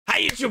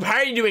YouTube, how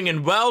are you doing?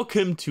 And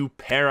welcome to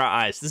Para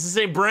Ice. This is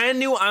a brand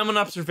new I'm on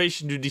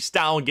Observation Duty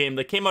style game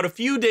that came out a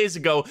few days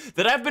ago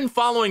that I've been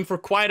following for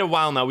quite a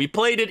while now. We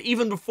played it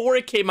even before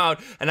it came out,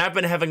 and I've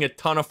been having a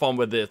ton of fun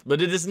with it.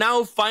 But it is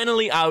now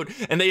finally out,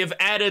 and they have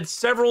added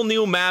several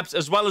new maps,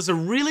 as well as a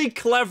really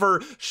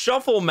clever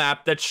shuffle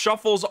map that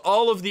shuffles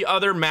all of the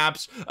other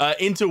maps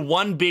into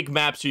one big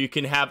map, so you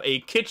can have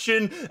a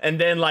kitchen,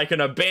 and then like an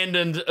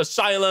abandoned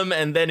asylum,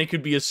 and then it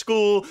could be a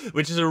school,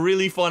 which is a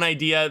really fun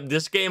idea.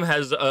 This game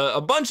has a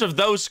bunch of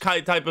those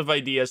type of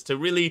ideas to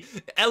really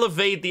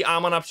elevate the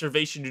I'm on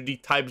Observation Duty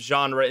type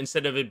genre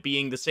instead of it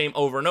being the same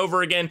over and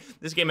over again.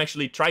 This game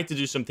actually tried to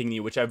do something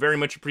new, which I very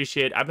much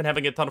appreciate. I've been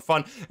having a ton of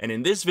fun, and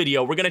in this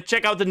video, we're gonna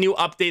check out the new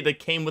update that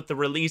came with the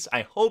release.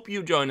 I hope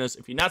you join us.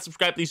 If you're not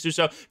subscribed, please do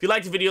so. If you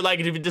like the video, like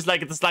it. If you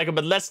dislike it, dislike it.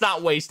 But let's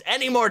not waste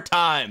any more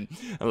time,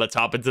 and let's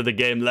hop into the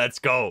game. Let's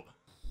go.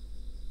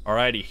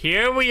 Alrighty,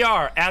 here we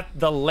are at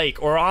the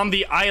lake, or on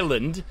the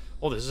island.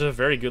 Oh, this is a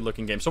very good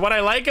looking game. So what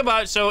I like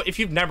about, so if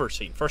you've never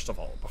seen, first of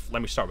all,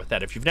 let me start with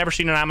that. If you've never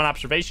seen an I'm on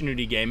Observation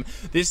Duty game,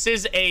 this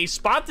is a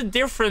spot the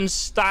difference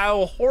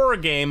style horror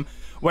game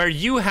where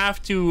you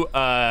have to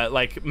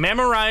like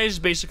memorize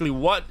basically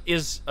what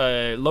is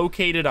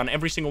located on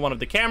every single one of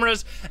the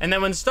cameras, and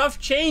then when stuff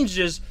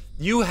changes,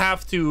 you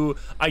have to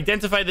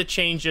identify the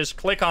changes,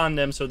 click on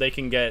them so they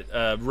can get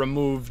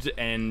removed,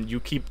 and you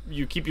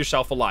keep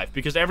yourself alive.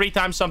 Because every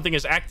time something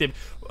is active,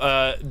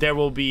 there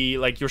will be,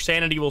 like, your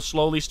sanity will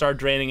slowly start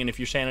draining, and if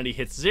your sanity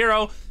hits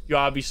 0, you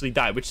obviously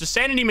die. Which the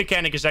sanity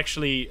mechanic is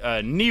actually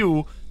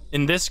new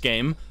in this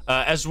game,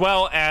 as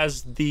well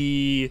as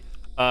the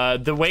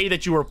way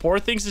that you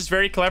report things is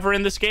very clever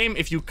in this game.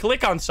 If you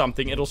click on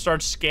something, it'll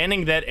start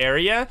scanning that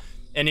area,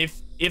 and if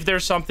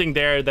there's something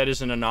there that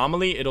is an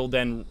anomaly, it'll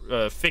then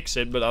fix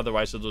it, but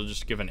otherwise it'll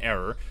just give an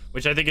error,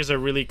 which I think is a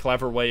really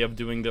clever way of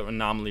doing the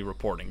anomaly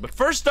reporting. But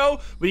first, though,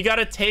 we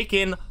gotta take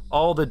in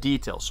all the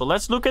details. So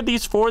let's look at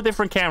these 4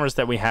 different cameras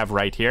that we have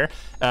right here.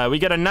 We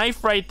got a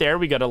knife right there,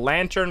 we got a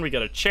lantern, we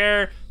got a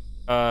chair,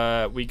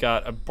 we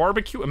got a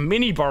barbecue, a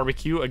mini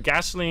barbecue, a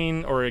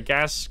gasoline or a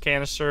gas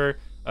canister,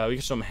 we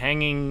got some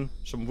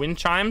wind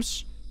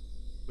chimes,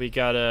 we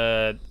got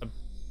a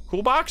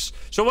cool box.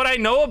 So what I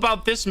know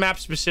about this map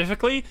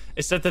specifically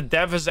is that the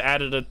dev has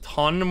added a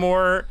ton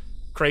more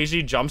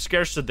crazy jump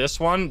scares to this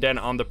one than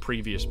on the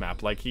previous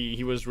map. Like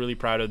he was really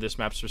proud of this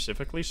map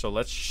specifically. So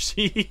let's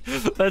see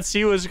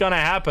what's gonna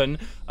happen.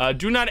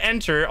 Do not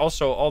enter.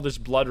 Also, all this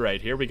blood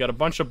right here. We got a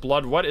bunch of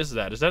blood. What is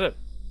that? Is that a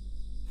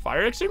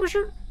fire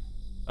extinguisher?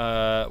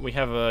 We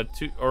have a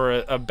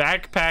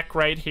backpack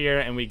right here,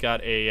 and we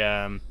got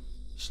a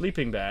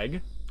sleeping bag.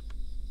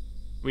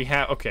 We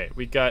got,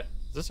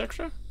 is this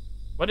extra?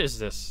 What is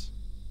this?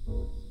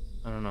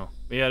 I don't know.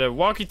 We had a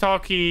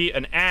walkie-talkie,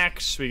 an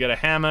axe, we got a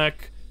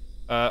hammock.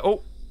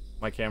 Oh,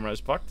 my camera is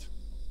plugged.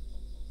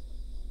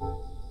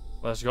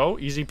 Let's go.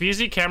 Easy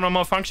peasy. Camera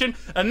malfunction.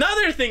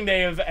 Another thing they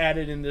have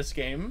added in this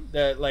game,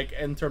 that, like,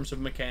 in terms of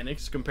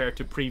mechanics compared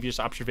to previous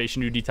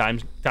Observation Duty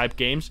type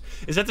games,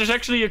 is that there's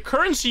actually a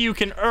currency you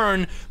can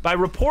earn by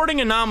reporting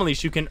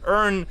anomalies. You can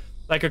earn,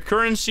 like, a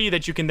currency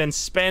that you can then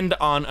spend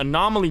on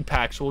anomaly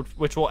packs,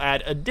 which will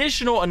add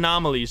additional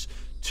anomalies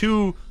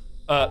to...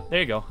 there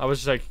you go. I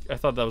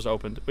thought that was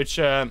opened. Which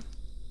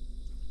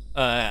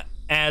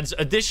adds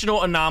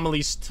additional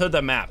anomalies to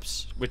the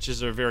maps, which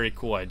is a very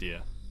cool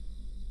idea.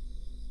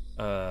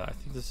 I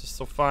think this is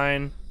still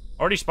fine.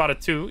 Already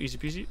spotted 2. Easy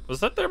peasy.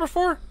 Was that there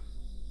before?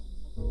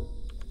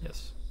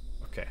 Yes.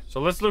 Okay. So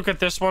let's look at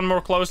this one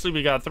more closely.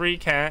 We got 3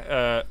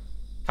 kayaks,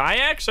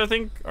 I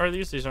think, are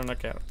these? These are not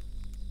kayaks.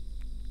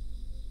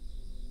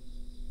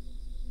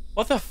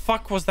 What the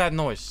fuck was that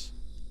noise?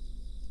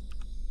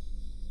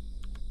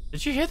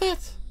 Did you hear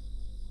that?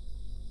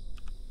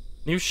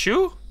 New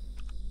shoe?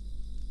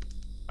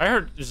 I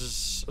heard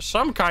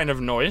some kind of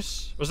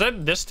noise. Was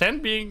that this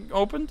tent being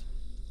opened?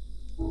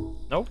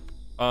 Nope.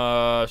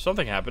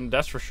 Something happened,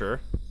 that's for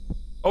sure.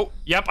 Oh,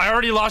 yep, I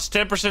already lost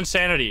 10%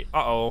 sanity.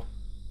 Uh-oh.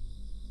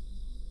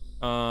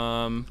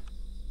 I'm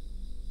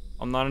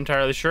not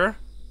entirely sure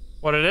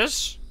what it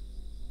is.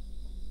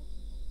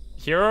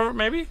 Hero,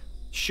 maybe?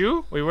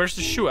 Shoe? Wait, where's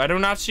the shoe? I do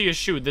not see a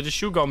shoe. Did the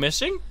shoe go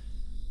missing?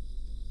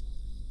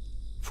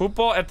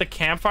 Football at the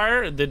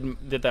campfire?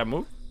 Did that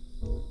move?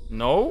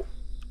 No.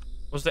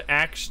 Was the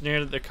axe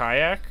near the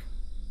kayak?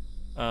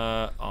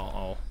 Move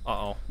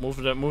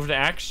the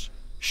axe.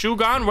 Shoe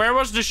gone? Where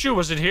was the shoe?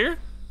 Was it here?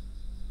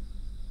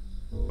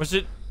 Was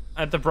it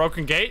at the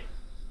broken gate?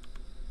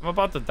 I'm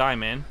about to die,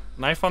 man.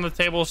 Knife on the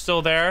table is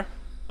still there,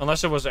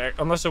 unless it was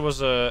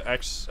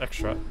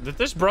extra. Did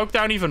this break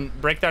down even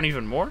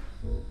more?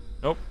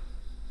 Nope.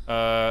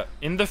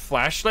 In the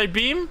flashlight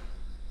beam?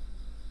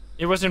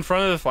 It was in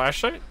front of the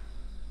flashlight?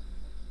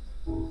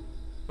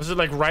 Was it,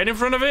 like, right in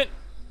front of it?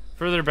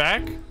 Further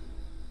back?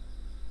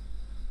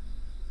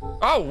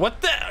 Oh,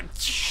 what the...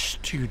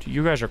 Dude,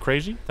 you guys are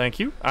crazy. Thank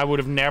you. I would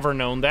have never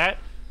known that.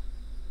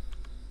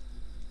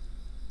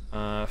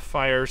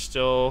 Fire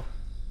still...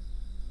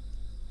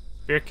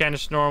 Beer can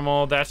is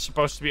normal. That's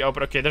supposed to be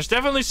open. Okay, there's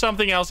definitely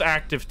something else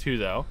active, too,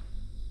 though.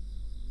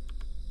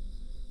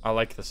 I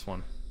like this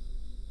one.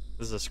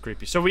 This is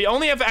creepy. So we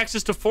only have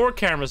access to 4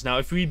 cameras now.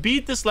 If we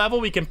beat this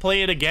level, we can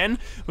play it again,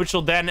 which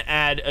will then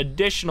add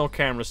additional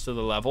cameras to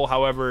the level.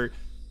 However,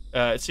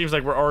 it seems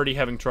like we're already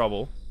having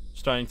trouble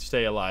starting to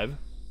stay alive.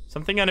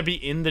 Something gonna be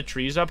in the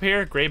trees up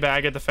here. Gray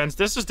bag at the fence.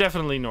 This is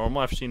definitely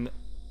normal. I've seen...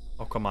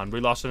 Oh, come on. We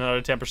lost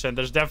another 10%.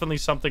 There's definitely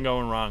something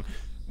going wrong.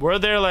 Were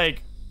there,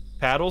 like,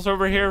 paddles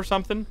over here or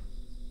something?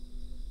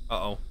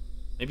 Uh-oh.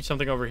 Maybe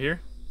something over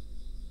here?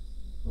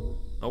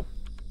 Nope.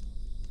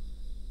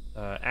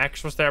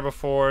 Axe was there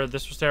before.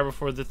 This was there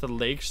before. Did the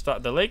lake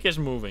stop? The lake is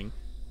moving.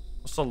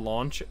 What's the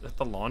launch? Did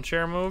the lawn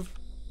chair move?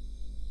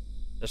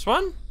 This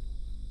one?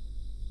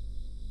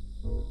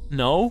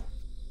 No.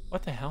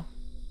 What the hell?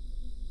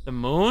 The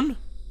moon?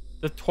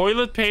 The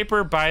toilet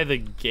paper by the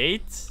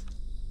gate?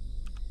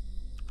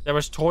 There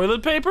was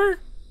toilet paper?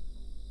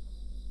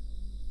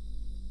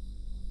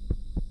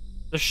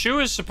 The shoe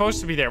is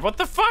supposed to be there. What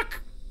the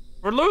fuck?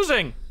 We're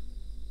losing.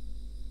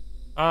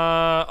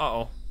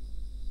 Uh-oh.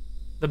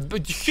 The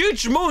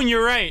huge moon,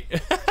 you're right.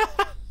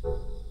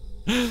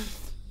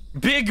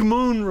 Big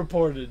moon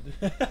reported.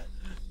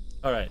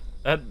 All right.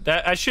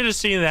 That I should have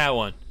seen that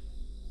one.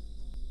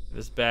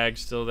 This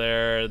bag's still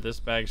there. This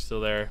bag's still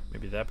there.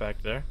 Maybe that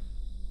back there.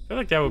 I feel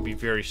like that would be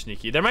very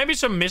sneaky. There might be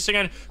some missing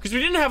on... Because we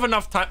didn't have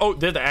enough time... Oh,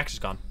 there, the axe is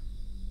gone.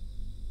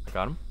 I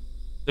got him.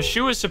 The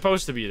shoe is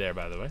supposed to be there,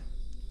 by the way.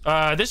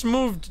 This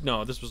moved...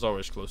 No, this was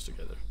always close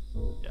together.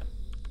 Yeah.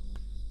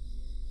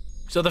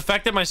 So the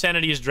fact that my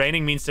sanity is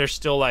draining means there's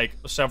still, like,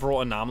 several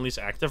anomalies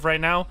active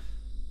right now.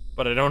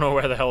 But I don't know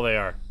where the hell they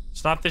are.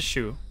 It's not this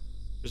shoe.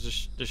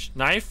 Is this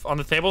knife on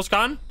the table is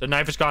gone? The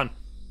knife is gone.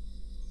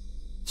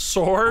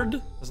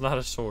 Sword? It's not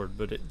a sword,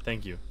 but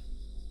thank you.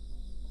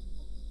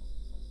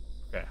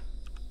 Okay.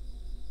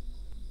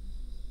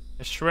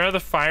 I swear the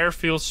fire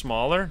feels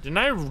smaller. Didn't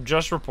I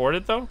just report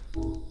it, though?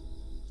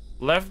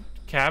 Left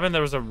cabin,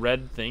 there was a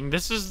red thing.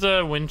 This is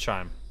the wind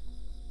chime.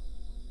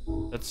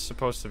 That's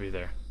supposed to be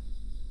there.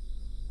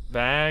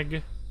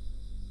 Bag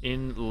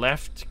in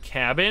left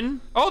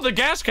cabin. Oh, the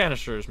gas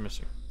canister is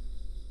missing.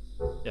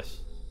 Yes.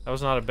 That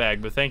was not a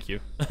bag, but thank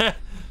you.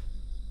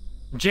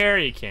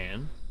 Jerry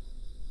can.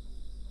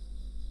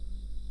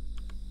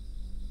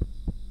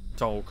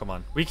 Oh, come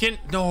on. We can...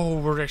 No,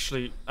 we're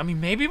actually... I mean,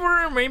 maybe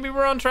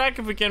we're on track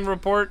if we can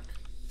report.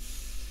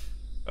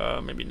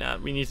 Maybe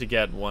not. We need to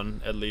get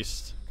one, at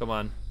least. Come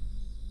on.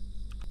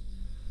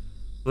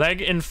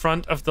 Leg in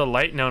front of the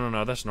light.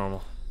 No, that's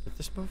normal. Did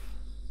this move?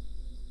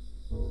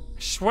 I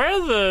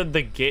swear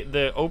the gate...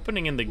 The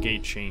opening in the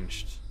gate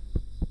changed.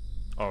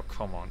 Oh,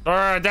 come on.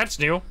 That's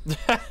new.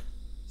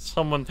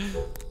 Someone...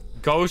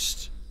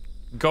 Ghost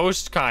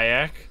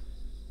kayak.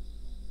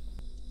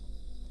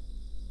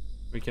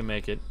 We can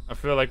make it. I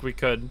feel like we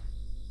could.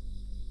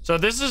 So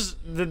this is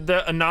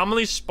the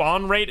anomaly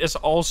spawn rate is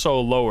also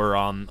lower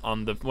on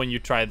the when you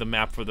try the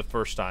map for the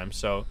first time.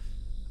 So,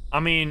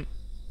 I mean,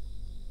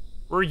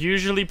 we're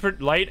usually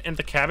light in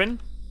the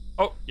cabin.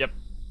 Oh, yep.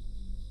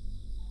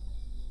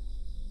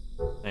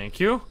 Thank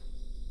you.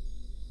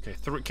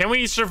 Okay, can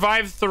we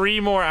survive 3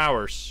 more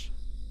hours?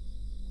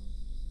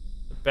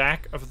 The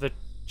back of the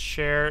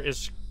chair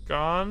is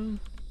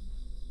gone.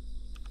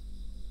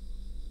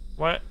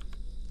 What?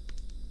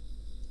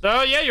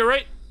 Oh, yeah, you're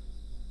right.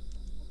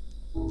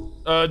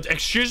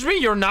 Excuse me?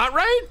 You're not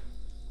right?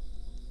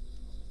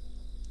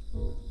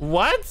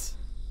 What?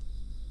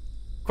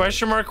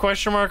 Question mark,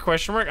 question mark,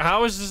 question mark?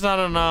 How is this not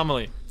an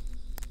anomaly?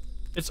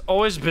 It's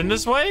always been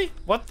this way?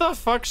 What the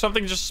fuck?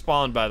 Something just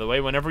spawned, by the way.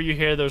 Whenever you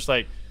hear those,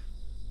 like...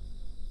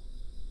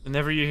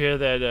 Whenever you hear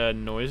that,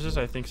 noises,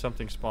 I think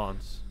something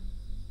spawns.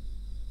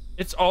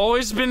 It's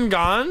always been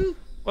gone?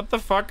 What the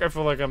fuck? I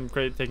feel like I'm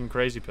taking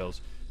crazy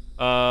pills.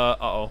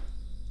 Uh-oh.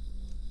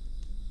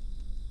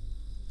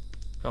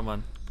 Come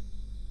on.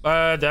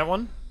 That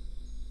one?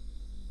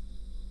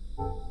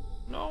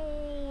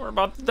 No, we're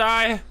about to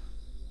die.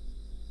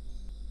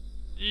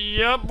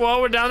 Yep,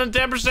 well, we're down to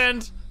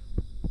 10%.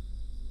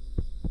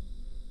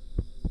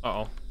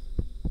 Uh-oh.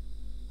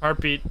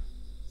 Heartbeat.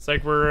 It's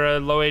like we're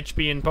low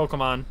HP in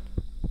Pokemon.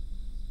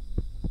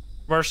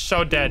 We're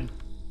so dead.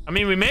 I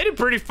mean, we made it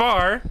pretty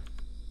far.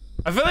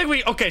 I feel like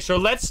we... Okay, so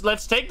let's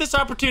take this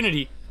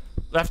opportunity.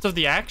 Left of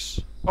the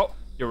axe. Oh,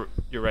 you're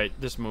right.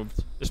 This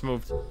moved. This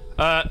moved.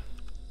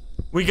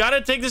 We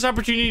gotta take this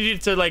opportunity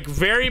to like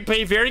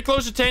pay very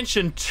close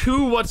attention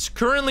to what's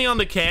currently on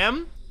the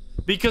cam,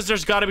 because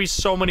there's gotta be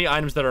so many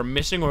items that are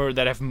missing or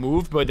that have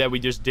moved but that we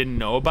just didn't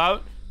know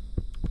about.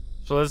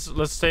 So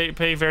let's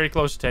pay very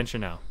close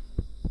attention now.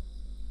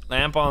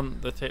 Lamp on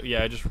the table.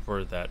 Yeah, I just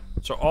reported that.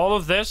 So all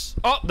of this.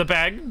 Oh, the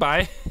bag.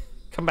 Bye.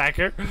 Come back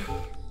here.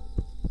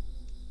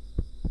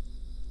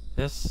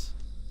 This.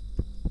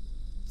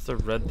 Is the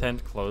red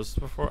tent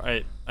closed before?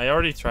 I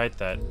already tried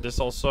that. This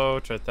also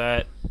tried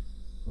that.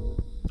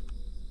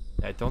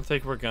 I don't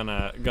think we're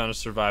gonna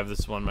survive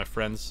this one, my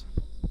friends.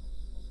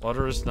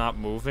 Water is not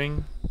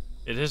moving.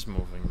 It is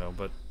moving though,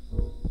 but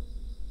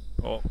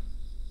oh,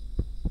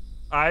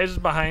 eyes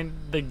behind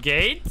the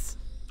gate.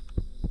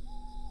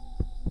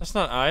 That's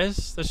not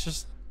eyes. That's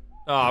just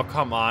Oh,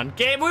 come on.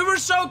 Game, we were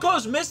so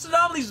close. Missed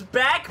anomalies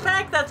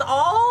backpack? That's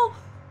all?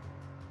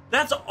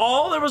 That's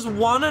all? There was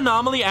one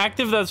anomaly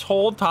active this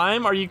whole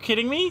time? Are you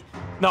kidding me?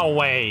 No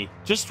way.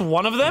 Just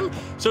one of them?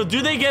 So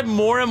do they get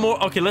more and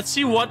more? Okay, let's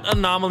see what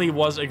anomaly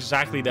was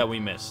exactly that we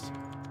missed.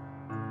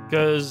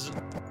 Because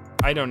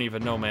I don't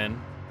even know,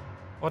 man.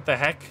 What the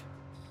heck?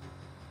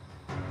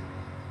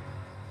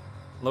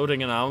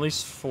 Loading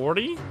anomalies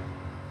 40?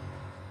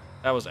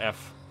 That was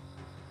F.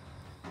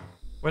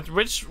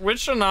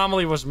 Which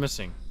anomaly was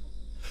missing?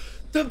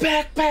 The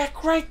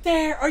backpack right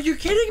there. Are you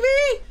kidding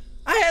me?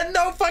 I had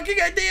no fucking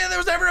idea there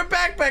was ever a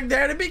backpack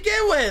there to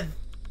begin with.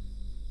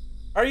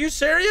 Are you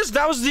serious?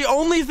 That was the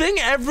only thing?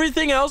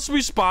 Everything else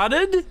we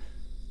spotted?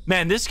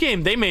 Man, this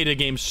game, they made a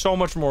game so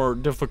much more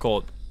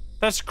difficult.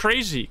 That's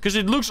crazy, because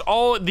it looks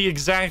all the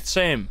exact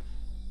same.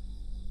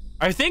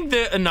 I think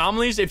the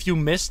anomalies, if you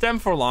miss them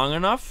for long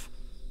enough,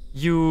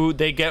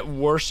 they get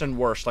worse and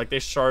worse. Like, they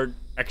start,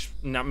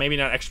 maybe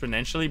not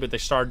exponentially, but they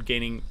start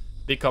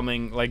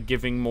becoming, like,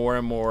 giving more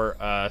and more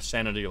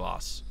sanity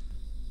loss.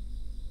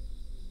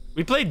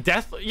 We played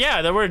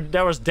yeah,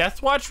 there was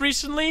Death Watch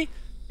recently,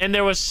 and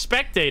there was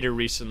Spectator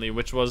recently,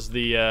 which was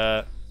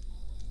the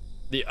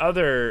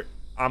other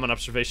I'm an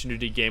Observation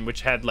Duty game,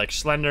 which had like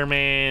Slender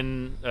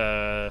Man,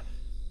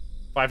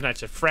 Five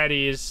Nights at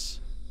Freddy's,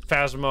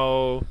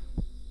 Phasmo.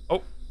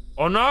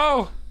 Oh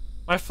no!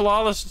 My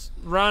flawless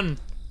run.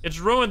 It's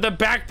ruined. The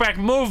backpack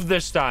moved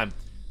this time.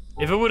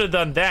 If it would have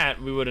done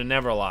that, we would have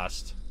never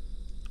lost.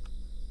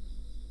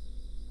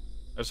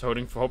 I was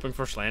hoping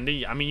for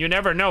Slandy. I mean, you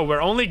never know.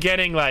 We're only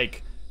getting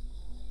like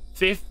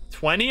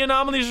 20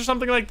 anomalies or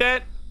something like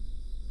that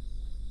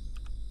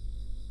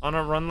on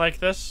a run like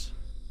this.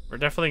 We're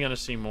definitely gonna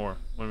see more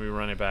when we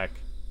run it back.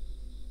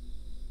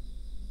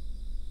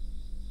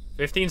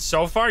 15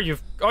 so far?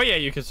 Oh yeah,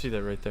 you can see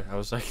that right there. I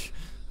was like,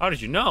 how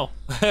did you know?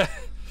 That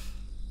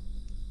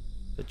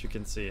you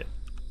can see it.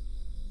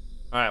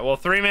 Alright, well,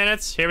 3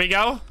 minutes. Here we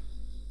go.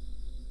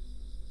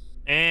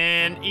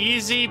 And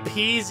easy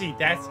peasy.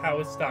 That's how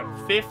it's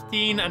done.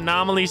 15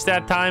 anomalies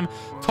that time.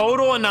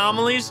 Total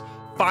anomalies,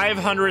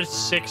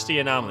 560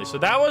 anomalies. So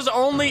that was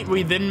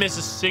we didn't miss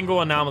a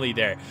single anomaly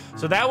there.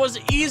 So that was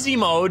easy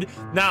mode.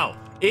 Now,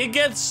 it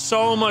gets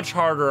so much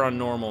harder on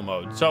normal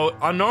mode. So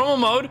on normal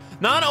mode,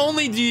 not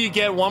only do you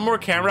get one more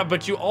camera,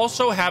 but you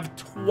also have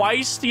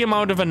twice the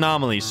amount of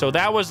anomalies. So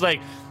that was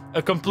like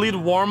a complete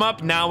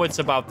warm-up. Now it's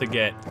about to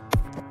get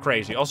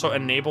crazy. Also,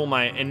 enable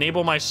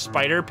my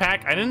spider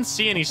pack. I didn't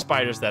see any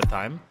spiders that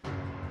time.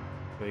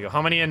 There you go.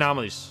 How many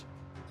anomalies?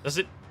 This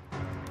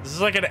is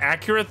like an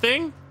accurate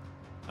thing?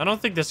 I don't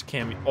think this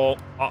can be. Oh,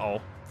 uh-oh.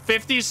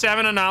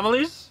 57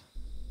 anomalies?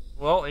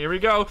 Well, here we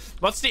go.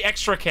 What's the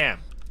extra cam?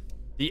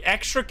 The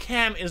extra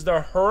cam is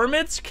the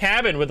Hermit's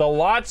Cabin with a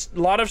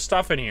lot of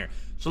stuff in here.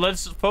 So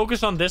let's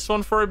focus on this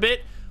one for a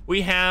bit.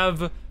 We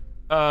have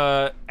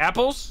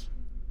apples.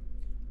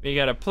 We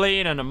got a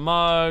plate and a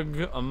mug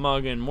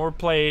and more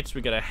plates.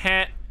 We got a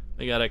hat.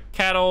 We got a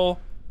kettle.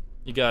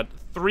 You got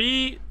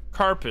 3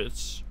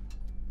 carpets.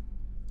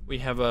 We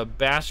have a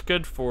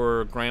basket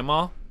for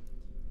grandma.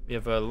 We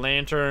have a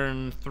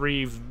lantern,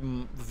 3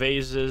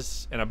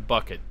 vases, and a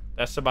bucket.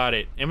 That's about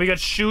it. And we got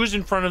shoes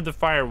in front of the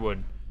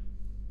firewood.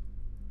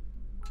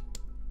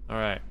 All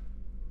right.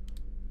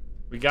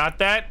 We got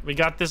that. We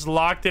got this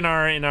locked in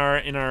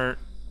our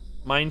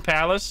mine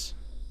palace.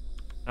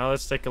 Now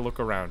let's take a look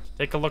around.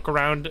 Take a look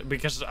around,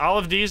 because all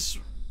of these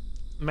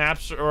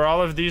maps or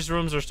all of these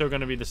rooms are still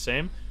going to be the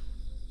same.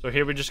 So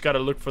here we just got to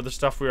look for the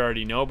stuff we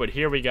already know, but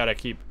here we got to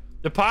keep.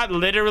 The pot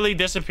literally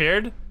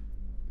disappeared.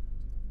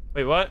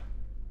 Wait, what?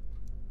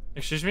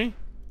 Excuse me?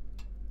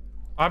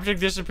 Object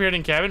disappeared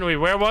in cabin. Wait,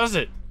 where was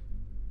it?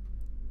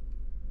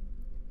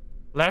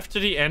 Left to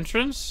the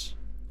entrance?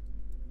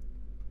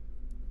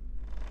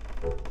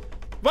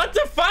 What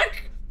the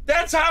fuck?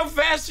 That's how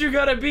fast you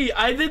gotta be.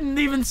 I didn't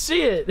even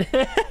see it.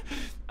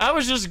 I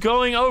was just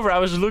going over. I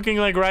was looking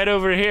like right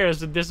over here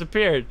as it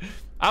disappeared.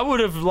 I would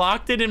have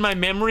locked it in my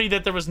memory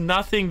that there was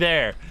nothing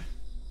there.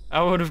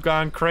 I would have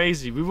gone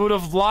crazy. We would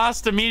have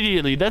lost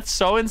immediately. That's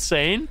so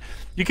insane.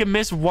 You can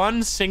miss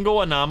one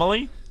single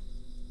anomaly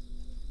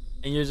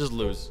and you just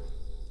lose.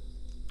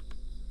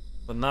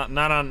 But not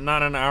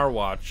on our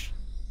watch.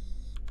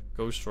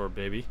 Ghost orb,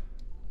 baby.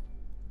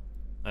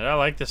 I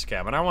like this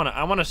cabin. I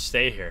wanna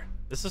stay here.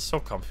 This is so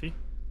comfy.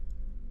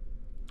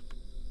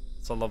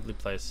 It's a lovely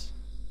place.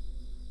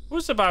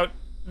 Who's about?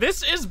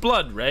 This is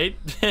blood, right?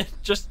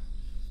 Just.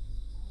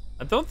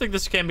 I don't think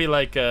this can be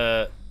like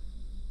a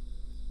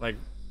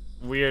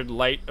weird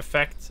light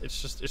effect.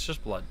 It's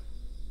just blood.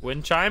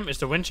 Wind chime? Is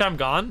the wind chime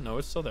gone? No,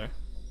 it's still there.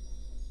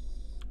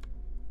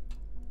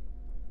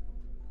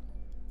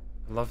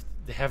 I love.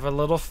 They have a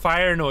little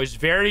fire noise.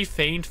 Very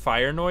faint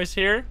fire noise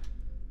here.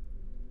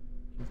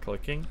 I'm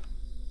clicking.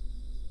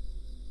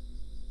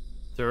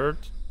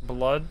 Dirt,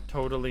 blood,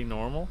 totally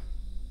normal.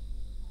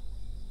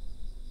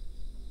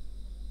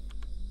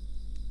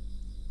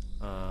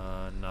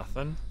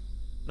 Nothing.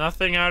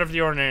 Nothing out of the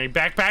ordinary.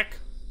 Backpack!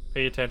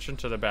 Pay attention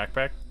to the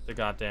backpack. The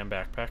goddamn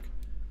backpack.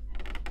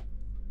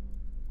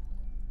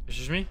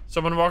 Excuse me?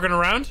 Someone walking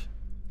around?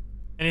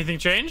 Anything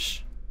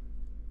change?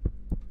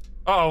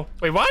 Uh-oh.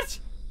 Wait, what?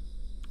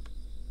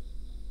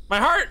 My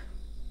heart!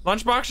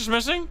 Lunchbox is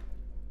missing?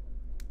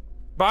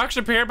 Box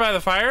appeared by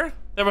the fire?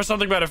 There was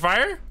something by the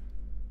fire?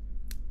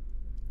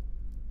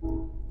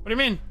 What do you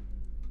mean?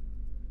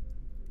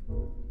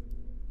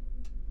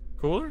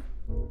 Cooler?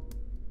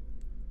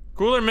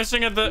 Cooler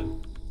missing at the...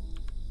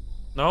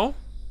 No?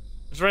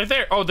 It's right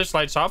there. Oh, this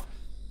light's off.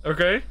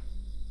 Okay.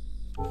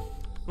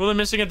 Cooler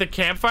missing at the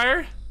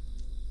campfire?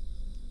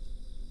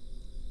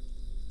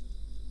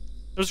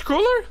 There's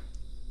cooler?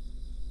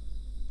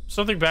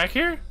 Something back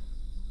here?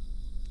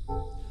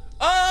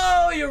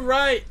 Oh, you're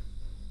right.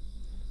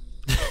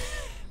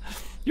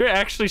 You're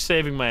actually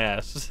saving my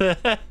ass.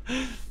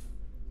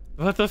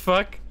 What the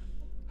fuck?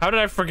 How did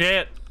I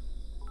forget?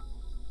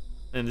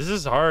 Man, this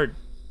is hard.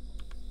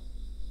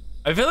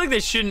 I feel like they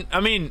shouldn't... I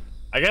mean,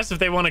 I guess if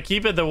they want to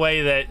keep it the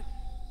way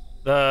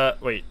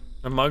that... Wait.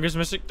 The mug is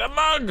missing? The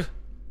mug!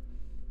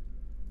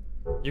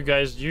 You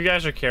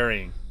guys are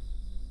carrying.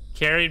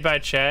 Carried by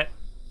chat.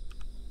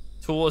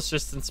 Tool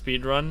assistant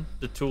speedrun.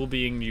 The tool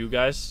being you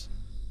guys.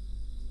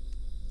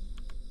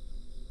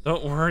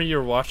 Don't worry,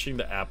 you're watching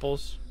the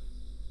apples.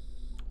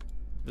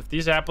 If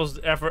these apples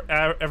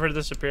ever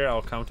disappear,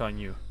 I'll count on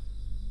you.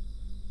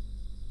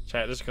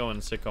 Chat, just go in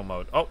sicko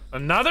mode. Oh,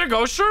 another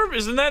ghost orb?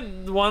 Isn't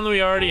that the one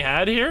we already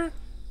had here?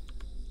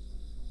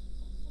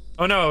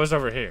 Oh no, it was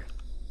over here.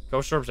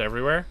 Ghost orbs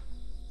everywhere.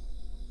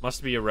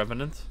 Must be a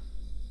revenant.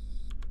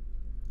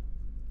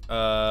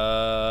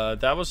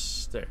 That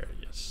was there.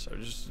 Yes, so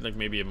just like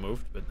maybe it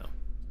moved, but no.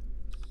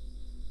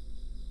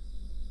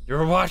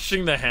 You're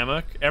watching the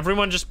hammock.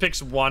 Everyone just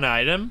picks one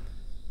item,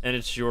 and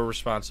it's your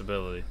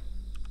responsibility.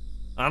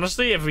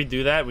 Honestly, if we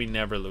do that, we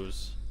never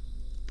lose.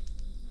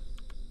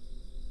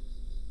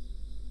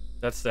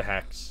 That's the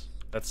hacks.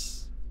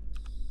 That's...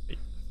 Wait,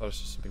 I thought it was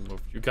just something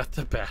moved. You got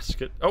the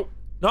basket. Oh,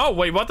 no,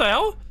 wait, what the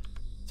hell?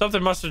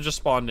 Something must have just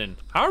spawned in.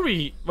 How are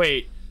we...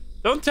 Wait,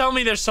 don't tell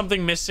me there's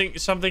something missing,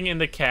 something in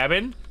the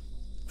cabin.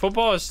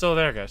 Football is still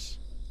there, guys.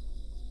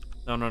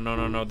 No, no, no,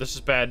 no, no. This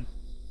is bad.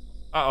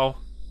 Uh-oh.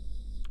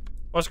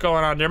 What's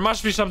going on? There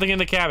must be something in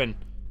the cabin.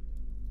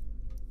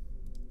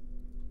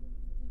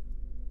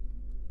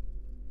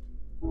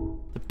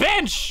 The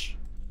bench!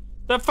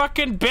 The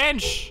fucking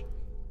bench!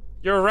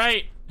 You're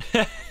right.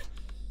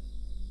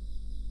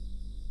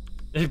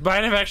 It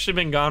might have actually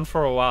been gone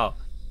for a while.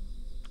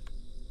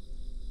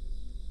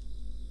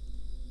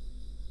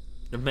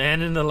 The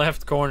man in the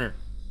left corner.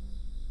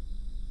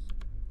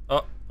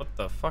 Oh, what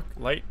the fuck?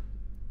 Light?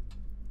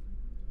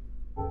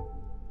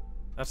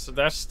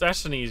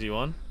 That's an easy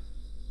one.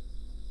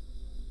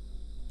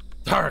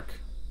 Dark.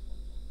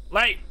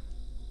 Light.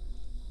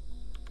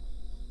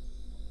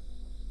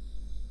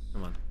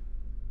 Come on.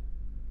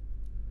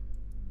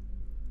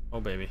 Oh,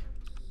 baby.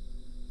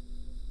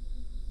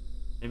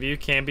 Maybe you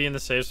can't be in the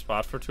safe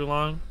spot for too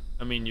long.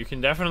 I mean, you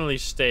can definitely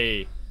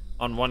stay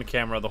on one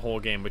camera the whole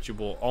game, but you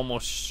will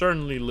almost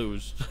certainly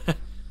lose.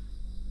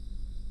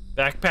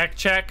 Backpack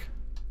check.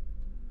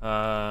 We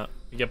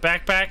got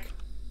backpack.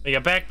 We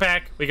got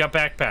backpack. We got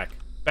backpack.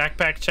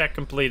 Backpack check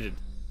completed.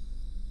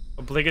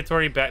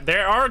 Obligatory back.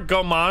 There are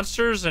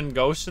monsters and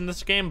ghosts in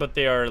this game, but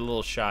they are a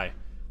little shy.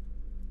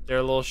 They're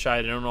a little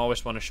shy. They don't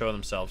always want to show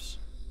themselves.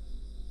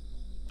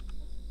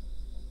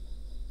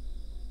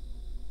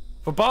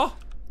 Football?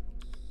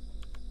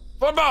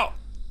 Football!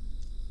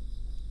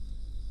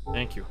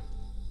 Thank you.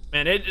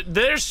 Man,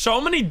 there's so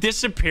many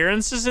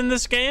disappearances in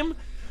this game.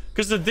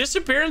 Because the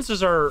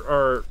disappearances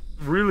are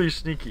really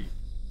sneaky.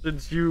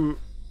 Since you...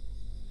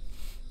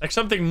 Like,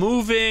 something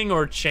moving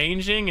or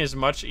changing is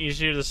much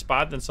easier to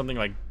spot than something,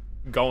 like,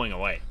 going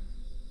away.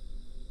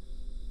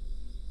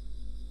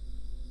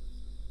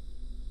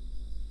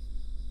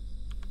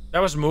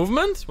 That was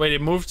movement? Wait,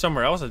 it moved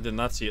somewhere else? I did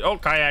not see it. Oh,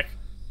 kayak.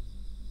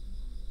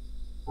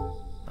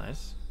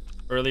 Nice.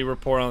 Early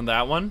report on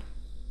that one.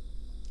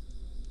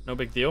 No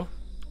big deal.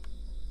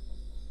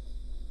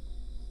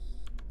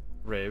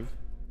 Rave.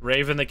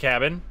 Rave in the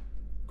cabin.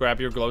 Grab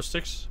your glow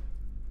sticks.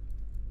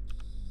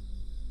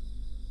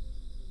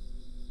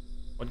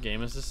 What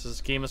game is this?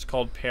 This game is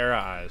called Para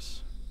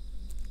Eyes.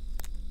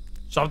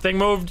 Something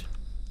moved.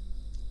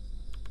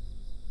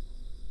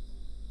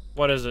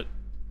 What is it?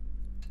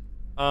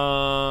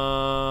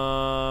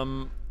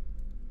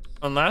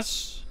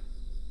 Unless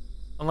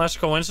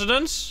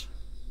coincidence?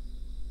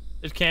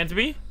 It can't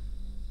be.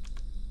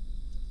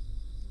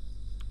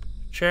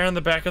 Chair in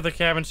the back of the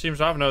cabin seems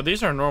off. No,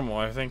 these are normal,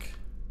 I think.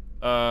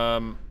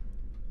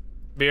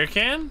 Beer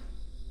can?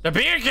 The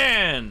beer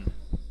can!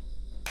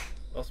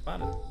 Well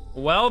spotted.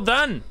 Well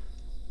done.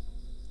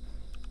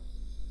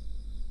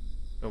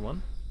 Good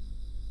one.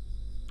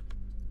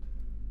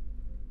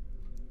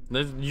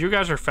 You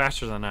guys are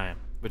faster than I am,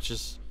 which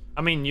is,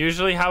 I mean,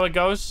 usually how it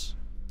goes.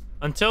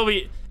 Until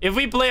if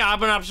we play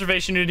Open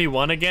Observation Duty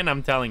 1 again,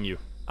 I'm telling you,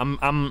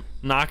 I'm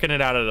knocking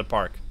it out of the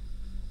park.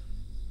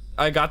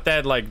 I got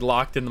that like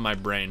locked into my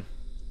brain.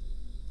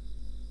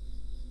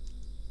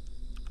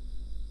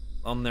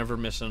 I'll never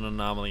miss an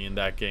anomaly in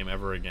that game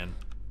ever again.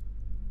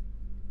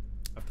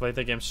 I've played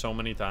the game so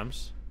many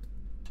times.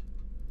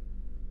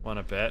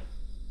 Wanna bet?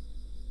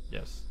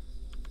 Yes.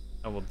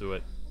 I will do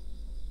it.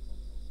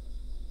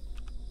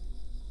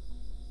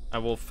 I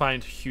will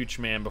find Huge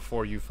Man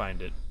before you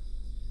find it.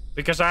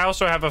 Because I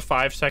also have a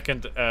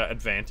 5-second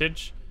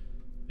advantage.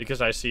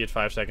 Because I see it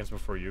 5 seconds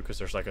before you, because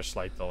there's like a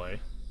slight delay.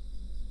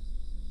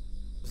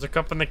 There's a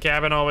cup in the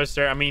cabin always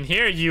there. I mean,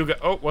 here you go.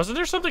 Oh, wasn't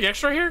there something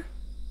extra here?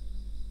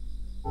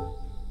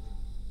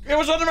 It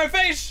was under my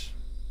face!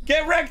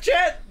 Get wrecked,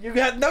 chat! You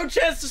had no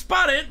chance to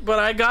spot it, but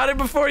I got it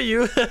before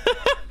you.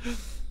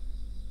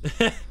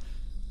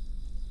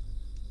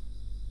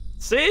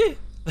 See?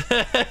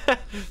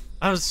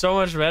 I'm so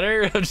much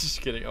better. I'm just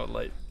kidding. I'm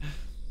late.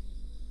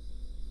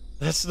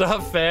 That's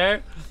not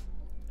fair.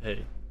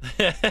 Hey.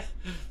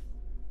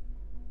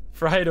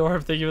 Fried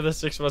Orb, thank you for the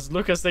 6 months.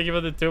 Lucas, thank you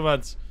for the 2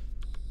 months.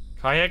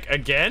 Kayak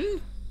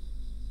again?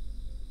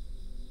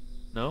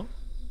 No?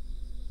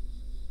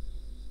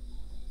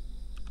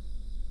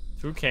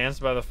 2 cans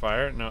by the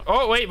fire? No.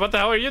 Oh, wait, what the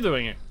hell are you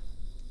doing here?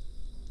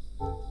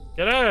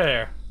 Get out of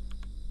there.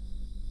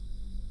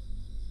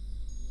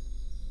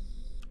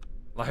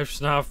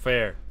 Life's not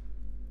fair.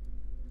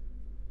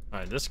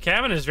 Alright, this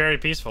cabin is very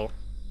peaceful.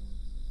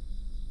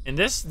 And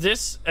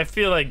this, I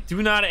feel like,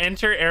 do not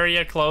enter,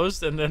 area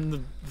closed, and then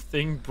the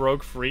thing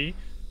broke free.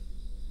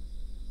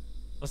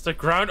 Was the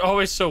ground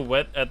always so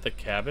wet at the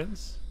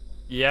cabins?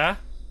 Yeah?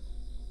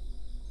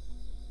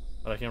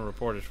 But I can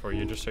report it for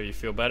you just so you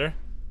feel better.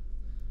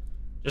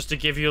 Just to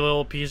give you a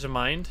little peace of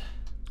mind.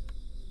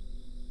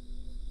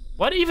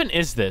 What even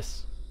is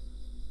this?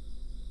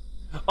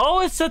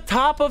 Oh, it's the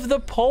top of the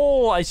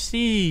pole. I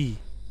see.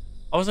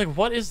 I was like,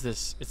 what is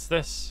this? It's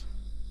this.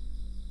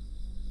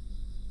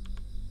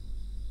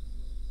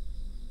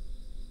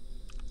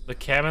 The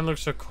cabin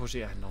looks so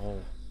cozy. I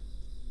know.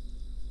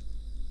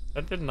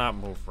 That did not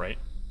move, right?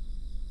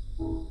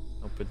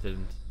 Nope, it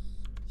didn't.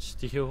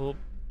 Steel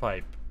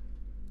pipe.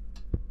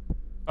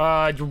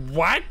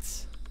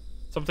 What?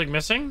 Something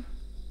missing?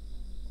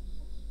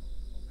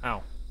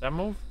 How? That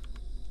move?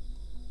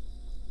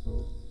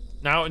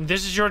 Now,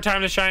 this is your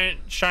time to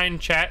shine,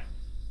 chat.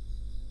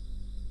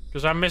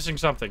 Because I'm missing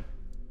something.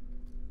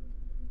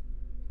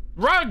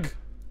 Rug!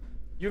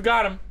 You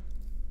got him.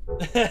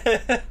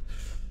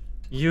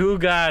 You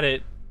got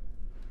it.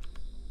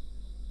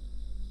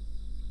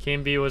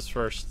 King B was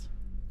first.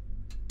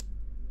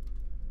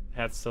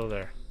 Hat's still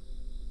there.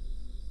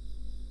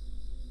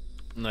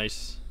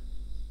 Nice.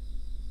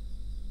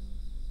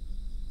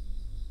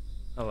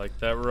 I like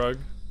that rug.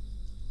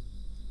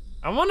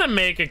 I want to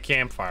make a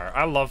campfire.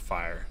 I love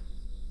fire.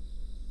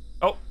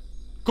 Oh,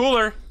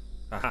 cooler.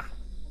 Aha.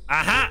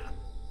 Aha.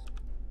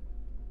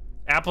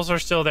 Apples are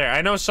still there.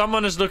 I know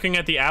someone is looking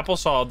at the apples,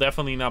 so I'll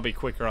definitely not be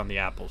quicker on the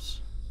apples.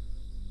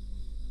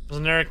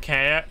 Isn't there a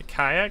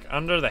kayak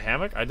under the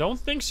hammock? I don't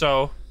think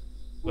so.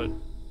 But,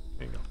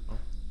 there you go. Oh.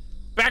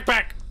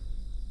 Backpack!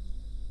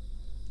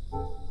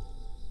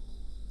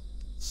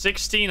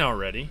 16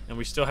 already, and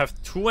we still have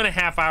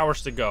 2.5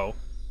 hours to go.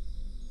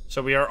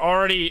 So we're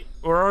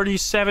already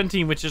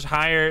 17, which is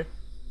higher.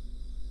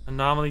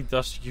 Anomaly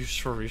dust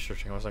used for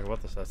researching. I was like,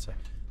 what does that say?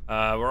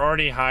 We're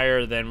already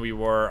higher than we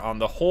were on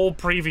the whole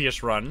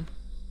previous run.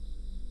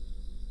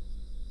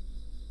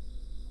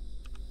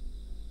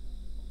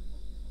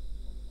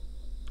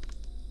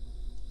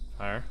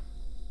 Higher.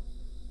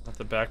 Not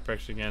the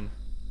backpacks again.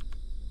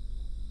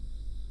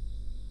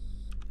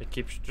 They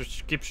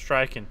just keep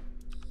striking.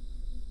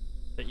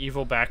 The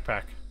evil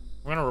backpack.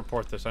 I'm gonna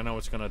report this. I know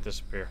it's gonna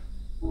disappear.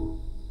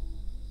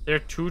 There are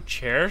 2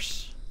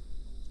 chairs.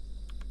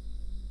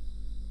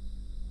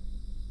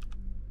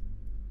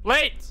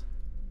 Late.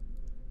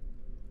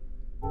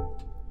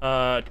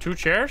 2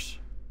 chairs.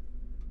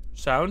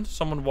 Sound.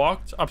 Someone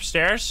walked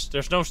upstairs.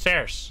 There's no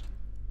stairs.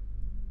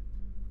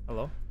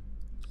 Hello.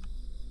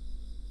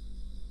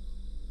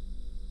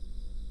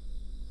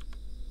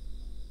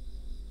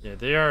 Yeah,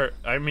 they are.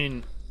 I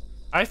mean,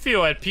 I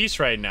feel at peace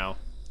right now.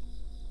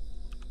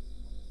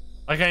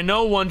 Like, I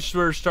know once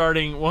we're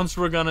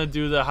gonna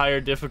do the higher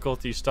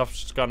difficulty,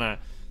 stuff's gonna...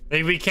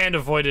 we can't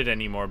avoid it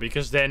anymore,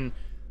 because then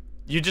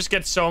you just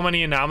get so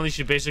many anomalies,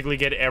 you basically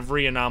get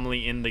every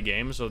anomaly in the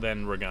game, so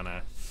then we're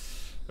gonna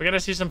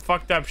see some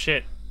fucked up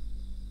shit.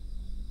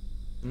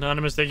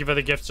 Anonymous, thank you for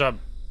the gift sub.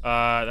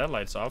 That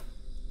light's off.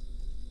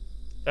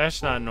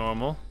 That's not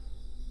normal.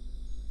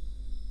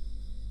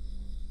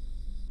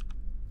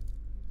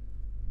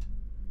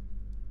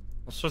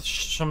 Also,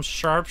 some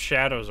sharp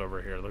shadows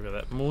over here. Look at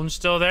that. Moon's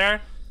still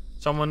there.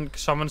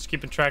 Someone's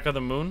keeping track of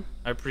the moon.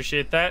 I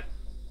appreciate that.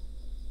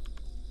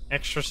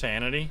 Extra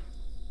sanity.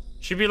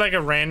 Should be like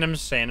a random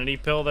sanity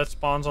pill that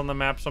spawns on the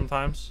map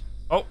sometimes.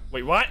 Oh,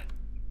 wait, what?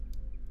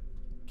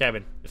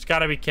 Cabin. It's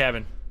gotta be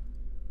cabin.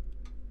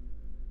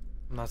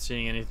 I'm not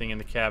seeing anything in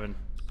the cabin.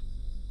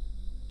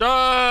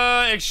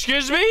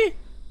 Excuse me?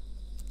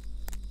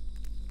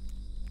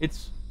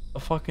 It's a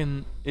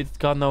fucking... It's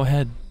got no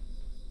head.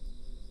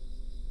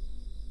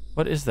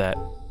 What is that?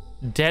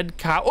 Dead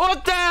cow.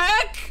 What the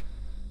heck?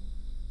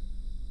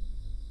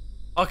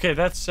 Okay,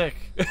 that's sick.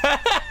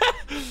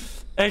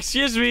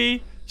 Excuse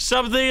me.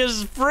 Something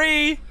is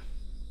free,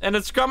 and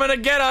it's coming to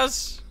get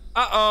us.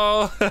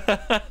 Uh-oh.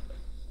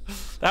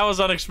 That was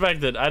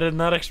unexpected. I did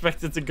not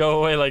expect it to go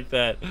away like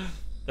that.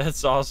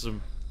 That's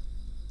awesome.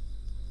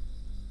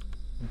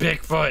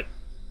 Bigfoot.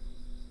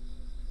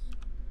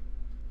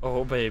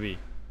 Oh, baby.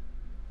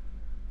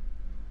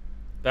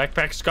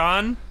 Backpack's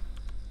gone?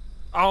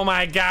 Oh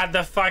my god,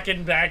 the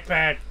fucking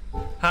backpack.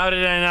 How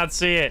did I not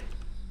see it?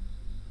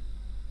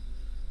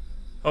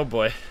 Oh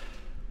boy.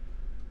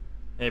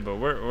 Hey, but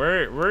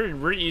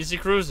we're easy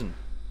cruising.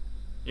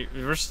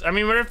 We're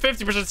at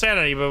 50%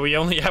 sanity, but we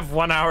only have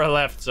 1 hour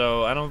left,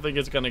 so I don't think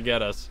it's gonna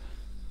get us.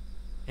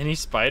 Any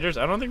spiders?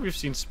 I don't think we've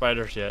seen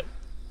spiders yet.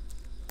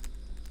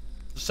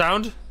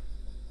 Sound?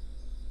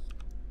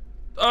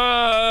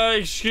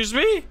 Excuse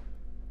me?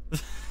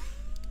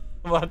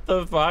 What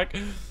the fuck?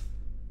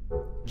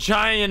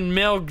 Giant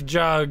milk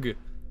jug.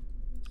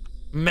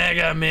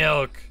 Mega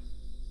milk.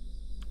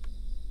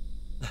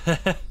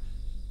 That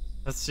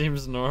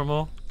seems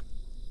normal.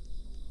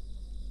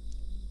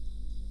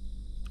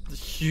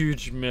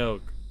 Huge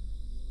milk.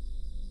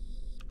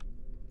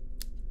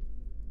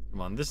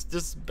 Come on, this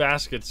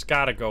basket's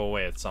gotta go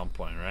away at some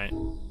point, right?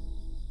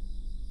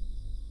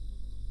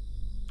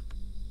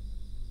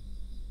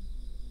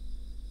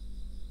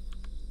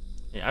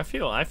 Yeah, I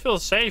feel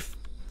safe.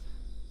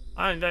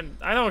 I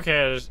don't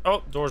care.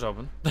 Oh, door's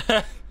open.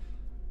 That's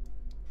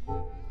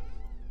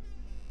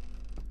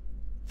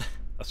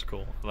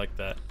cool. I like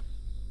that.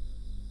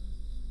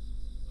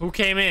 Who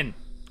came in?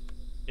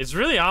 It's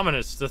really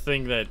ominous to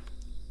think that,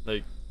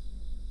 like,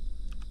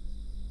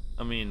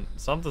 I mean,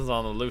 something's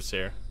on the loose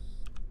here.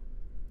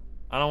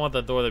 I don't want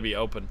that door to be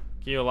open.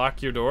 Can you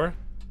lock your door?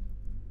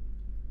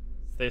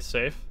 Stay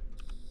safe.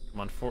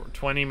 Come on,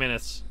 20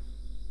 minutes.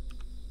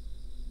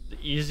 The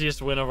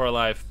easiest win of our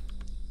life.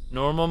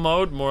 Normal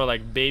mode, more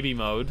like baby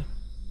mode.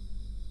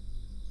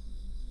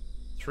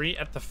 3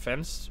 at the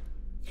fence.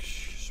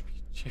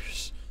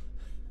 Cheers.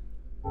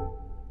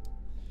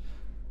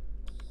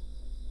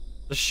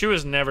 The shoe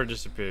has never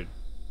disappeared.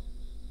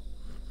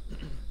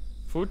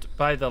 Food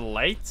by the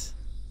light?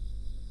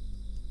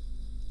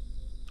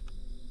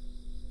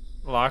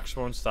 Locks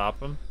won't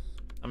stop him.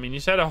 I mean,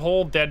 he's had a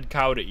whole dead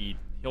cow to eat.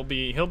 He'll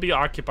be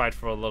occupied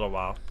for a little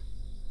while.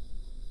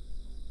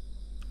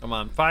 Come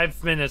on,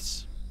 5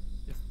 minutes.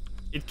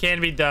 It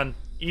can be done.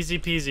 Easy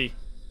peasy.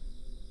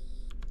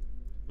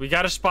 We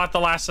gotta spot the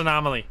last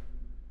anomaly.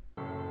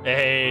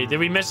 Hey, did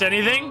we miss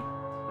anything?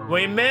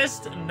 We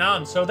missed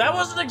none. So that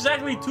wasn't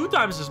exactly 2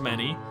 times as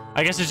many.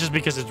 I guess it's just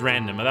because it's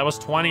random. That was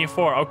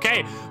 24.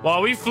 Okay,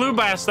 well, we flew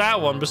past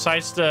that one.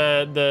 Besides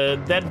the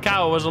dead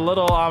cow was a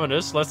little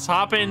ominous. Let's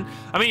hop in.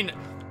 I mean,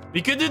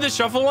 we could do the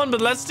shuffle one,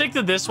 but let's stick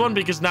to this one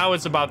because now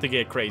it's about to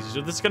get crazy.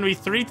 So this is gonna be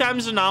 3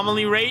 times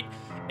anomaly rate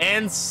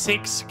and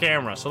 6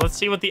 cameras. So let's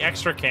see what the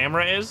extra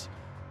camera is.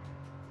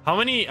 How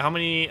many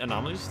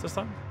anomalies this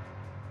time?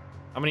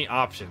 How many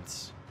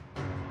options?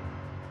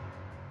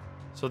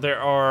 So there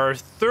are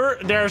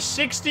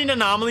 16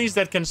 anomalies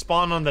that can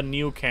spawn on the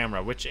new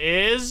camera, which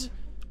is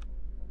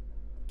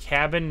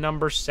cabin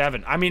number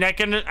 7. I mean, I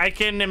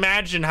can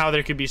imagine how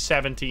there could be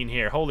 17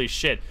 here. Holy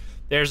shit.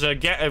 There's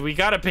we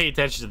gotta pay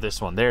attention to this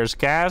one. There's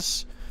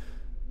gas.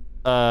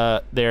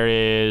 There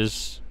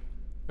is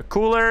a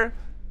cooler.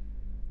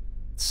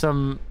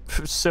 Some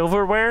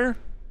silverware.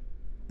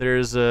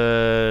 There's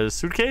a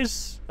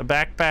suitcase, a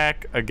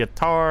backpack, a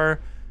guitar,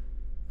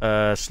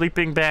 a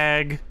sleeping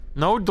bag.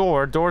 No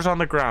door. Door's on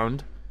the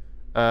ground.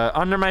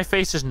 Under my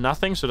face is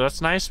nothing, so that's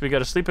nice. We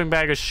got a sleeping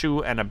bag, a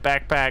shoe, and a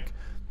backpack.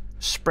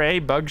 Spray,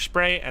 bug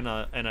spray, and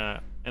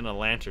a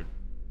lantern.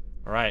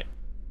 All right.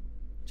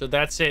 So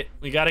that's it.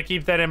 We got to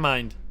keep that in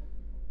mind.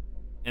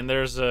 And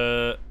there's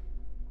a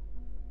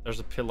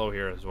pillow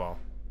here as well.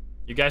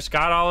 You guys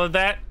got all of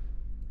that?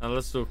 Now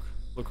let's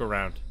look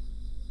around.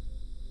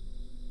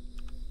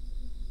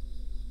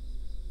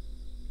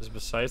 Because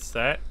besides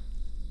that,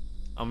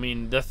 I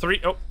mean,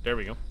 oh, there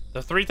we go.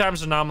 The 3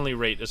 times anomaly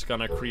rate is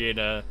gonna create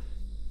a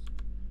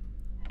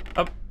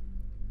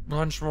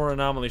bunch more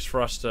anomalies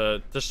for us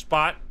to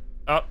spot.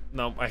 Oh,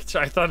 no, I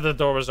thought the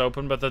door was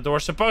open, but the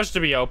door's supposed to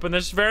be open.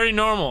 This is very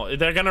normal.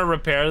 They're gonna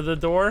repair the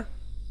door.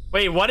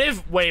 Wait, what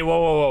if, wait,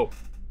 whoa.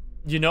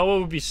 You know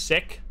what would be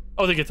sick?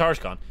 Oh, the guitar's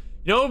gone.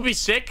 You know what would be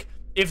sick?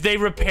 If they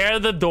repair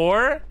the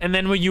door, and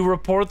then when you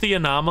report the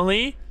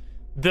anomaly,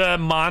 the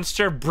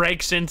monster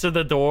breaks into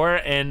the door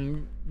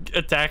and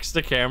attacks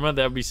the camera.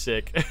 That'd be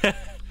sick.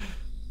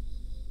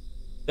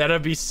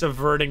 That'd be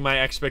subverting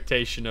my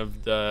expectation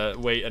of the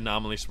way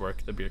anomalies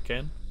work. The beer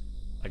can.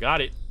 I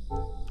got it.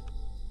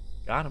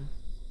 Got him.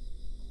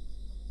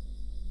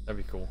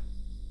 That'd be cool.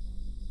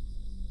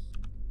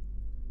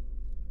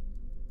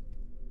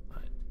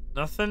 Right.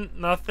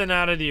 Nothing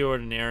out of the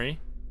ordinary.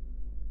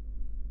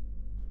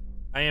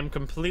 I am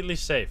completely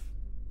safe.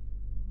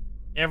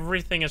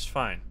 Everything is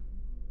fine.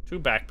 2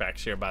 backpacks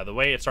here, by the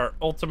way. It's our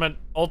ultimate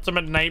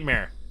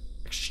nightmare.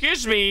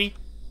 Excuse me.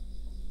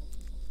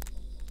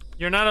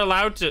 You're not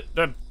allowed to.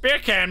 The beer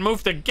can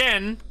moved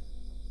again.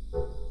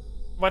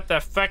 What the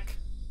fuck?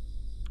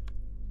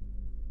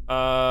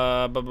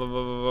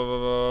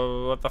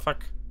 What the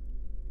fuck?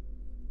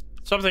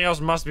 Something else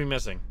must be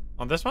missing.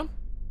 On this one?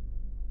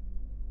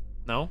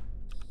 No.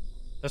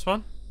 This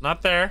one?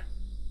 Not there.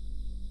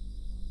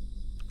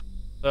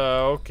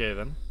 Okay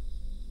then.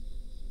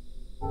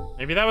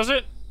 Maybe that was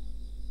it?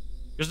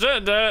 Because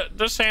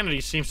the sanity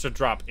seems to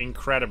drop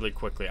incredibly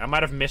quickly. I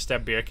might have missed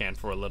that beer can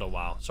for a little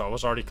while, so I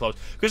was already close.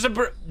 Because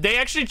they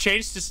actually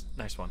changed this...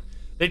 Nice one.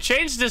 They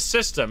changed this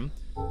system,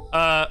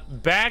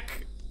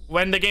 back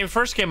when the game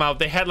first came out.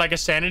 They had like a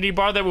sanity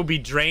bar that would be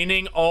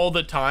draining all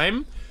the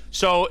time.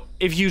 So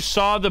if you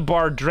saw the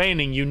bar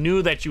draining, you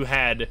knew that you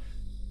had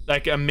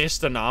like a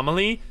missed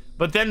anomaly.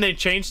 But then they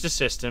changed the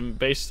system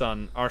based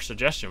on our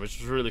suggestion,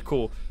 which was really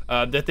cool.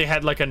 That they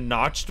had like a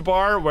notched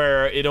bar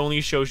where it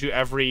only shows you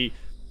every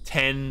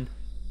 10%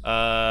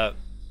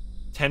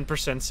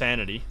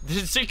 sanity.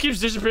 It keeps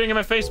disappearing in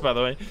my face, by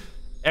the way.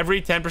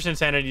 Every 10%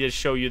 sanity to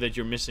show you that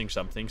you're missing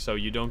something, so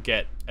you don't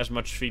get as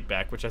much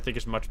feedback, which I think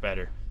is much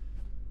better.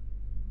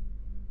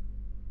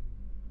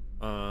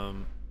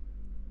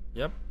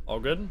 Yep, all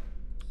good.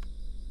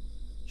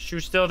 Shoe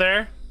still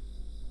there?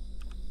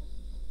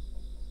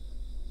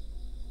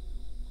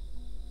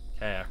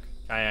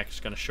 Kayak is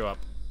gonna show up.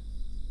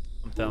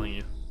 I'm telling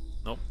you.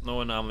 Nope,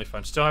 no anomaly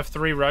found. Still have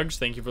 3 rugs.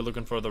 Thank you for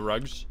looking for the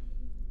rugs.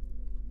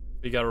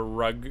 We got a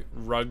rug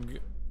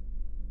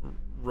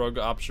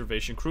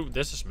observation crew.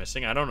 This is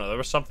missing. I don't know. There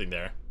was something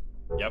there.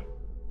 Yep.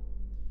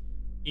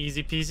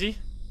 Easy peasy.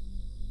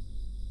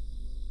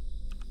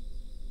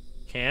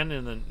 Can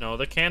and then no,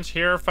 the cans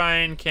here are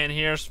fine. Can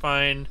here is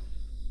fine.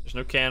 There's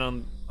no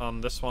can on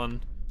this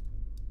one.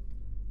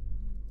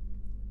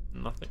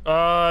 Nothing.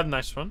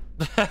 Nice one.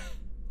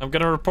 I'm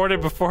gonna report it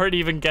before it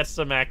even gets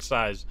to max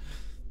size.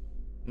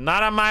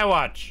 Not on my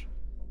watch.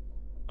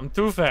 I'm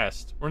too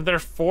fast. Weren't there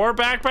 4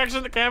 backpacks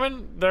in the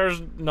cabin?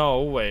 There's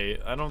no way.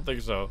 I don't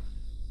think so.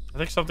 I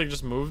think something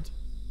just moved.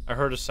 I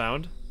heard a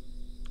sound.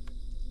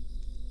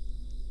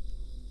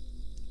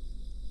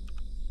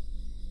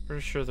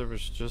 Pretty sure there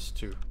was just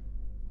 2.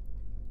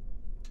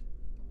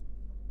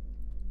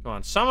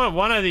 Come on,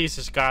 one of these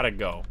has gotta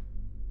go.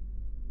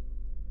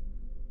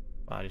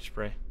 Body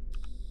spray.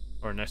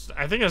 Or next,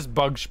 I think it's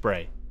bug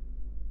spray.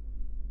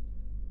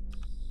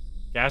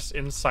 Gas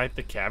inside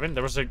the cabin.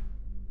 There was a...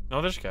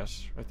 No, there's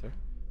gas right there.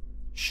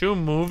 Shoe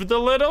moved a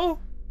little?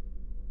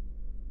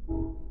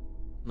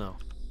 No.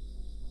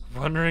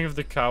 Wondering if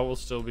the cow will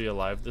still be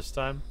alive this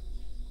time.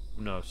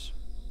 Who knows?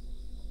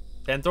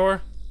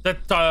 Tentor?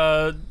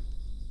 The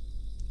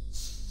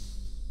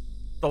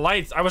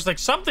lights. I was like,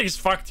 something's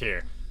fucked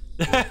here.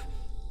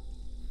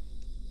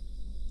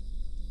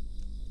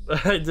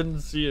 I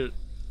didn't see it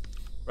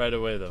right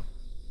away, though.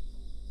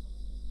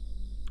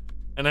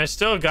 And I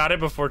still got it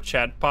before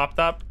chat popped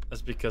up.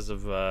 That's because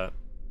of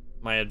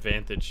my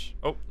advantage.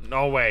 Oh,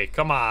 no way.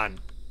 Come on.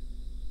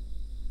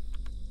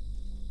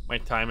 My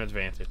time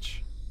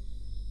advantage.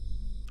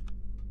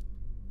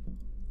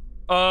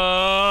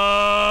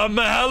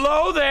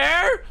 Hello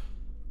there?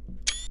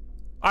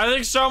 I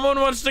think someone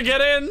wants to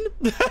get in.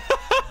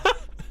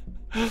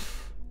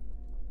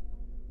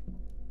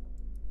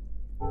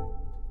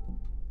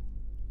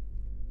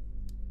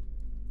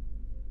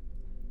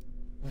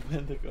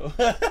 Wendigo.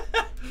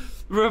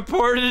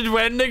 Reported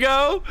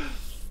Wendigo?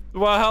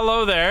 Well,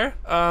 hello there.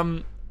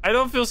 I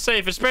don't feel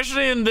safe,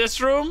 especially in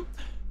this room.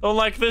 Don't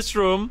like this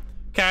room.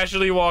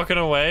 Casually walking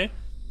away.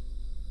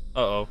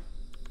 Uh-oh.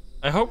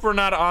 I hope we're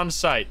not on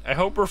site. I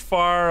hope we're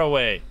far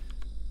away.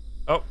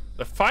 Oh,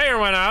 the fire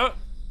went out.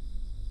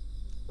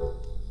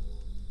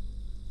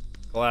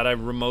 Glad I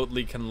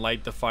remotely can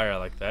light the fire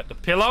like that. The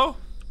pillow?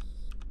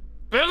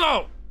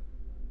 Pillow!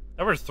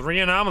 There were 3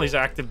 anomalies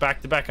active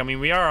back to back. I mean,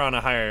 we are on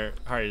a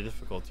higher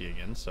difficulty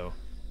again, so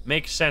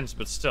makes sense,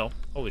 but still.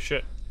 Holy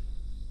shit.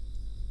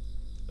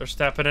 They're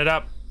stepping it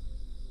up.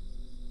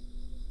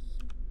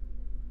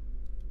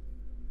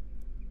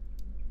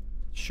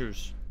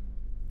 Shoes.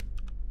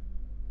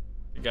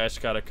 You guys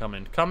gotta come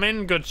in. Come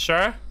in, good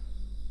sir.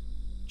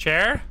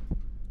 Chair?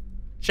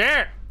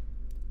 Chair!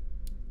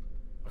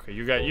 Okay,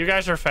 you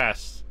guys are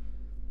fast.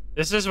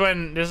 This is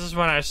when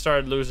I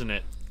started losing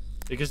it.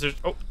 Because there's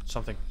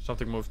something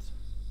moved.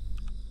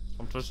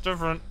 Something's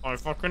different. I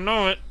fucking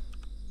know it.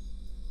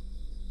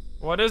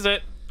 What is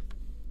it?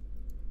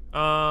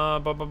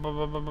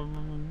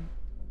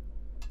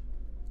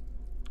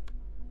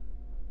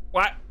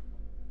 What?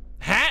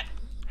 Hat?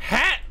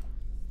 Hat?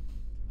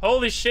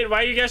 Holy shit,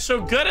 why are you guys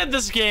so good at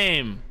this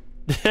game?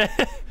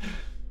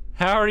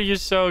 How are you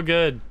so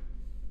good?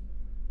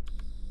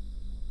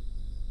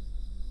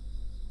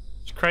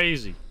 It's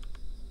crazy.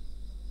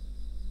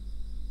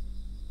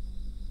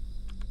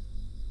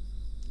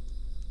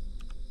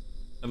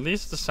 At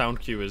least the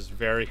sound cue is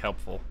very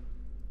helpful.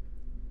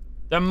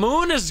 The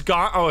moon is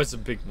gone. Oh, it's a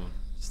big moon.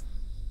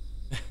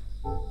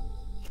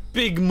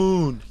 Big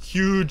moon.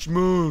 Huge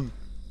moon.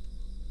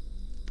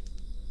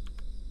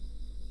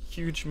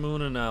 Huge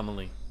moon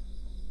anomaly.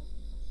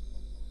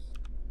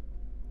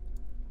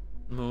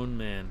 Moon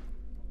man.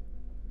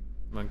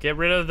 Come on, get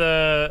rid of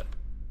the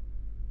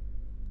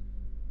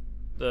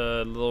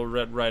the little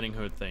Red Riding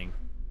Hood thing.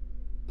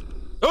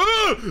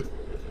 Oh!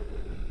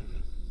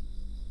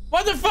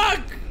 What the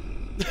fuck?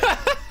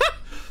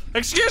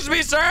 Excuse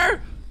me,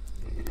 sir.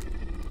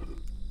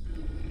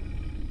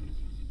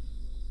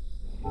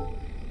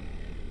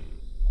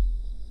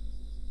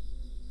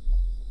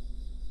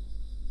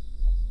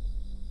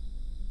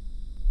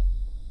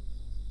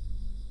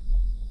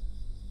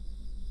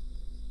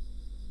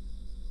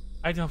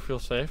 I don't feel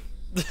safe.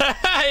 I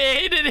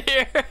hate it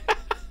here.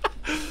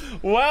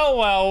 Well.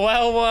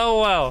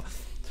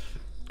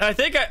 I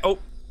think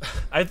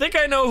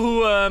I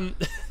know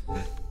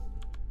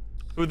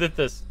who did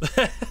this.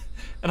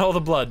 And all the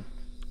blood.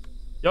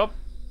 Yup.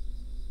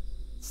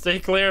 Stay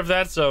clear of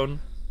that zone.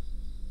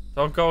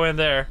 Don't go in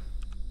there.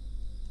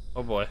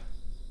 Oh boy.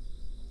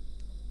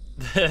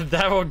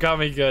 That one got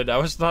me good. I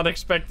was not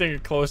expecting a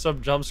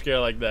close-up jump scare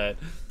like that.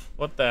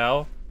 What the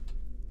hell?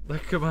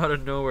 That come out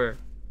of nowhere.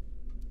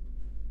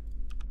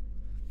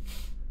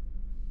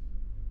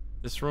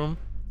 This room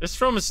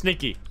is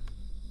sneaky.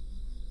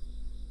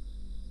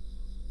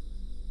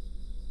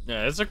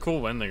 Yeah, it's a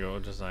cool Wendigo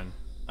design.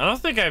 I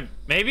don't think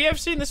maybe I've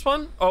seen this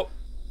one. Oh,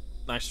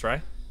 nice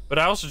try. But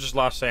I also just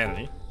lost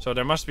sanity, so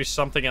there must be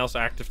something else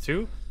active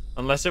too.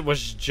 Unless it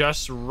was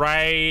just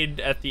right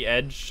at the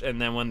edge,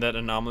 and then when that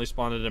anomaly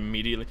spawned, it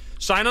immediately.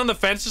 Sign on the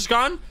fence is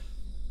gone?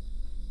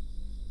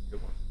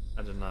 Good one.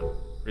 I did not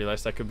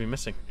realize that could be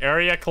missing.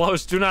 Area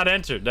closed, do not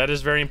enter. That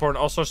is very important.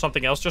 Also,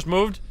 something else just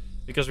moved,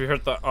 because we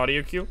heard the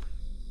audio cue.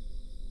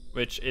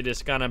 Which it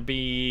is gonna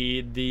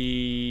be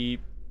the...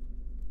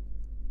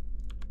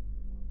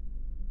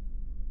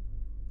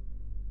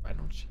 I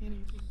don't see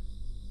anything.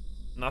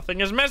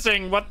 Nothing is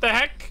missing. What the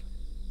heck?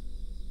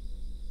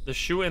 The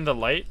shoe in the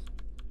light.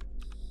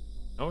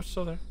 No, it's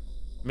still there.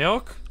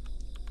 Milk?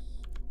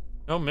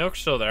 No, milk's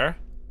still there.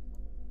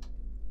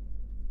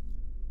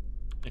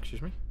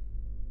 Excuse me.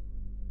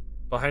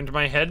 Behind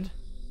my head?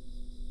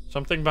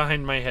 Something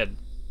behind my head.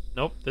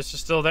 Nope, this is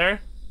still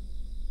there.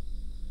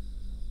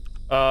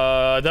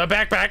 The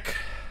backpack.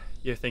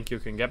 You think you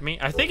can get me?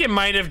 I think it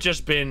might have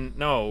just been...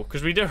 No,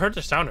 because we did heard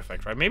the sound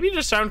effect, right? Maybe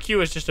the sound cue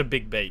is just a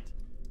big bait.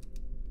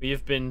 We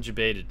have been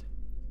jebaited.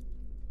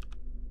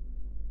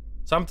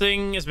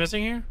 Something is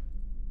missing here?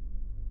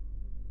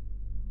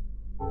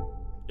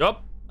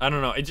 Yup. I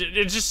don't know. It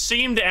just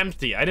seemed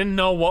empty. I didn't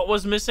know what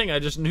was missing. I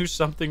just knew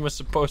something was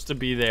supposed to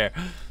be there.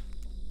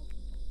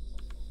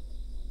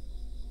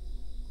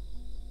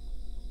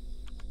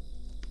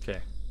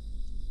 Okay.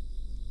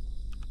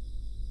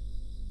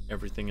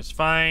 Everything is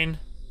fine.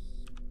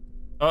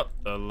 Oh,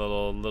 a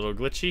little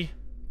glitchy.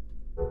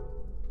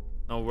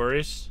 No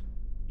worries.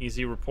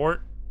 Easy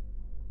report.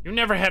 You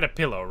never had a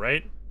pillow,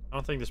 right? I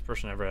don't think this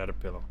person ever had a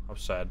pillow. How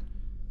sad.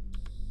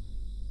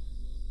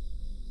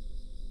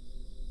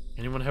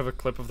 Anyone have a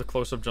clip of the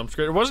close-up jump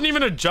scare? It wasn't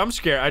even a jump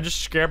scare. I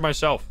just scared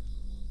myself.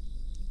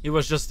 He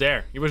was just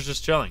there. He was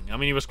just chilling. I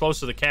mean, he was close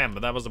to the cam,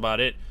 but that was about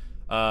it.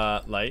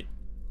 Light.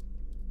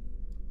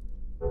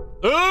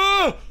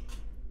 Ah!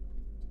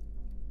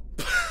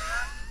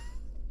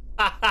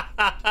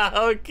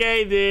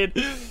 Okay, dude.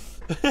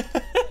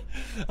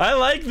 I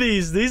like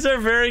these. These are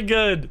very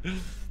good.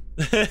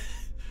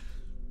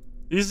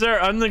 These are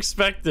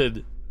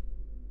unexpected.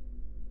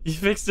 He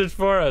fixed it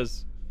for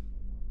us.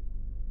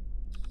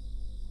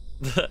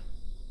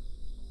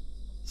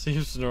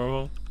 Seems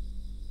normal.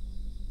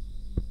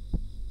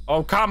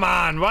 Oh, come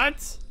on.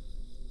 What?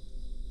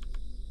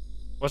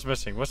 What's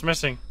missing? What's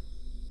missing?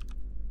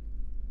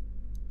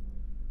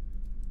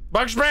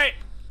 Bug spray!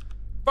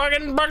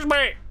 Fucking bug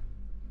spray!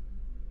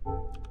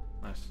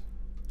 Nice.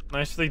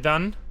 Nicely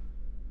done.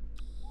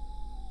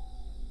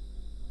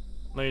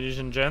 Ladies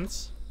and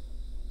gents.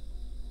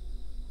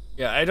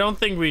 Yeah, I don't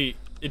think we...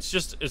 It's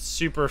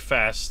super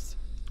fast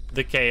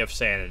decay of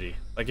sanity.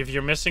 Like, if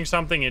you're missing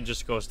something, it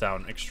just goes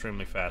down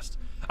extremely fast.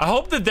 I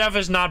hope the dev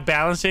is not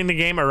balancing the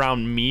game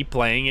around me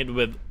playing it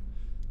with,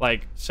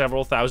 like,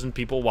 several thousand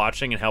people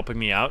watching and helping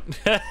me out.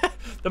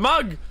 The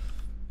mug!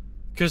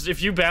 Because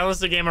if you balance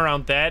the game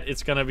around that,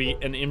 it's gonna be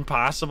an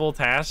impossible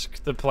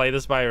task to play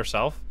this by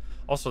yourself.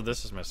 Also,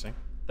 this is missing.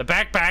 The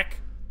backpack!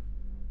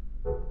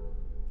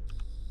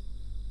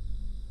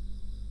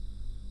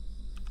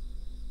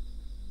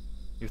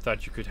 You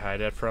thought you could hide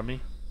that from me?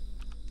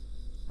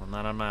 Well,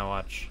 not on my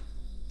watch.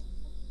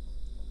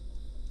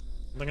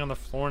 Something on the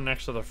floor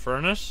next to the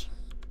furnace?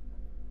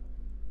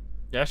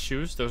 Yeah,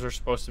 shoes. Those are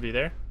supposed to be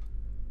there.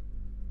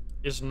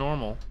 Is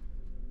normal.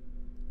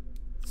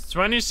 It's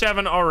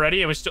 27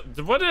 already, and we still...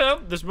 What the hell?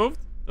 This moved?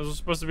 This was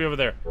supposed to be over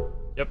there.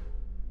 Yep.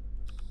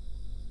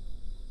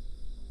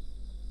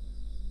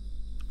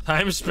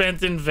 Time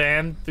spent in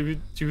van through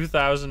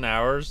 2,000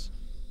 hours.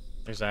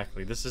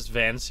 Exactly. This is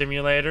Van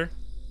Simulator.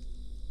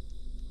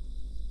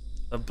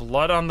 The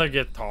blood on the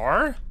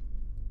guitar?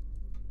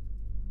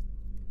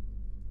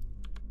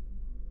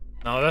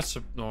 No, that's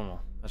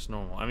normal. That's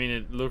normal. I mean,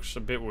 it looks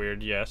a bit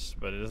weird, yes,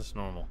 but it is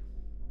normal.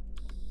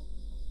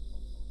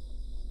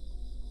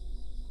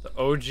 The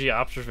OG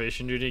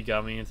observation duty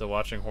got me into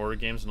watching horror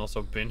games and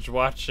also binge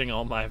watching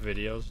all my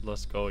videos.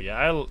 Let's go.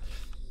 Yeah,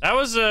 that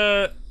was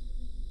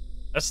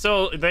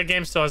That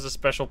game still has a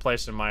special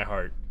place in my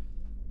heart.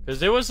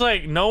 Because it was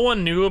like, no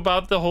one knew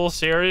about the whole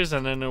series,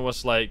 and then it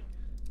was like,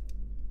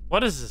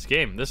 what is this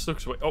game? This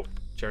looks, oh,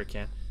 jerry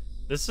can.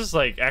 This is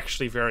like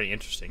actually very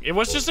interesting. It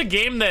was just a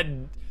game that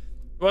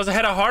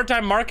had a hard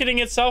time marketing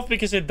itself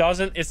because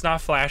it's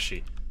not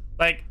flashy.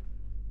 Like,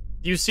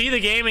 you see the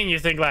game and you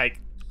think like,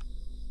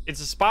 it's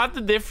a Spot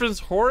the Difference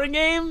horror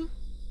game?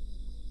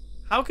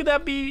 How could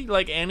that be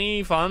like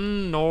any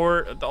fun,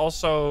 nor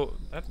also,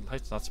 that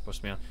light's not supposed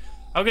to be on.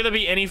 How could that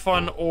be any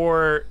fun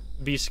or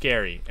be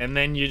scary? And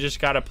then you just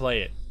gotta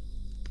play it.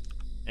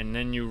 And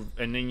then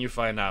you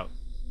find out.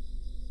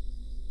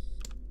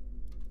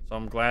 So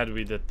I'm glad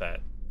we did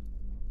that.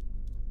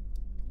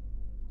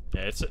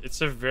 Yeah,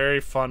 it's a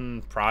very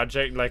fun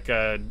project, like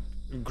a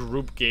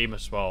group game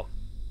as well.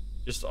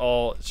 It's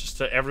just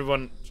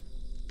everyone,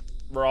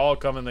 we're all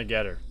coming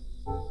together.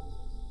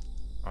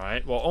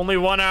 Alright, well, only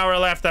 1 hour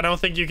left. I don't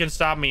think you can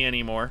stop me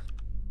anymore.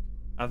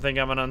 I think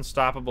I'm an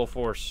unstoppable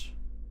force.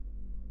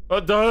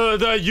 But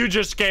you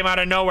just came out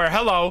of nowhere.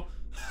 Hello.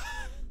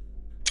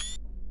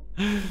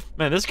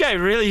 Man, this guy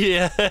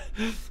really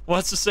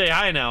wants to say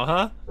hi now,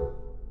 huh?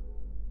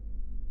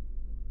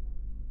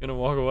 Gonna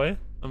walk away?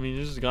 I mean,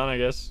 you're just gone, I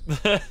guess.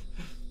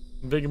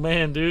 Big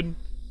man, dude.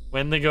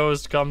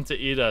 Wendigos come to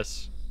eat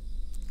us.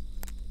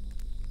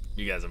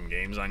 You got some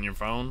games on your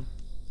phone?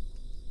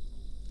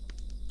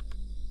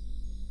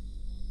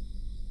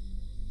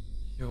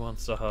 Who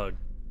wants a hug?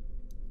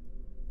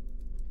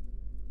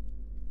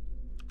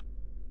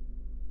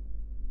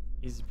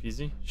 Easy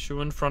peasy.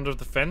 Shoe in front of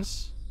the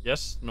fence?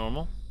 Yes,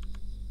 normal.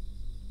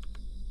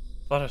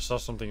 Thought I saw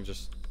something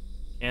just...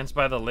 Cans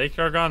by the lake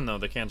are gone? No,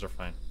 the cans are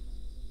fine.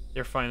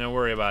 They're fine, don't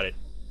worry about it.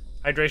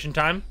 Hydration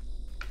time.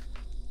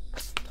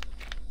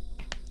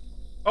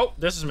 Oh,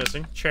 this is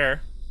missing.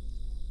 Chair.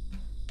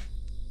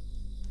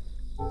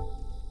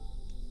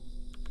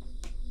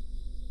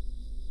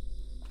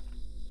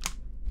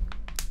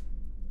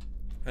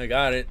 I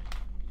got it.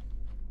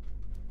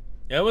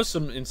 Yeah, it was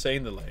some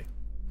insane delay.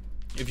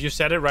 If you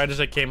said it right as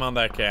it came on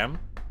that cam.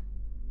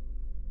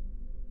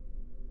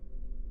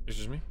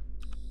 Excuse me?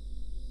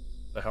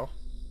 The hell?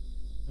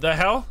 The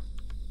hell?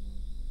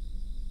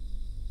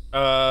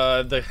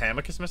 The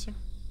hammock is missing?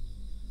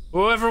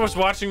 Whoever was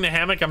watching the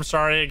hammock, I'm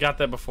sorry I got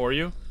that before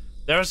you.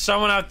 There was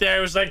someone out there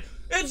who was like,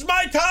 it's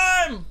my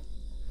time!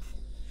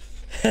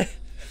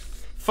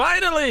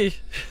 Finally!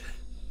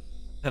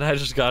 And I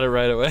just got it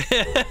right away.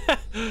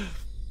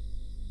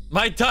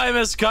 My time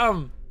has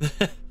come!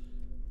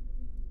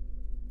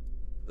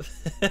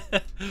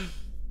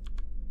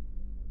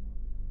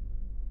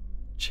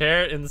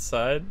 Chair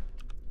inside?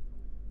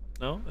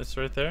 No, it's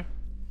right there.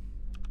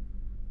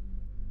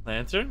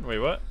 Lantern? Wait,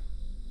 what?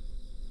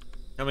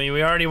 I mean,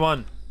 we already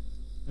won.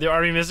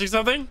 Are we missing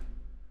something?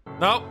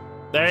 Nope.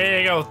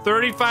 There you go.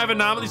 35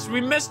 anomalies.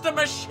 We missed a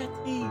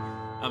machete.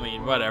 I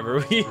mean, whatever.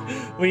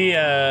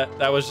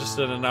 That was just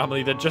an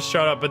anomaly that just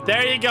showed up. But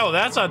there you go.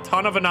 That's a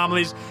ton of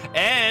anomalies.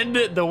 And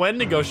the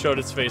Wendigo showed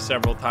its face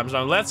several times.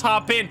 Now, let's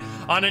hop in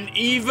on an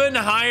even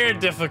higher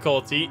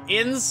difficulty.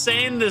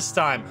 Insane this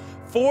time.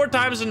 4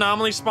 times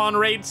anomaly spawn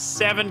rate,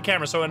 7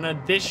 cameras. So an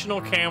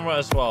additional camera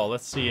as well.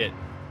 Let's see it.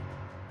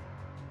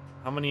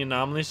 How many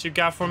anomalies you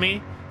got for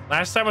me?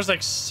 Last time was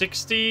like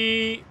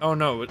 60. Oh,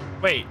 no.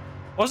 Wait.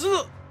 Wasn't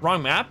it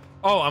wrong map?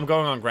 Oh, I'm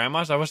going on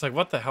Grandma's. I was like,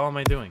 what the hell am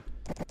I doing?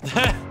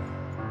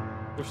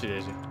 Oopsie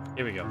daisy.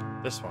 Here we go.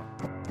 This one.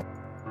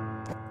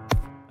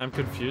 I'm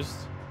confused.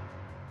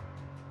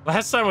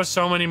 Last time was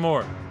so many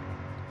more.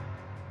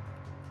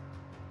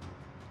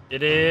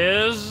 It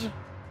is...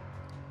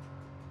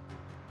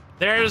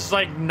 There's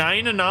like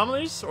 9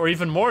 anomalies? Or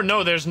even more?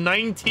 No, there's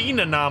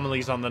 19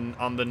 anomalies on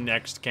the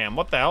next cam.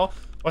 What the hell?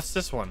 What's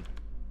this one?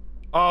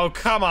 Oh,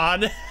 come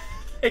on.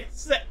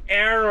 It's the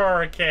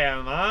error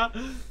cam, huh?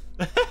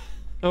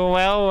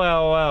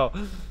 Well.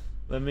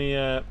 Let me,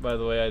 by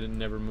the way, I didn't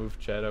never move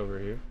chat over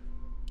here.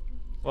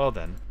 Well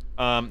then.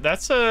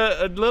 That's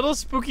a little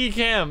spooky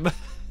cam.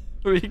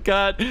 we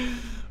got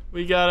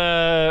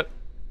a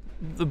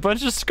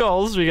bunch of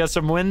skulls. We got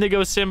some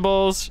Wendigo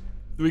symbols.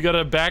 We got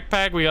a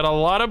backpack. We got a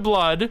lot of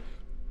blood.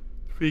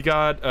 We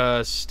got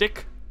a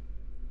stick.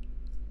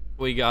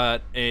 We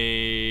got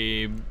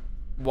a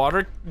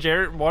water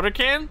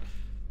can?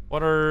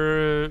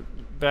 Water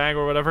bag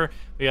or whatever.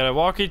 We got a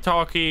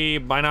walkie-talkie,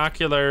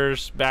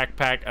 binoculars,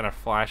 backpack, and a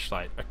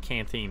flashlight. A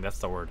canteen, that's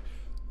the word.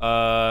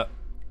 And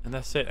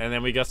that's it. And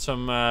then we got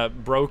some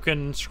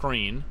broken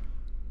screen.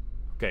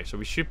 Okay, so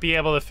we should be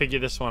able to figure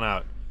this one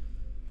out.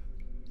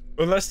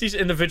 Unless these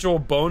individual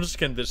bones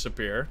can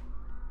disappear.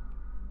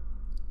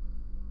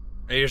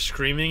 Are you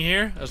screaming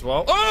here as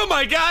well? Oh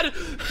my god!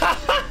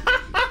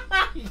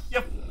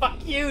 Yeah, fuck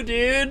you,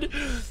 dude!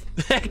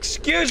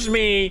 Excuse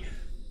me!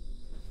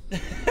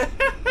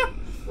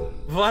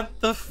 What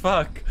the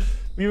fuck?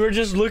 We were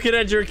just looking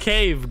at your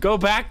cave. Go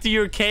back to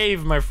your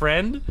cave, my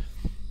friend.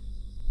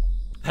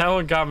 That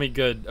one got me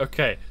good.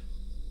 Okay.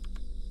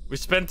 We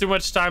spent too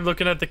much time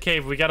looking at the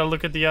cave. We gotta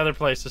look at the other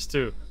places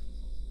too.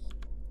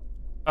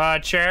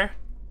 Chair?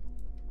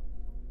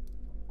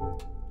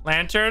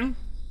 Lantern?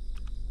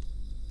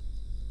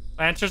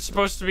 Lantern's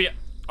supposed to be...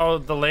 Oh,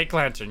 the lake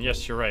lantern.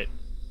 Yes, you're right.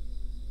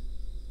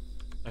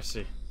 I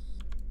see.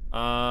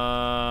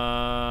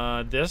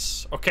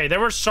 This? Okay, there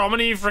were so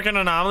many freaking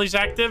anomalies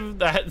active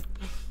that...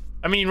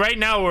 I mean, right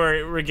now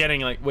we're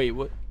getting like... Wait,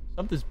 what?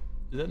 Something's...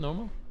 Is that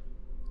normal?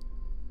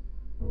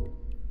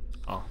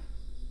 Oh.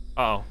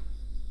 Uh-oh.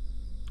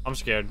 I'm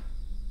scared.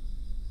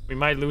 We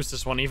might lose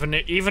this one, even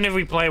if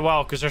we play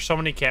well, because there's so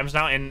many cams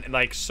now, and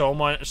like so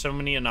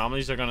many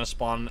anomalies are gonna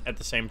spawn at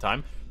the same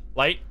time.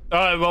 Light.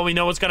 Well, we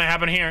know what's gonna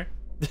happen here.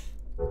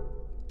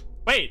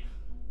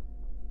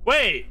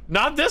 Wait,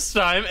 not this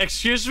time.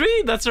 Excuse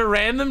me? That's a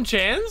random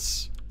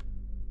chance?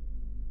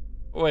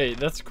 Wait,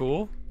 that's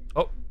cool.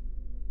 Oh.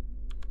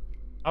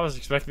 I was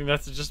expecting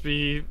that to just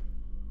be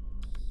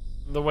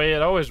the way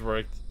it always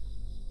worked.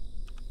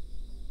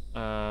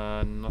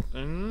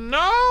 Nothing.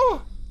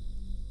 No!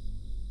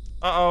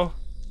 Uh-oh.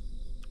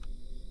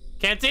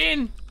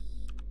 Canteen!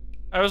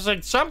 I was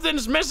like,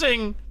 something's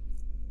missing!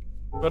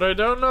 But I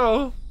don't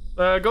know.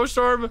 Ghost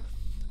orb.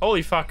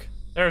 Holy fuck.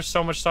 There's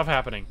so much stuff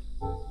happening.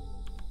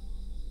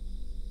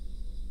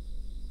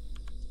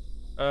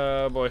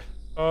 Oh boy.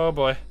 Oh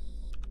boy.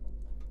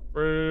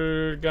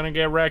 We're gonna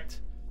get wrecked.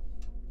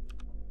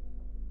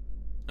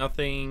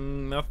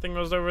 Nothing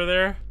was over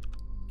there.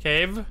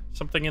 Cave?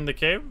 Something in the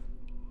cave?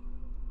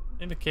 I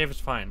think the cave is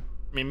fine.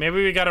 I mean,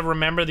 maybe we gotta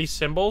remember these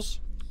symbols.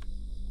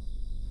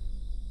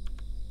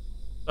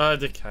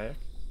 The kayak.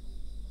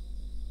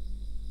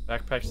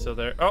 Backpack's still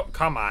there. Oh,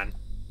 come on.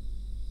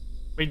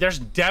 Wait, there's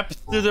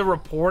depth to the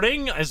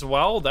reporting as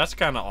well? That's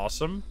kind of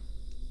awesome.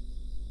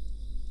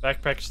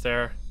 Backpack's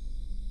there.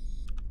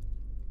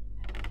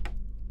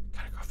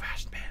 Gotta go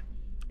fast, man.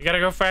 You gotta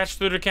go fast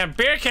through the can.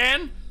 Beer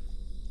can!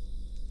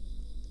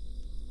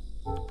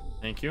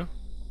 Thank you.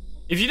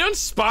 If you don't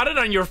spot it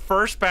on your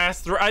first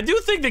pass through, I do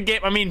think the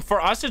game, I mean,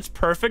 for us, it's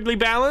perfectly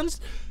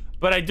balanced,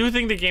 but I do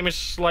think the game is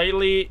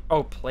slightly...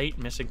 Oh, plate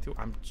missing too.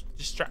 I'm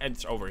just trying...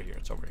 It's over here.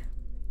 It's over here.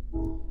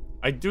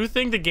 I do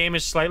think the game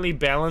is slightly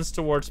balanced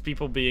towards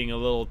people being a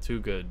little too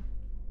good.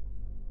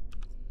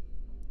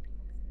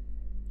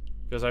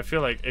 Because I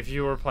feel like if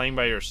you were playing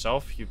by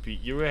yourself,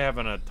 you were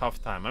having a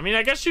tough time. I mean,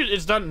 I guess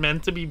it's not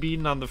meant to be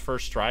beaten on the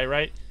first try,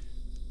 right?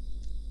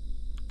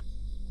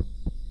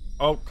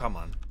 Oh, come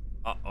on.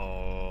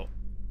 Uh-oh.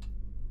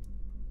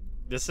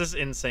 This is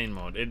insane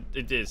mode.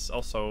 It is.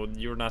 Also,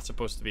 you're not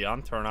supposed to be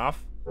on. Turn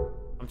off.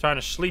 I'm trying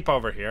to sleep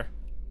over here.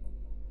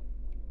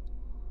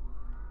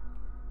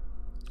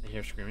 I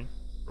hear screaming.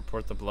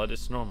 Report the blood.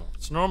 It's normal.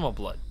 It's normal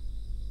blood.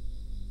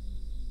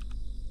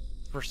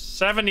 We're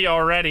 70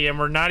 already, and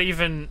we're not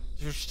even...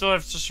 We still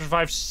have to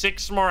survive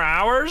 6 more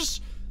hours?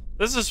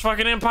 This is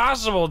fucking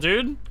impossible,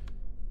 dude.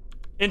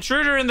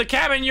 Intruder in the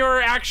cabin,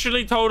 you're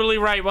actually totally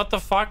right. What the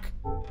fuck?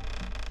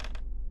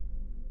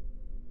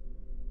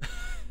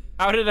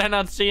 How did I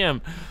not see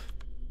him?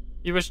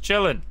 He was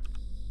chilling.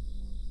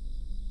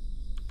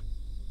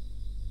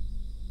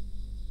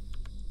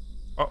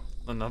 Oh,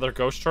 another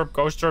ghost orb.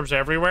 Ghost orbs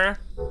everywhere.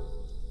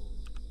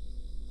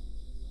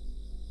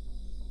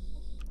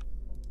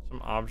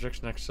 Some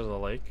objects next to the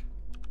lake.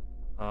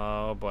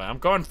 Oh boy, I'm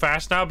going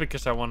fast now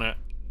because I want to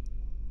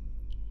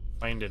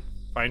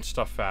find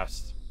stuff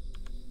fast.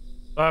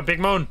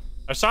 Big moon.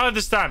 I saw it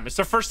this time. It's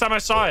the first time I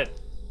saw it.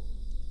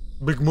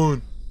 Big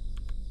moon.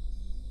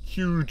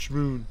 Huge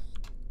moon.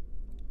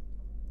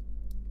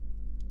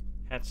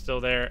 Hat's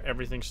still there.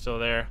 Everything's still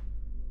there.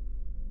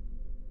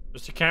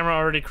 Was the camera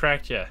already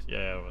cracked? Yeah,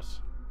 it was.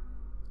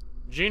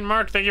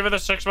 Jean-Marc, thank you for the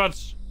 6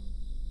 months.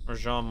 Or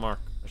Jean-Marc,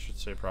 I should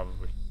say,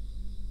 probably.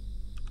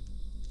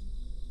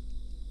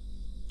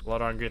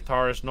 Blood on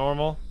guitar is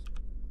normal.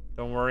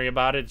 Don't worry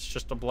about it. It's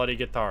just a bloody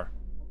guitar.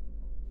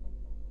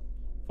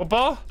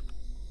 Football?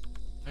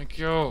 Thank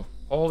you.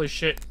 Holy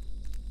shit.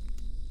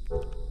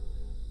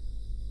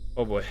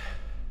 Oh boy.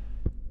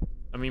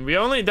 I mean, we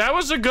only... That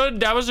was a good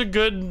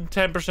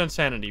 10%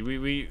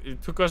 sanity.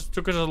 It took us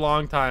a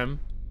long time.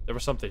 There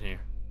was something here.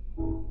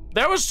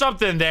 There was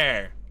something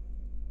there.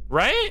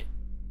 Right?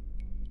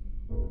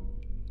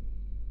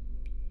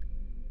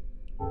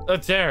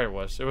 There it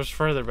was. It was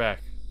further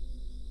back.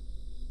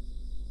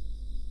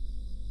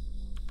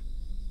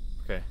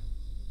 Okay.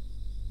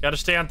 Gotta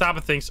stay on top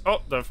of things.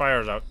 Oh, the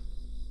fire's out.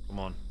 Come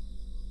on.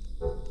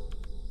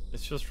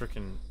 This feels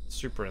freaking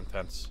super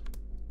intense.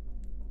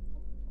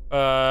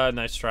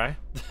 Nice try.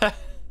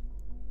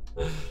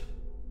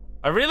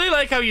 I really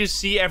like how you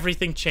see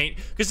everything change,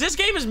 because this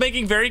game is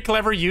making very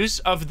clever use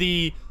of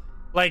the,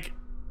 like,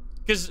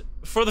 because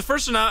for the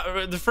first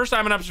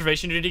time an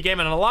observation duty game,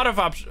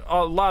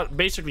 and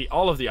basically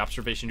all of the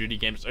observation duty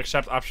games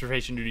except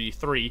observation duty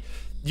 3,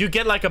 you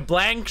get like a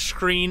blank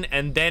screen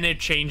and then it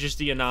changes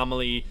the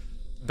anomaly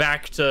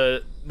back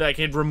to, like,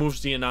 it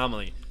removes the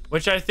anomaly,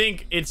 which I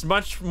think it's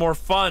much more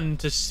fun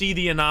to see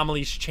the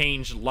anomalies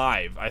change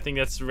live. I think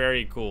that's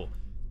very cool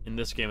in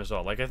this game as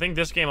well. Like, I think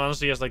this game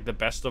honestly has like the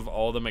best of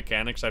all the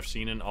mechanics I've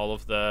seen in all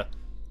of the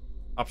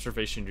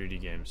observation duty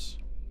games.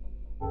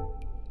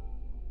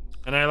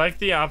 And I like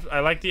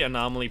the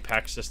anomaly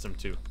pack system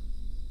too.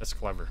 That's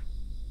clever.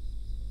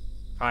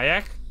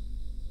 Kayak?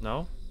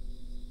 No.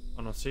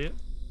 I don't see it.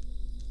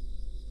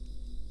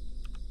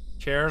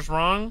 Chair's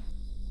wrong.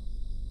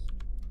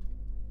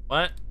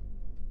 What?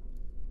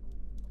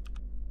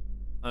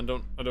 I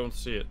don't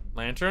see it.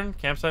 Lantern?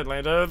 Campsite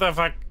lantern? What the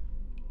fuck?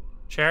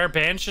 Chair?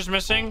 Bench is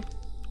missing?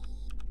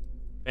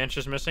 Bench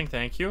is missing,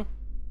 thank you.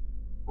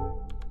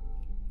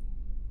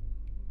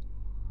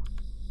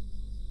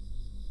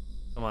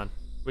 Come on.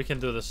 We can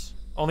do this.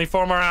 Only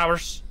 4 more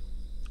hours.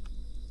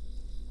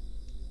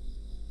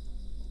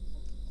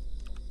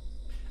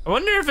 I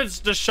wonder if it's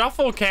the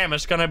shuffle cam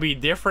is gonna be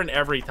different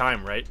every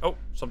time, right? Oh,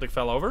 something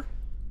fell over.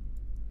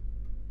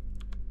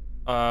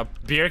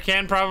 Beer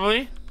can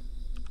probably.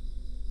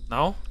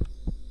 No?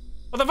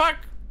 What the fuck?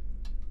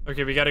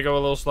 Okay, we gotta go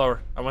a little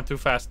slower. I went too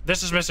fast.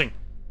 This is missing.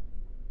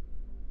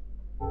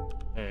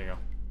 There you go.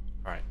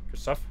 Alright, good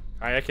stuff.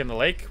 Kayak in the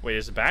lake. Wait,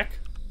 is it back?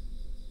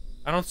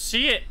 I don't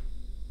see it.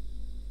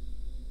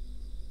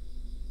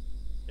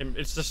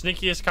 It's the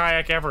sneakiest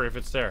kayak ever if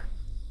it's there.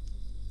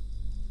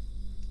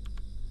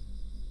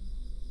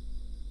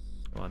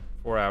 Come on,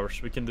 4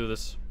 hours. We can do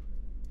this.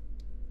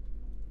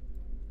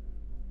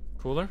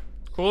 Cooler?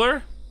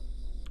 Cooler?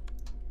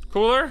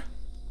 Cooler?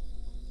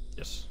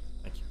 Yes,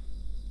 thank you.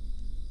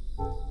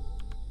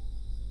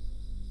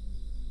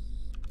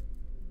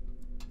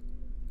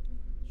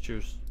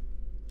 Shoes.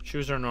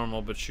 Shoes are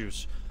normal, but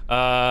shoes.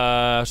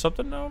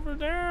 Something over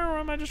there? Or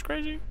am I just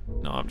crazy?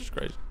 No, I'm just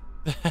crazy.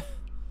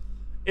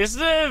 Is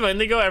the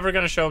Wendigo ever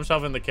gonna show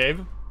himself in the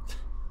cave?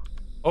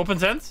 Open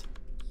tent?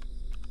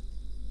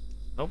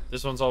 Nope,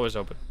 this one's always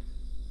open.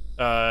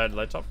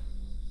 Lights off.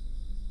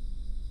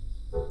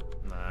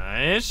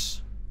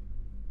 Nice.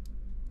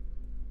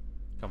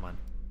 Come on.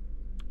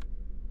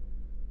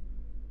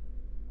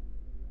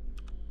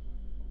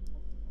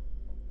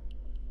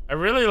 I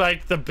really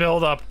like the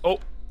build-up. Oh.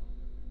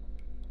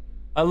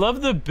 I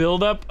love the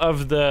build-up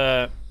of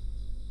the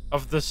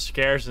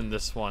scares in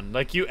this one.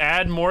 Like, you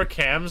add more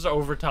cams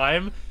over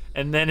time,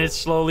 and then it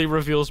slowly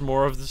reveals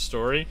more of the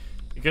story.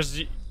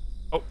 Because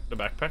oh, the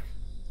backpack.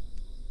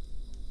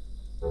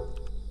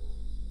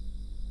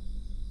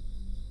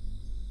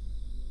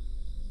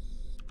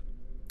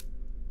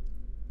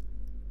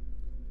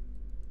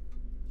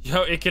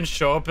 Yo, it can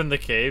show up in the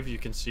cave. You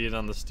can see it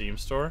on the Steam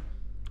store.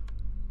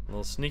 A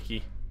little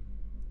sneaky.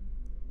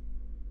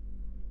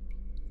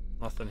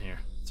 Nothing here.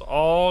 It's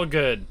all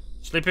good.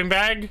 Sleeping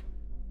bag?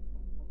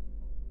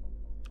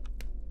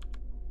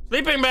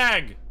 Sleeping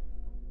bag!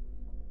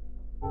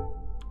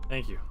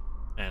 Thank you.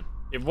 Man.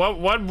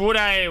 What would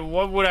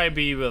I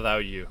be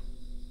without you?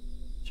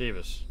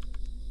 Jeebus.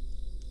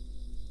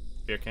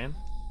 Beer can?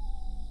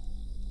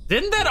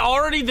 Didn't that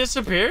already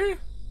disappear?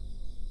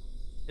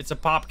 It's a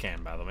pop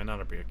can, by the way, not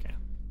a beer can.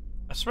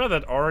 I swear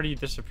that already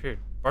disappeared.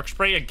 Bug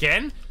spray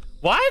again?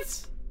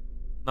 What?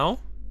 No?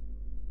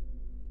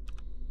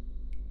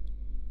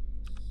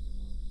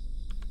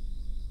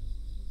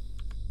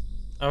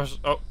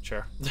 Oh,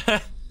 chair.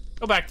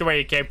 Go back to where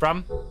you came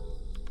from.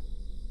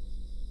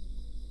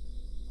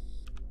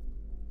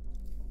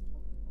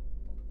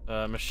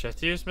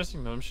 Machete is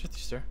missing? No,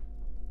 machete's there.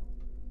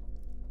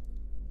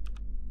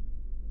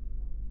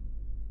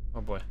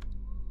 Oh boy.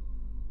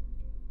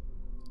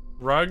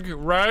 Rug.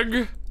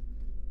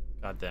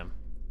 Goddamn.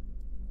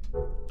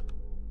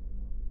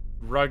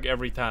 Rug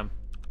every time.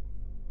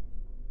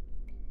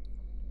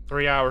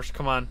 3 hours,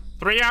 come on.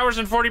 3 hours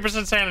and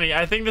 40% sanity.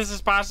 I think this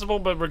is possible,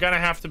 but we're gonna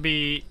have to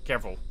be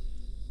careful.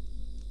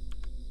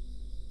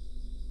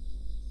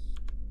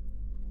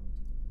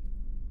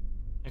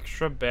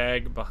 Extra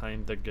bag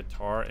behind the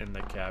guitar in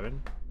the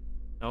cabin.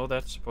 No,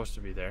 that's supposed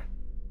to be there.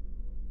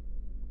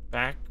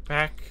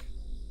 Backpack.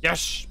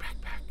 Yes,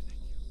 backpack.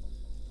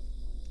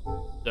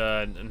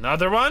 Thank you.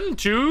 Another one,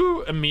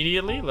 2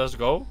 immediately. Let's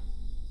go.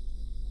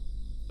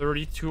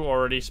 32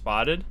 already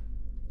spotted.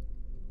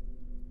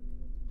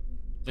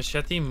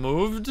 Machete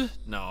moved?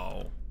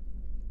 No.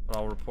 But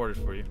I'll report it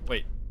for you.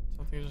 Wait,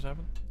 something just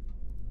happened?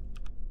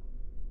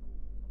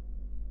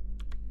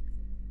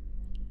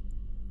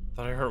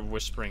 Thought I heard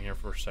whispering here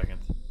for a second.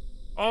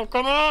 Oh,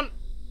 come on!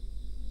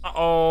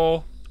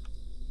 Uh-oh.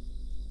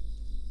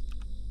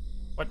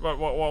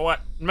 What?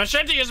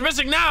 Machete is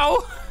missing now!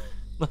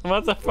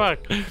 What the fuck?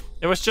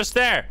 It was just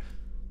there.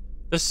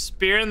 The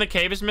spear in the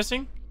cave is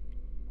missing?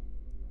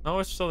 No,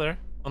 it's still there.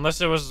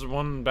 Unless it was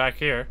one back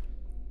here.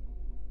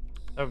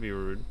 That would be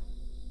rude.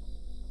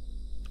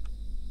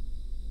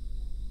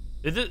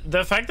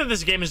 The fact that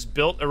this game is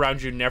built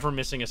around you never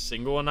missing a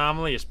single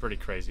anomaly is pretty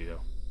crazy,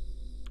 though.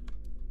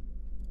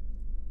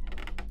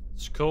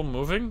 Skull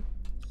moving?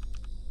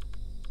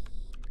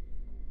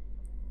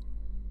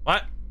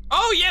 What?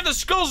 Oh, yeah, the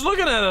skull's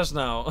looking at us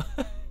now.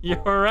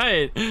 You're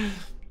right.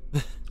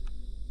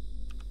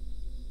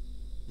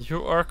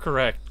 You are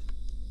correct.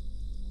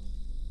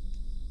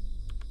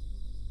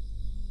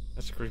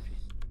 That's creepy.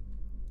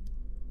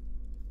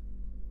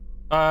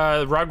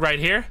 Rug right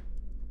here.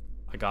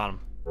 I got him.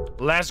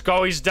 Let's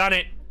go, he's done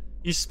it.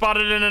 He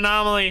spotted an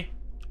anomaly.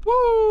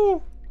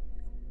 Woo!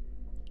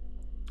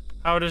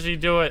 How does he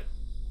do it?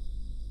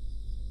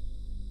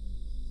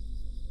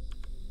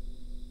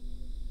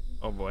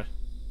 Oh boy.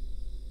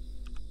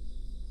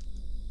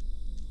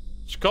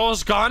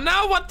 Skull's gone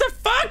now? What the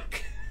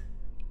fuck?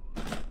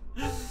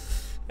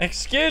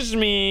 Excuse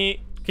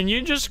me. Can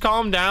you just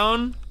calm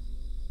down?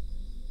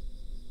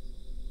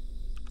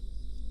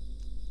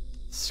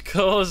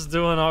 Skull is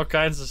doing all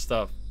kinds of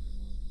stuff.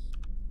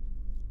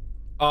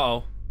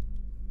 Uh-oh.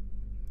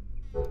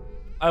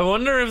 I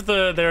wonder if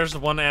there's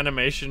one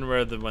animation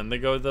where the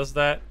Wendigo does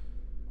that.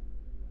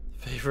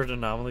 Favorite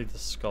anomaly, the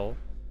skull.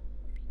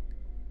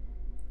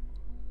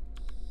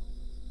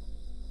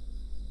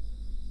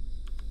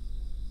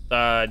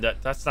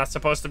 That's not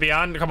supposed to be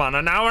on. Come on,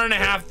 an hour and a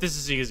half. This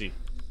is easy.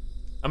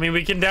 I mean,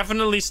 we can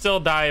definitely still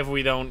die if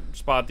we don't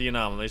spot the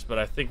anomalies, but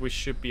I think we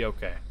should be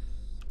okay.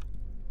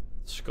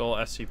 Skull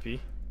SCP.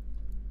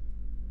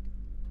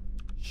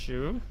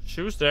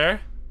 Shoe's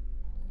there.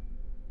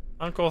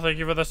 Uncle, thank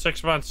you for the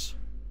 6 months.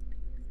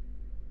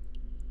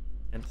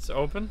 And it's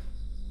open.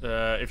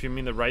 If you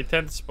mean the right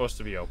tent, it's supposed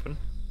to be open.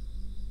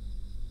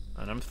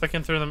 And I'm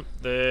flicking through them.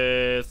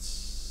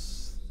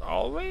 It's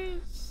always.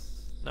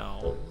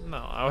 No,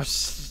 I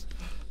was.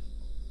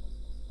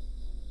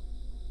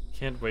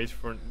 Can't wait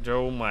for.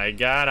 Oh my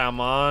god, I'm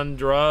on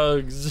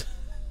drugs.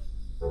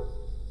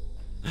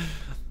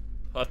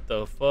 What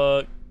the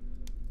fuck?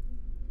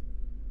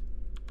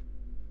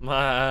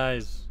 My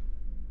eyes.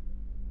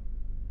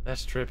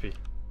 That's trippy.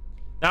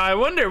 Now I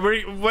wonder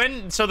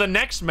so the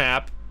next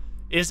map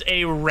is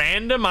a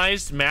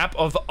randomized map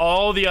of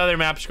all the other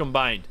maps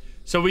combined.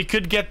 So we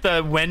could get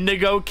the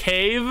Wendigo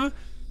cave.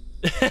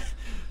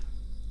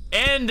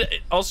 And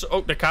also,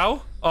 oh, the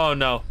cow? Oh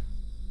no.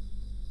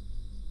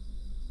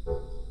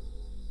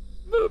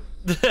 Boop.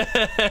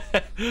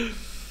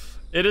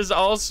 It is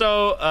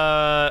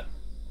also,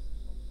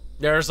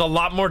 there's a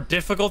lot more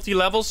difficulty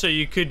levels, so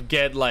you could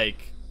get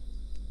like,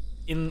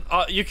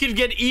 you could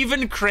get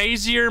even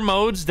crazier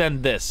modes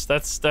than this.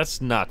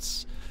 That's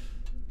nuts.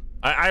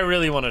 I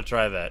really want to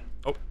try that.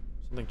 Oh,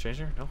 something changed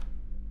here? No.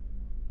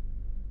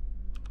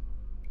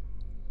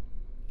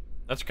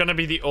 That's gonna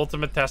be the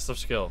ultimate test of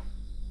skill.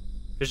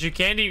 Because you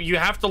can't even, you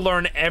have to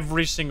learn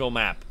every single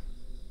map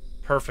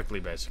perfectly,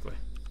 basically.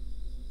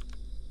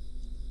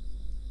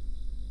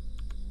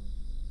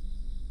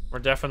 We're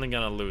definitely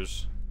gonna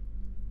lose.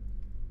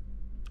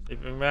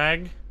 Sleeping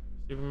bag.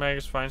 Sleeping bag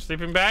is fine.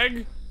 Sleeping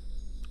bag.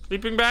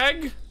 Sleeping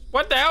bag.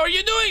 What the hell are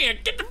you doing here?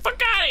 Get the fuck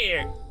out of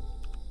here.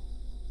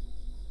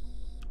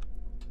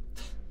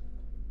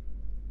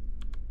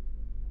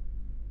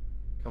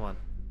 Come on.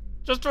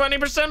 Just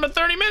 20%, but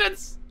 30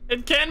 minutes.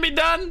 It can be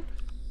done.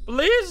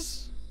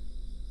 Please.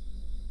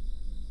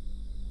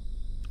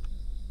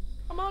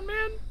 Come on,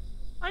 man.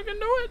 I can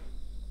do it.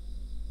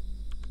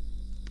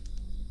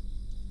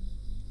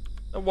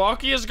 The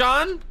walkie is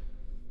gone.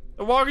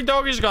 The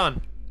walkie-talkie is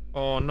gone.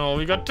 Oh, no.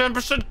 We got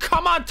 10%.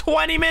 Come on,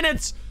 20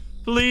 minutes.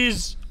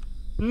 Please.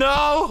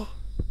 No.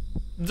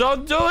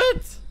 Don't do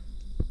it.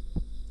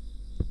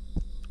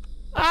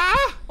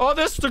 Ah. Oh,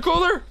 this is the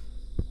cooler.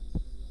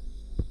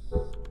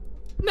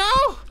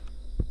 No.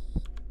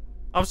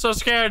 I'm so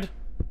scared.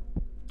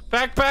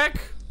 Backpack?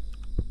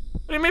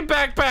 What do you mean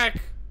backpack?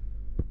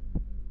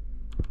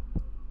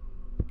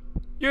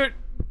 Your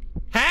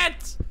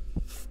hat?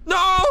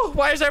 No!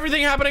 Why is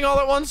everything happening all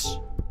at once?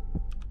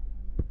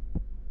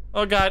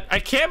 Oh god, I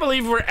can't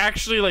believe we're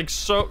actually like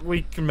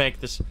we can make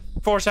this.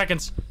 4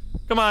 seconds.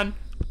 Come on.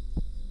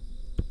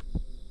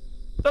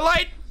 The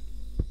light!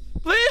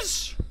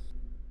 Please!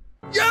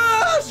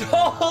 Yes!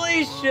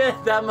 Holy shit!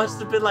 That must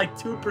have been like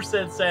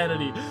 2%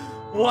 sanity.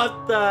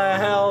 What the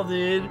hell,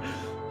 dude?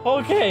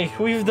 Okay,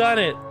 we've done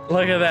it.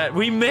 Look at that.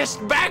 We missed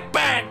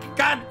backpack!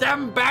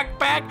 Goddamn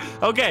backpack!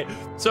 Okay,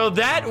 so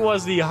that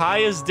was the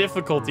highest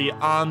difficulty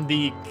on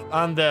the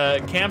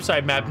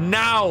campsite map.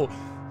 Now,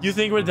 you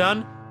think we're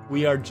done?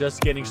 We are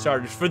just getting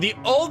started. For the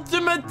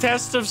ultimate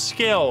test of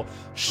skill,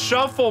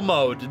 shuffle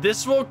mode.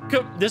 This will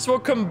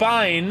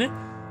combine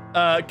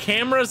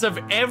cameras of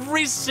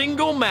every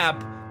single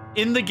map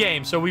in the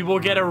game. So we will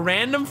get a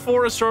random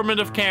 4 assortment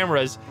of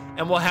cameras,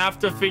 and we'll have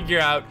to figure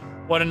out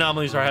what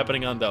anomalies are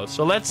happening on those.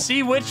 So let's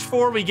see which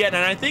 4 we get.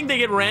 And I think they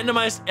get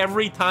randomized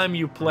every time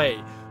you play.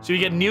 So you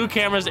get new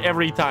cameras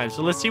every time.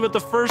 So let's see what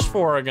the first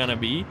 4 are gonna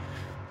be.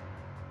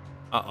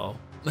 Uh-oh.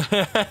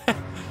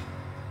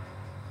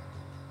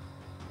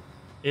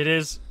 It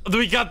is...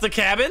 We got the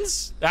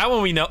cabins? That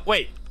one we know.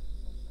 Wait.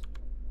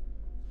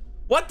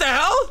 What the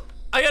hell?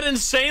 I got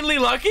insanely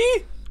lucky?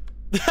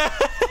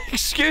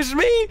 Excuse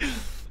me?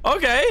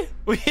 Okay.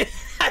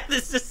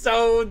 This is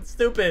so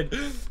stupid.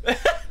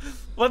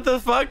 What the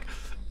fuck?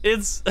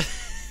 It's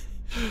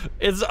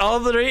all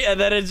 3 and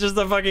then it's just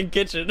a fucking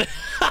kitchen.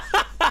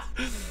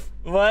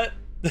 What?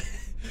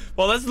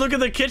 Well, let's look at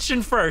the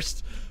kitchen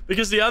first,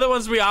 because the other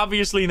ones we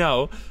obviously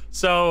know.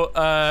 So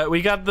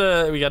we got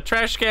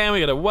trash can, we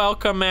got a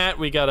welcome mat,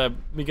 we got a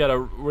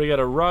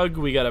rug,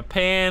 we got a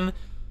pan,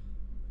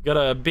 got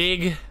a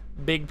big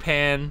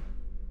pan,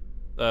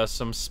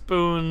 some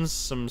spoons,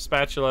 some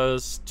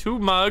spatulas, 2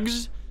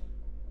 mugs,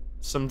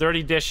 some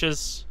dirty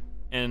dishes,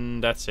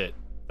 and that's it.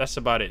 That's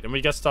about it. And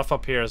we got stuff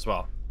up here as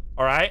well.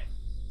 All right.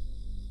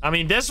 I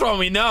mean, this one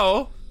we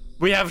know.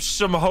 We have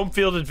some home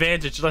field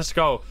advantage. Let's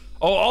go.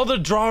 Oh, all the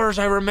drawers.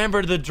 I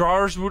remember the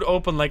drawers would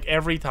open like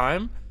every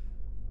time.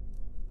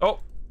 Oh,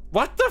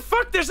 what the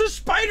fuck? There's a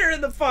spider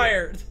in the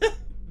fire.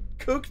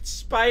 Cooked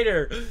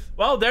spider.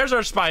 Well, there's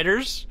our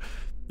spiders.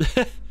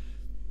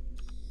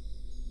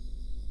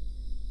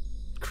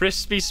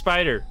 Crispy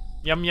spider.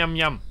 Yum, yum,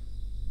 yum.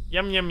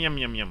 Yum, yum, yum,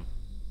 yum, yum.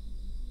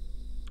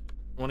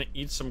 Want to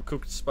eat some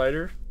cooked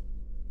spider?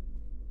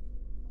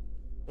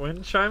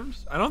 Wind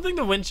chimes? I don't think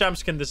the wind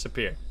chimes can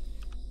disappear.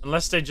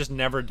 Unless they just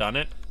never done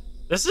it.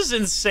 This is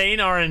insane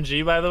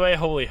RNG, by the way.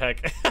 Holy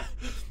heck.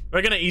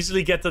 We're gonna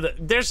easily get to the...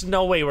 There's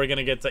no way we're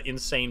gonna get to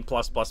insane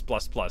plus, plus,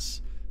 plus,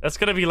 plus. That's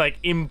gonna be, like,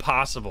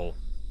 impossible.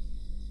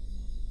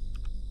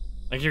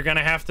 Like, you're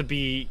gonna have to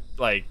be,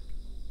 like...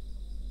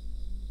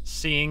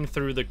 seeing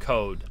through the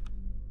code.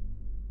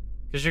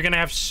 Because you're gonna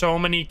have so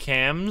many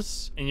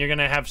cams, and you're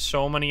gonna have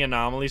so many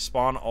anomalies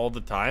spawn all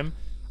the time.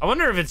 I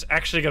wonder if it's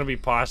actually gonna be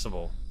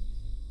possible.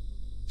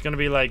 It's gonna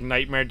be like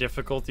nightmare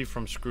difficulty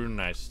from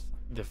scrutinized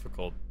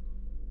difficult.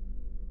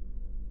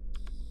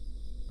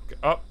 Okay.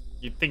 Oh,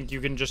 you think you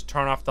can just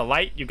turn off the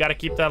light? You gotta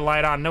keep that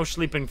light on. No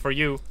sleeping for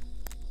you.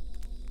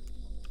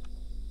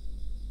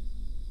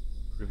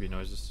 Creepy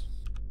noises.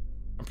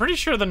 I'm pretty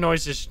sure the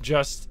noise is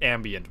just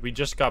ambient. We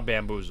just got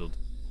bamboozled.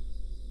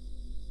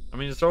 I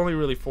mean, it's only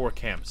really 4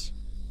 cams.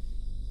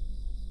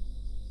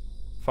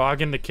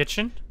 Fog in the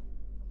kitchen?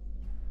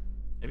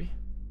 Maybe?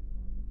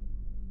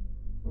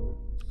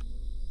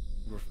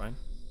 We're fine.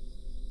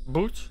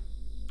 Boot?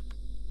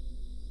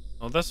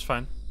 Oh, that's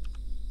fine.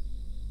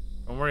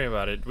 Don't worry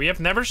about it. We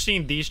have never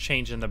seen these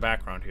change in the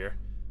background here.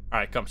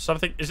 Alright, come.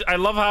 Something is... I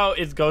love how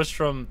it goes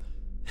from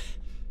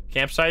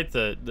campsite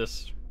to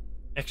this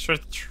extra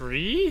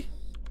tree?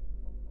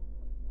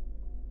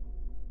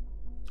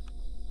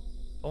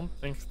 Don't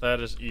think that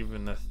is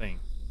even a thing.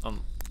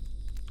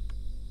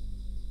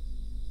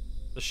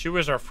 The shoe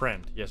is our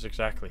friend. Yes,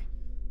 exactly.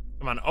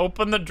 Come on,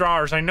 open the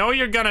drawers. I know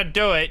you're gonna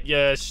do it,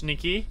 you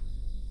sneaky.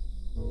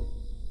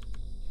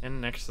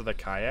 And next to the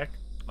kayak.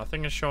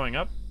 Nothing is showing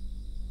up.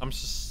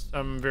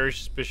 I'm very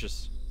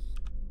suspicious.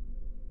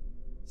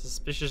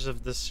 Suspicious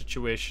of this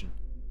situation.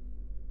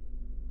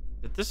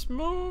 Did this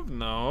move?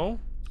 No.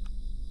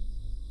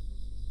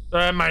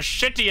 My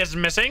shitty is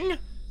missing.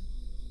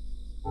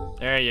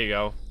 There you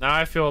go. Now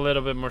I feel a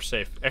little bit more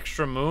safe.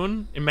 Extra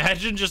moon?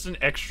 Imagine just an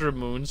extra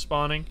moon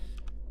spawning.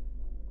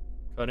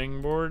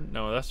 Cutting board?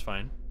 No, that's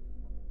fine.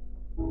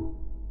 Oh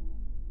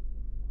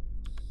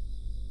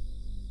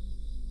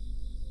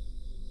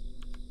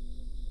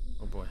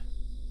boy.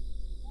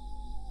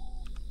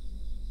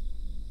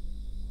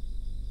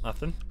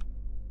 Nothing.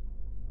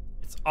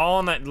 It's all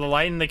on that. The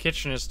light in the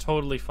kitchen is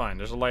totally fine.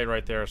 There's a light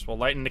right there as well.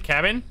 Light in the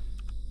cabin?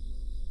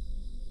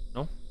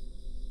 No.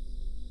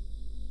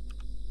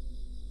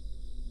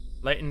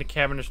 Light in the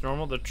cabin is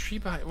normal. The tree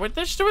behind... What?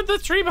 There's still the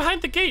tree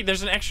behind the gate.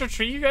 There's an extra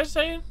tree, you guys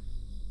saying?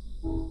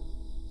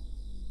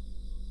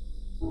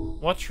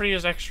 What tree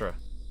is extra?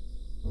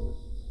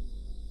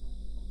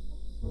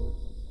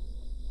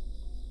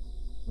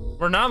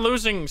 We're not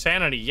losing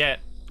sanity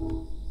yet.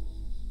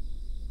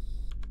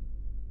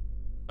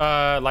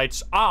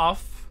 Lights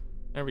off.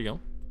 There we go.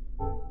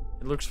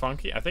 It looks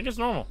funky. I think it's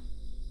normal.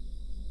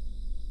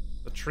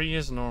 The tree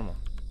is normal,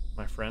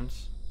 my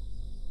friends.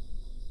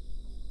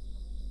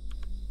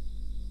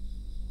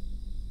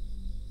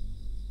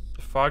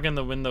 The fog in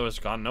the window is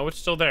gone. No, it's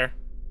still there.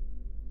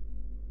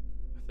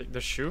 I think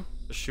the shoe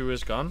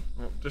is gone.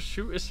 Well, the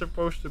shoe is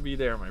supposed to be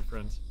there, my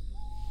friends.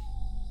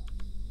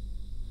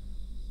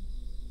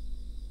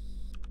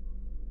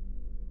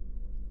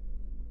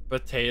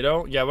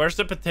 Potato? Yeah, where's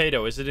the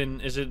potato? Is it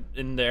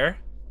in there?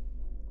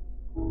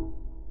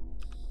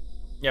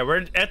 Yeah,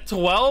 we're at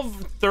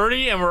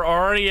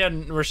 12:30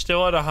 and we're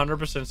still at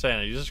 100%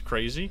 sanity. This is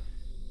crazy.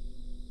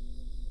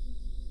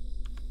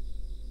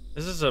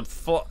 This is a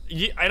full...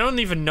 I don't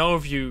even know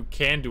if you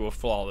can do a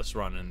flawless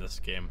run in this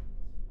game.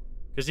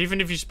 Because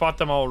even if you spot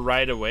them all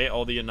right away,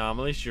 all the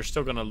anomalies, you're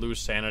still gonna lose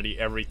sanity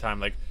every time.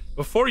 Like,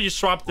 before you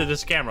swap to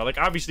this camera, like,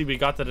 obviously we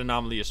got that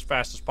anomaly as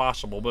fast as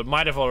possible, but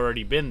might have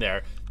already been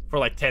there for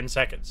like 10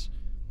 seconds.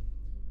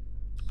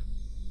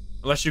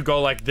 Unless you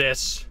go like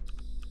this.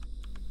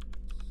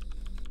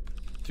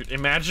 Dude,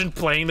 imagine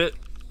playing that.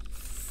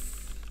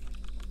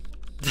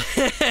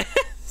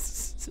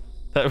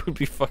 That would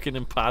be fucking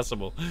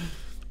impossible.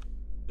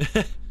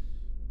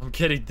 I'm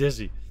getting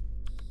dizzy.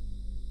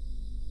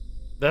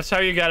 That's how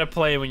you gotta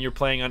play when you're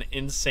playing on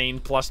insane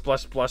plus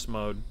plus plus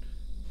mode.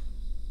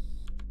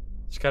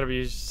 It's gotta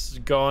be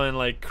just going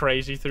like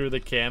crazy through the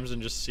cams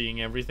and just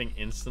seeing everything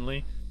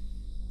instantly.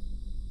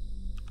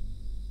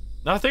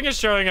 Nothing is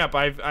showing up.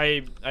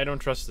 I don't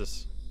trust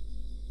this.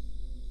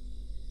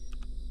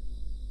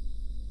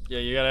 Yeah,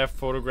 you gotta have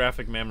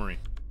photographic memory.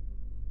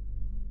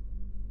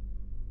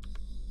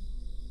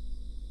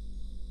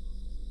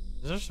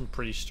 These are some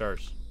pretty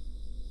stars.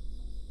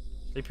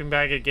 Sleeping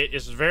bag at gate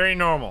is very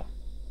normal.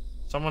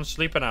 Someone's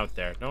sleeping out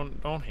there.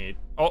 Don't hate.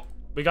 Oh,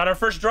 we got our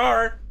first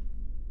drawer.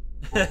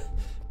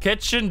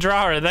 Kitchen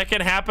drawer. That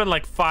can happen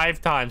like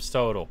 5 times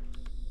total.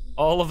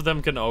 All of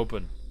them can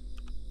open.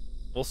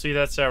 We'll see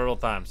that several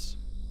times.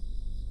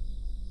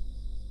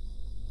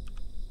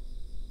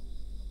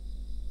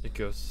 The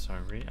ghost is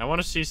hungry. I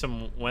want to see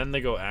some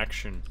Wendigo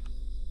action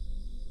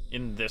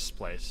in this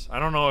place. I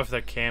don't know if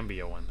there can be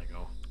a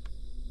Wendigo.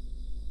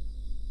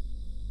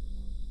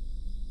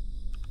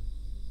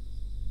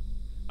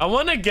 I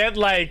want to get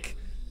like...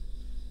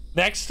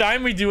 Next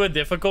time we do a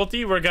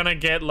difficulty, we're gonna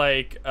get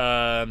like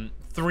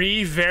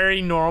 3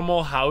 very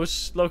normal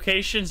house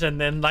locations and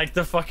then like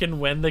the fucking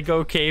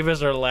Wendigo cave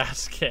as our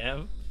last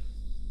camp.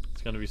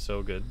 It's gonna be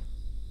so good.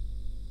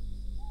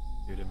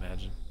 Dude,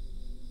 imagine.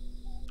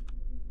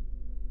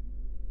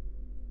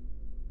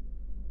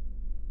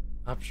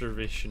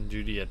 Observation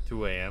duty at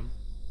 2 a.m.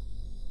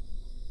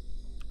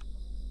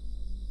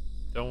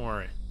 Don't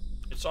worry.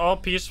 It's all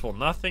peaceful.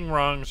 Nothing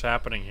wrong is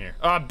happening here.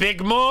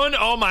 Big moon!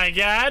 Oh my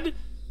god!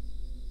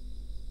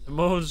 The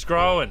moon's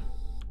growing.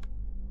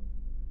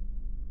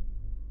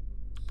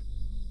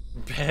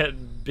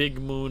 Big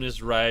moon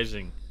is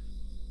rising.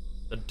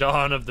 The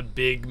dawn of the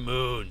big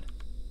moon.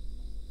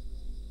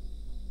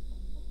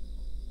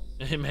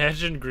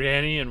 Imagine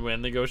Granny and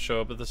Wendigo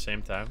show up at the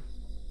same time.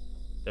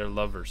 They're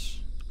lovers.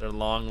 They're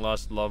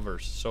long-lost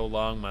lovers. So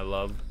long, my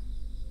love.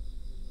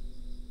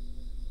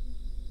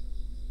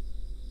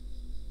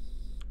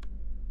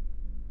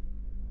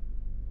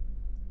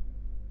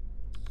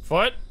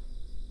 Foot?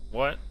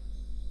 What?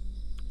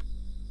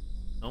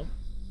 No.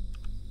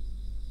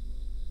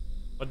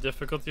 What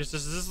difficulty is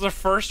this? This is the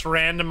first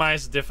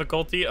randomized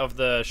difficulty of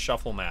the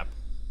shuffle map.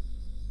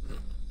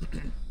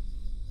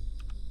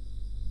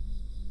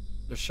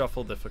 The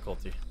shuffle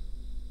difficulty.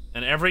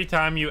 And every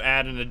time you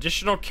add an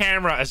additional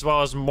camera as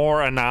well as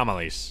more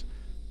anomalies.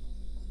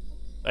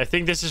 I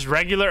think this is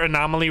regular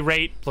anomaly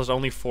rate plus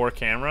only 4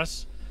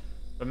 cameras.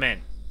 But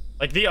man,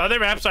 like the other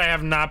maps I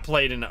have not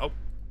played in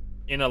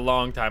a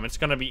long time. It's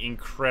gonna be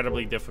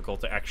incredibly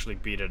difficult to actually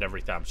beat it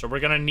every time. So we're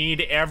gonna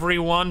need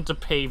everyone to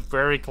pay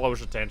very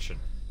close attention.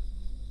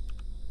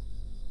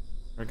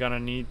 We're gonna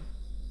need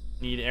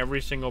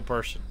every single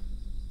person.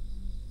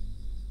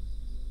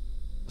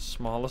 The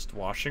smallest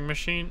washing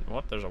machine?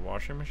 What? There's a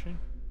washing machine?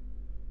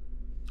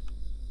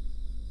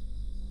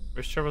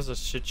 Wish there was a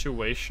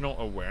situational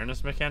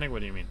awareness mechanic?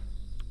 What do you mean?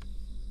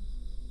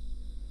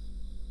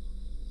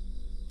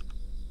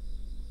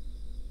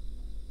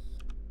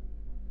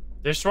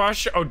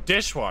 Dishwasher? Oh,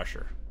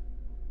 dishwasher.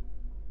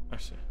 I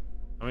see.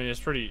 I mean, it's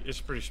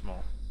pretty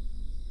small.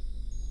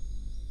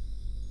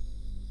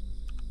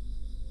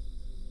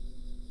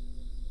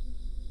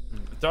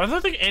 I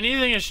don't think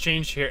anything has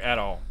changed here at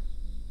all.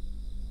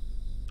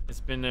 It's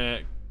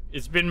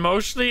been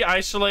mostly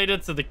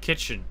isolated to the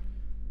kitchen.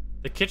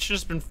 The kitchen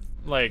has been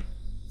like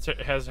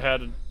has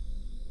had.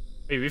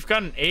 Wait, we've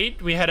got an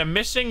 8. We had a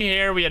missing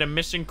here. We had a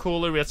missing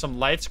cooler. We had some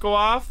lights go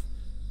off.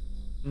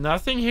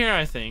 Nothing here,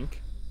 I think.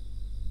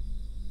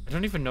 I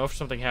don't even know if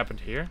something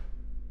happened here.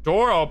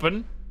 Door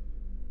open.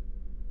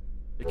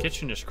 The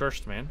kitchen is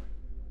cursed, man.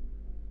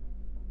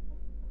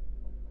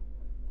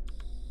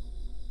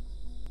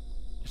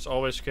 It's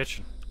always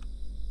kitchen.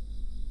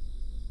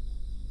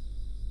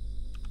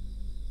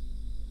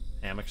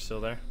 Hammock still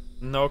there.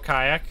 No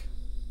kayak.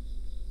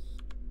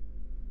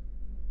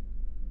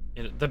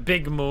 The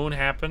big moon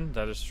happened.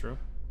 That is true.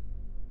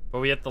 But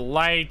we had the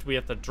light. We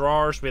had the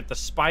drawers. We had the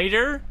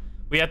spider.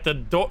 We had the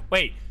door.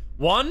 Wait.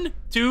 1,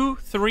 2,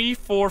 3,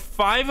 4,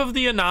 5 of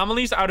the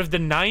anomalies out of the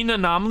 9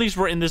 anomalies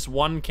were in this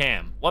one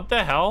cam. What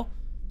the hell?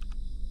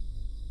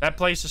 That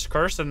place is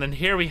cursed. And then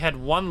here we had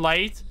 1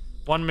 light,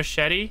 1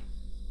 machete.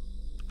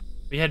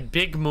 We had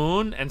big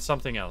moon and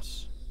something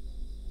else.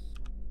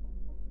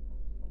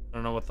 I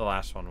don't know what the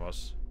last one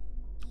was.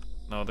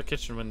 No, the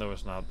kitchen window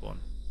was not one.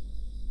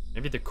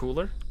 Maybe the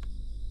cooler?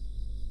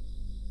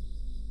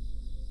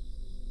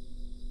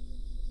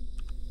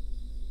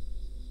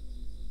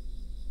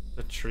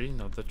 The tree?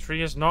 No, the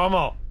tree is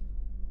normal.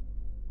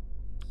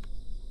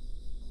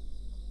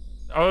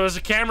 Oh, it was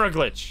a camera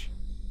glitch.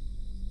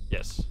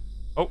 Yes.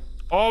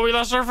 Oh, we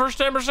lost our first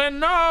 10%.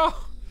 No!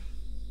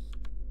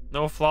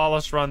 No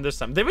flawless run this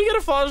time. Did we get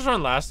a flawless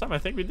run last time? I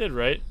think we did,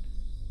 right?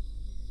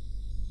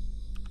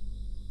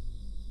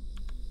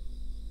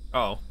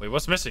 Oh, wait,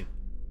 what's missing?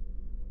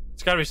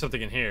 It's gotta be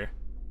something in here.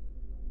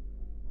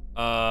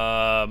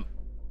 Over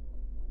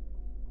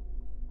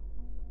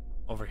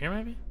here,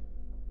 maybe?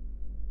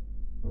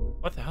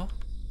 What the hell?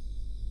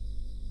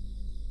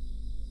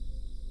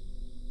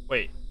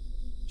 Wait.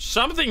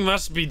 Something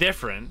must be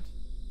different.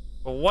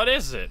 But what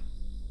is it?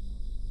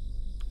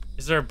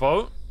 Is there a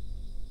boat?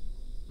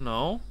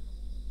 No.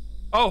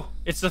 Oh,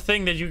 it's the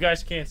thing that you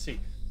guys can't see.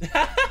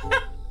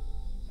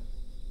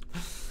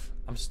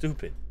 I'm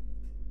stupid.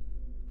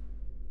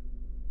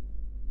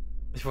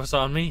 It was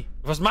on me.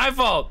 It was my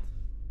fault.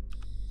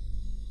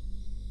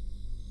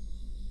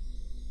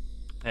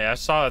 Hey, I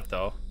saw it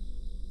though.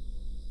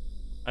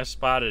 I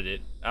spotted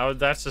it.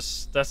 That's a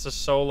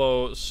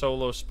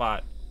solo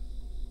spot.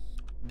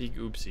 Big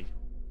oopsie.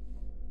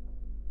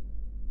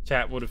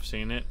 Chat would have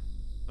seen it.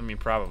 I mean,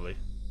 probably.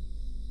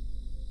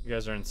 You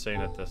guys are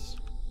insane at this.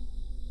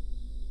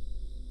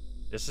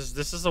 This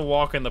is a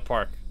walk in the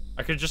park.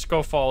 I could just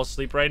go fall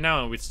asleep right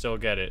now and we'd still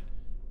get it.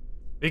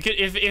 We could,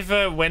 if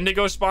a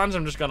Wendigo spawns,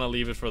 I'm just gonna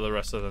leave it for the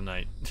rest of the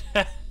night.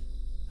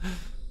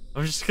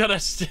 He's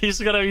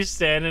gonna be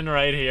standing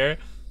right here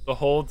the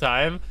whole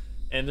time,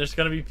 and there's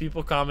gonna be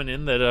people coming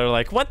in that are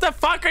like, "What the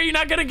fuck? Are you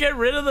not gonna get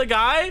rid of the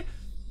guy?"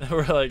 And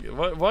we're like,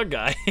 "What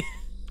guy?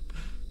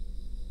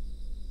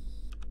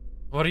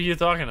 What are you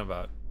talking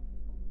about?"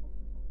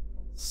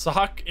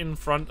 Sock in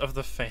front of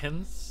the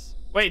fence?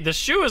 Wait, the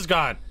shoe is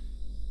gone.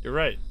 You're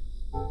right.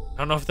 I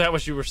don't know if that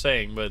was what you were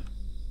saying, but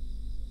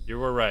you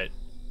were right.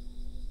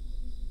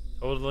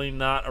 Totally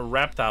not a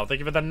reptile. Thank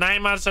you for the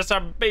 9 months. That's our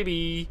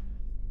baby.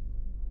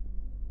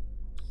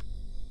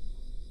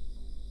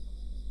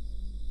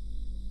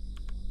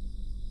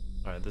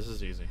 Alright, this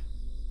is easy.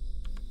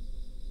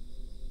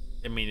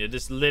 I mean, it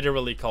is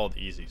literally called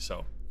easy,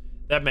 so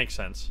that makes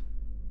sense.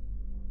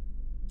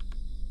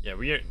 Yeah,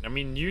 I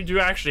mean, you do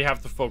actually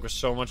have to focus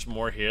so much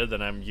more here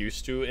than I'm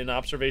used to in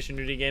observation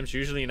duty games.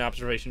 Usually in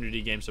observation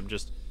duty games, I'm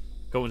just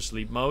go in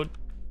sleep mode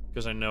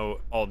because I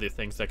know all the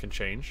things that can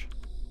change.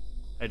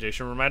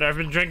 Hydration reminder, I've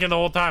been drinking the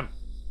whole time.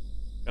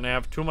 Gonna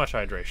have too much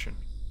hydration.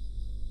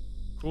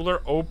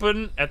 Cooler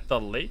open at the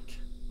lake?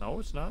 No,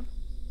 it's not.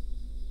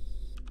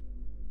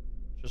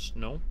 Just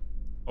no.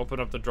 Open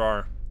up the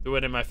drawer. Do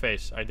it in my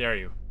face. I dare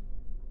you.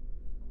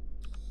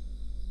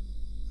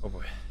 Oh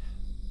boy.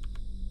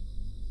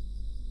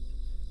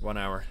 1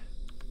 hour.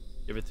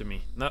 Give it to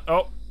me. No.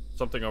 Oh,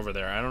 something over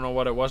there. I don't know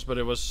what it was, but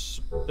it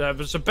was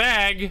a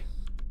bag.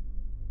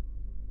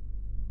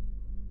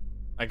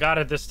 I got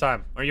it this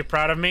time. Are you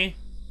proud of me?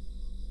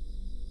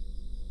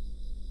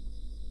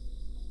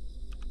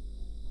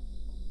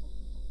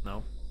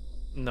 No.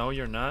 No,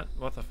 you're not.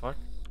 What the fuck?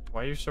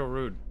 Why are you so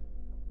rude?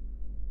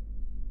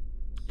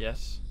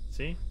 Yes.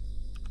 See?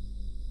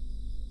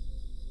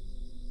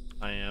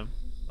 I am.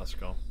 Let's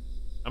go.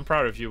 I'm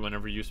proud of you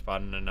whenever you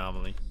spot an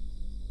anomaly.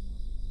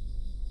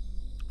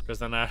 Because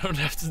then I don't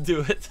have to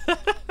do it.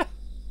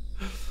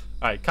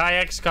 Alright,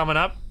 kayaks coming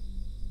up.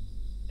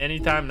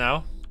 Anytime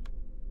now.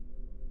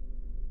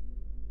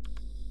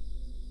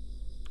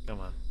 Come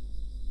on.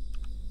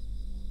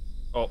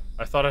 Oh,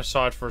 I thought I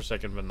saw it for a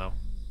second, but no.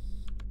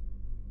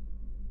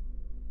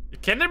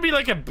 Can there be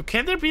like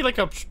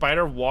a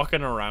spider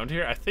walking around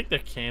here? I think there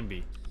can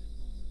be.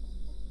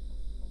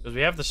 Because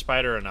we have the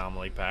spider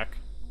anomaly pack.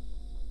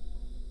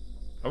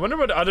 I wonder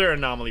what other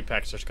anomaly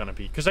packs there's gonna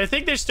be. Because I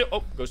think they still...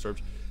 Oh, ghost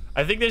orbs.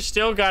 I think they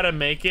still gotta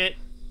make it...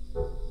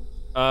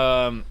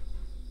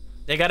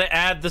 They gotta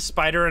add the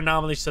spider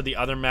anomalies to the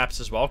other maps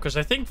as well. Because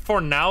I think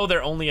for now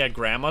they're only at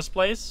Grandma's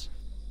place.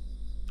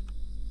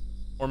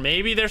 Or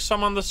maybe there's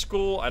some on the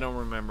school. I don't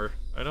remember.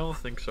 I don't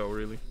think so,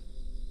 really.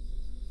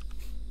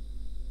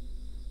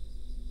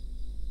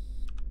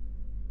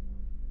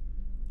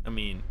 I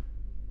mean,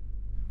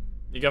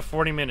 you got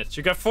 40 minutes.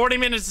 You got 40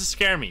 minutes to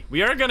scare me.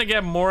 We are gonna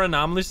get more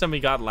anomalies than we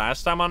got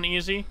last time on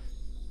easy.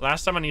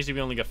 Last time on easy, we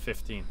only got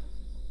 15.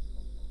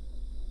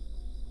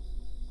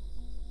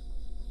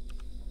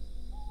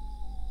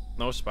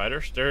 No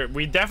spiders.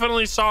 We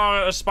definitely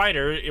saw a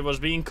spider. It was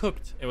being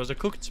cooked. It was a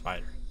cooked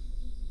spider.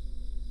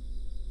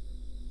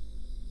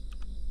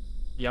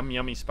 Yum,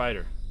 yummy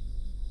spider.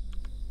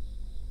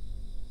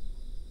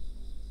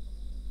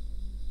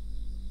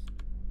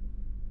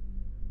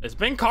 It's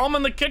been calm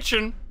in the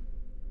kitchen.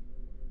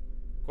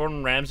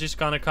 Gordon Ramsay's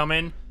gonna come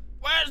in.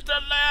 Where's the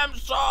lamb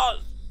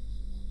sauce?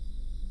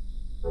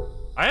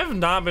 I have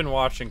not been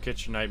watching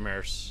Kitchen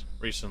Nightmares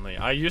recently.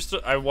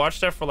 I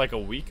watched that for like a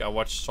week. I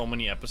watched so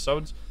many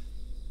episodes,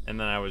 and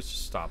then I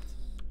just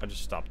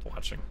stopped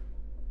watching.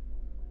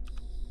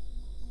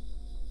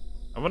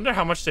 I wonder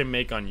how much they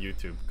make on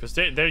YouTube, because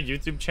their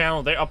YouTube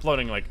channel, they're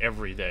uploading like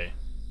every day.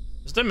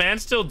 Is the man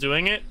still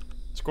doing it?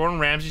 Is Gordon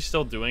Ramsay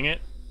still doing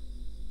it?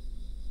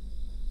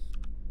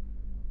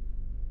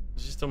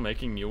 Is he still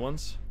making new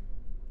ones?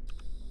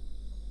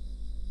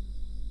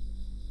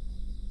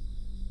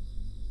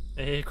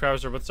 Hey,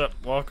 Krauser, what's up?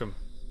 Welcome.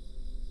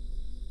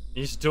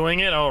 He's doing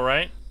it, all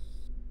right.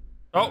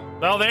 Oh,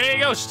 well, there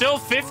you go. Still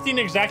 15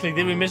 exactly.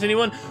 Did we miss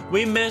anyone?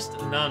 We missed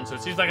none. So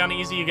it seems like on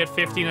easy you get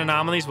 15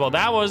 anomalies. Well,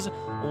 that was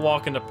a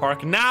walk in the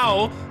park.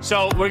 Now,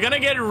 so we're gonna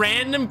get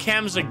random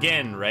cams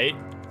again, right?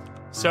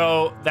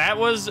 So that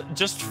was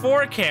just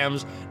 4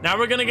 cams. Now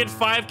we're gonna get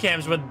 5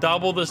 cams with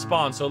double the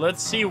spawn. So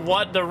let's see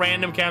what the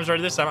random cams are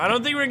this time. I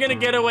don't think we're gonna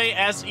get away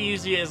as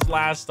easy as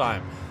last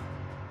time.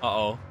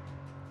 Uh-oh.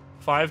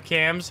 5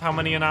 cams. How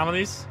many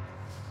anomalies?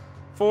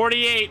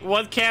 48.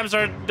 What cams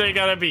are they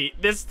gonna be?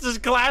 This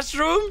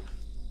classroom?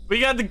 We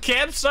got the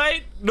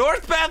campsite?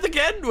 North Path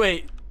again?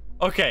 Wait.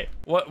 Okay.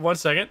 What? 1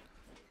 second.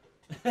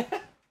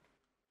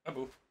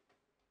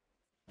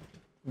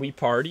 We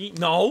party?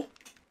 No.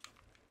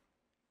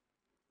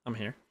 I'm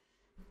here.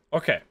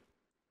 Okay.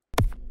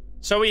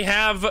 So we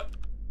have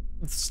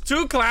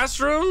 2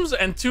 classrooms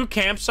and 2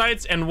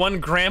 campsites and 1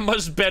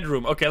 grandma's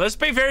bedroom. Okay, let's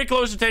pay very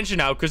close attention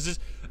now because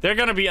they're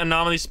gonna be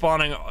anomaly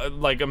spawning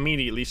like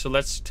immediately. So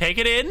let's take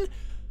it in.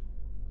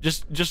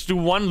 Just do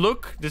one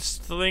look. This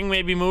thing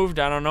may be moved.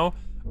 I don't know.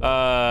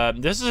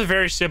 This is a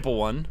very simple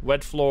one.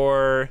 Wet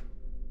floor.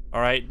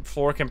 All right,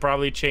 floor can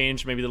probably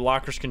change. Maybe the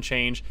lockers can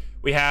change.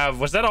 We have,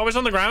 was that always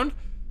on the ground?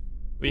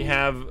 We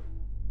have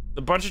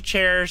a bunch of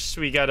chairs.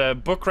 We got a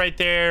book right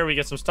there. We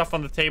got some stuff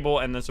on the table,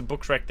 and then some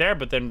books right there.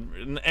 But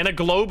then, and a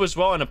globe as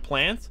well, and a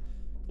plant.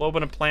 Globe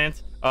and a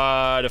plant.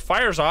 The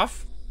fire's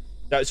off.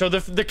 So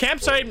the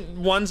campsite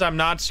ones I'm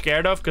not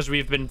scared of because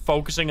we've been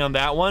focusing on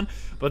that one.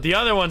 But the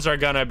other ones are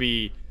gonna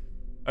be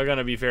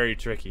very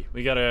tricky.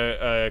 We got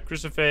a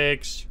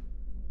crucifix,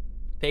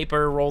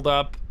 paper rolled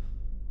up.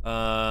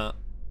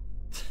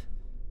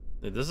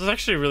 This is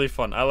actually really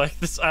fun. I like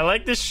this. I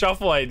like this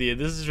shuffle idea.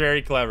 This is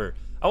very clever.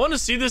 I want to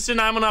see this in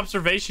I'm on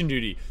observation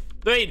duty.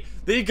 Wait,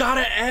 they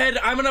gotta add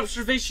I'm on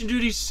observation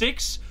duty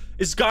 6.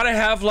 It's gotta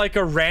have like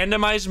a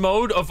randomized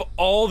mode of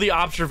all the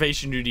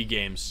observation duty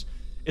games.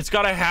 It's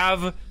gotta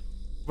have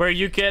where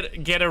you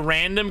get a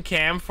random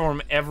cam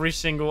from every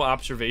single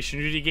observation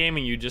duty game,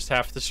 and you just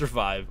have to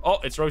survive. Oh,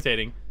 it's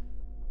rotating.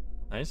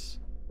 Nice.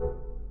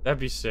 That'd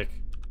be sick.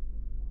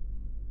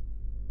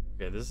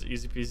 Okay, this is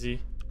easy peasy.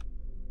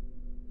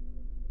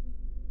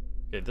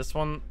 Okay, this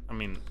one, I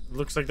mean,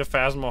 looks like the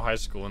Phasmo High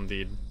School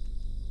indeed.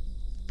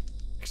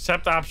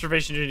 Except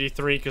Observation Duty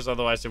 3, because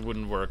otherwise it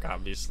wouldn't work,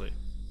 obviously.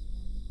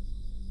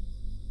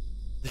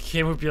 The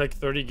game would be like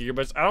 30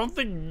 gigabytes. I don't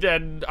think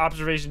that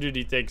Observation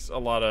Duty takes a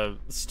lot of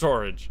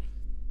storage.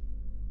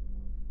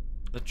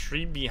 The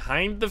tree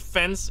behind the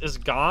fence is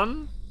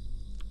gone?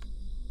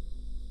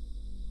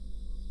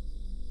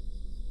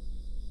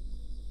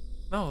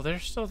 No, they're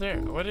still there.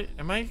 What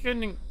am I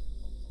getting?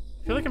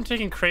 I feel like I'm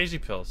taking crazy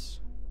pills.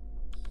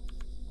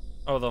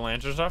 Oh, the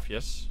lantern's off?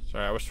 Yes.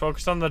 Sorry, I was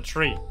focused on the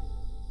tree.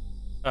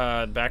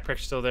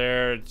 Backpack's still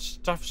there.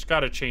 Stuff's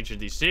gotta change in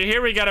these. See,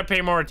 here we gotta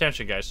pay more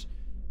attention, guys.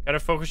 Gotta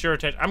focus your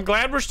attention. I'm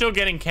glad we're still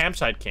getting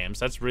campsite cams.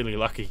 That's really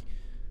lucky.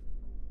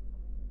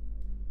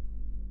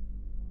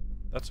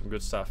 That's some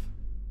good stuff.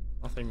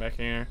 Nothing back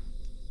here.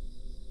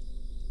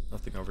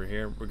 Nothing over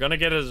here. We're gonna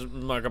get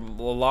like a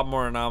lot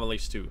more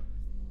anomalies too.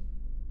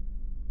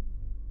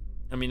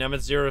 I mean, I'm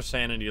at 0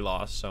 sanity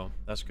loss, so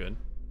that's good.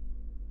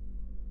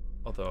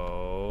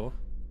 Although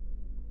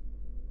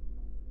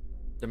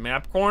the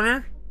map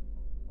corner,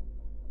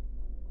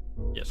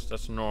 yes,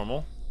 that's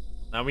normal.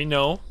 Now we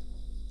know.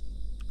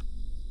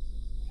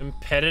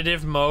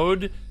 Competitive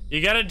mode,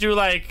 you gotta do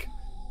like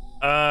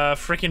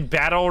freaking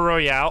battle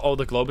royale. Oh,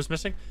 the globe is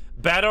missing.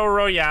 Battle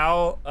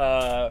royale,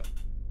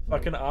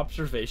 fucking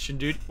observation,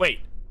 dude. Wait,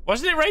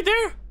 wasn't it right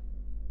there?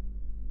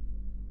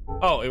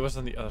 Oh, it was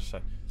on the other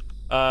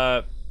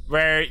side.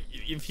 Where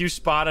if you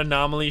spot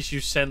anomalies, you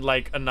send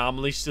like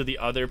anomalies to the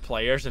other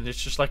players, and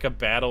it's just like a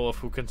battle of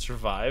who can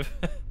survive.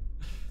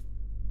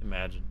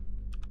 Imagine.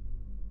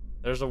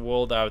 There's a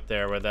world out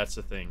there where that's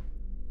a thing.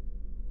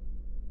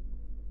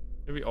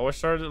 Did we always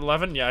start at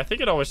 11? Yeah, I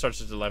think it always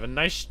starts at 11.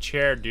 Nice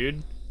chair,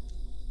 dude.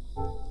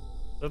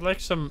 Is that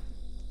like some...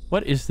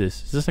 What is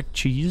this? Is this like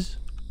cheese?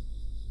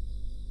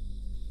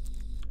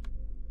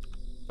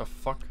 The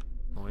fuck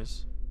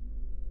noise?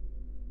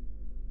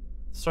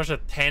 It starts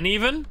at 10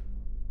 even?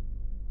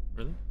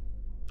 Really?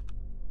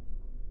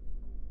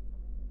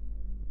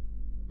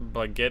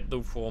 Baguette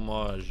de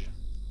fromage.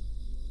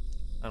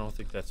 I don't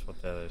think that's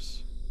what that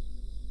is.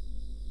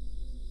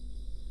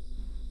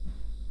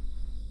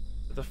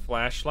 Did the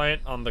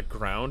flashlight on the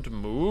ground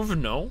move?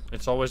 No,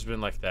 it's always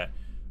been like that.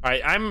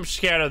 Alright, I'm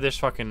scared of this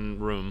fucking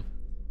room.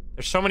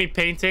 There's so many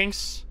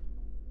paintings.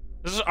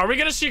 Are we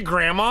gonna see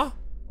Grandma?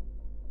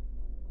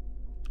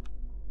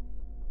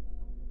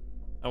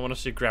 I want to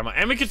see Grandma.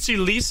 And we can see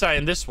Lisa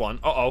in this one.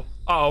 Uh-oh.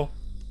 Uh-oh.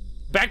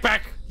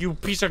 Back, you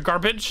piece of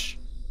garbage.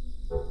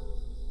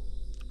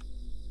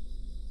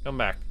 Come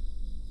back.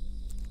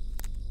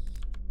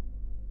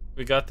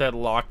 We got that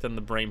locked in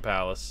the Brain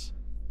Palace.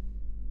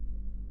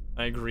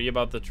 I agree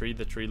about the tree.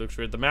 The tree looks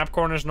weird. The map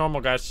corner is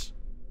normal, guys.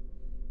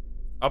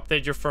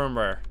 Update your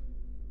firmware.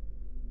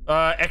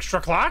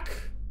 Extra clock?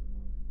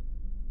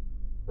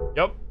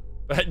 Yep.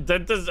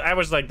 I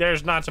was like,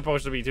 there's not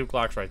supposed to be 2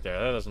 clocks right there.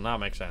 That does not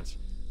make sense.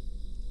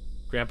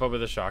 Grandpa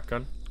with a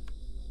shotgun.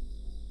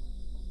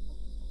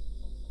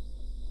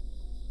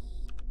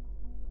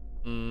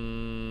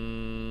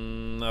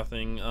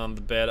 Nothing on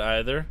the bed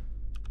either.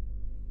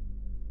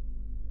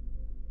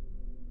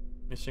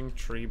 Missing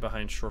tree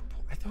behind short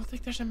pole. I don't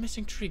think there's a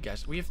missing tree,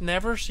 guys. We have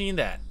never seen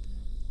that.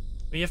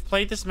 We have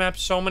played this map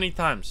so many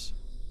times.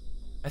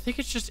 I think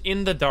it's just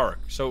in the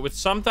dark. So it's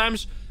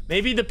sometimes,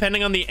 maybe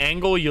depending on the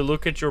angle you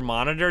look at your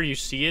monitor, you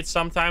see it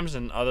sometimes,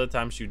 and other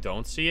times you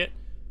don't see it.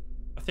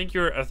 I think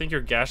you're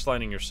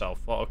gaslighting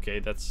yourself. Well, okay,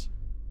 that's...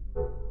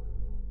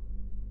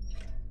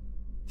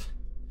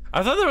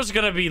 I thought there was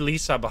gonna be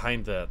Lisa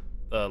behind the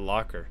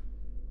locker.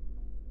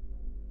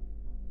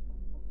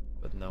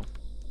 But no.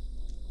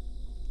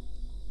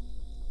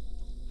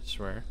 I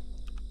swear.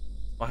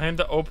 Behind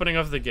the opening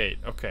of the gate.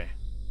 Okay.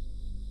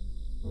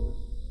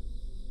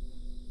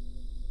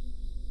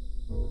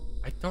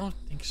 I don't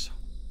think so.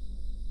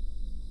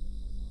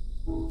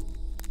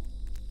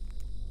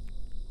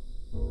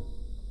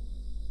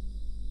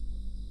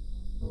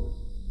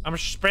 I'm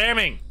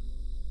spamming.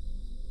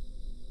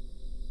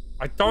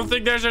 I don't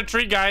think there's a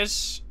tree,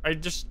 guys. I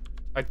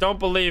don't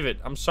believe it.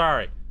 I'm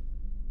sorry.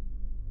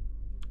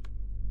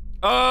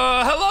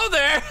 Hello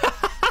there.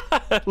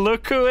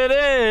 Look who it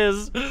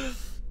is.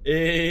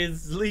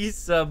 It's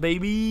Lisa,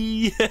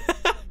 baby.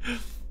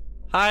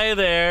 Hi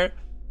there.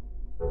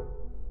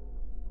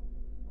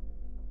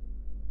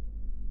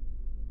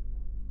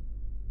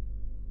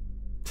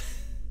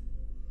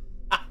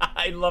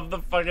 I love the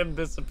fucking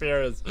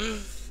disappearance.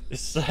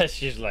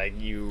 She's like,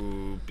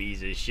 you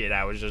piece of shit.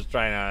 I was just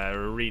trying to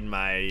read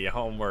my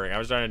homework. I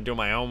was trying to do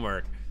my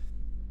homework.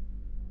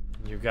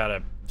 You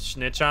gotta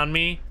snitch on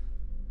me?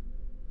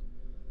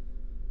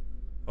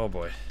 Oh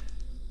boy.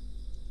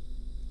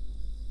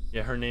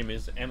 Yeah, her name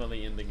is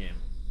Emily in the game.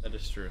 That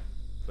is true.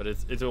 But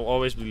it will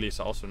always be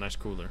Lisa. Also, nice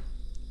cooler.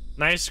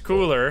 Nice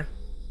cooler.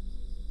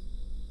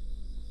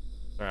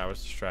 Sorry, I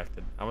was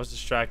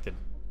distracted.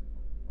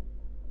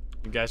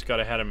 You guys got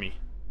ahead of me.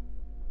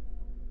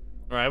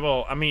 Alright,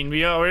 well, I mean,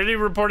 we already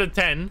reported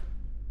 10.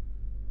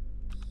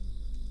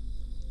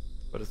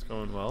 But it's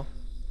going well.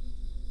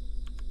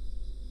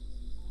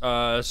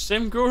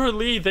 Sim Guru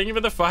Lee, thank you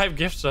for the 5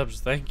 gift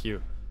subs. Thank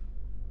you.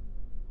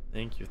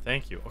 Thank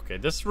you. Okay,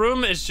 this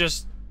room is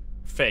just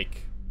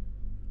fake.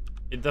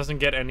 It doesn't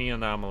get any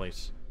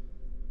anomalies.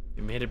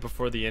 You made it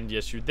before the end.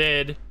 Yes, you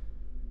did.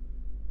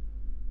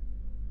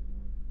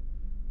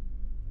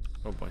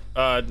 Oh boy.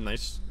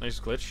 Nice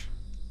glitch.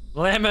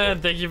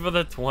 Lemon, thank you for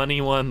the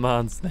 21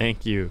 months.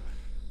 Thank you.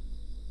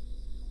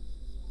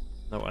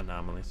 No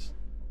anomalies.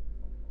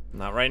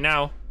 Not right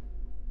now.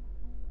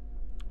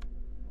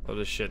 Oh,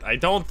 this shit. I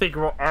don't think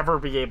we'll ever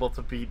be able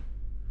to beat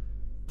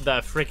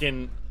the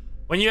freaking...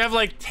 When you have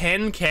like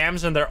 10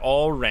 cams and they're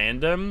all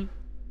random,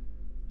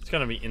 it's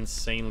gonna be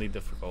insanely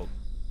difficult.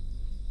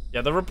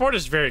 Yeah, the report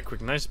is very quick.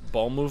 Nice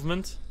ball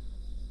movement.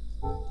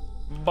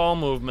 Ball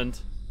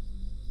movement.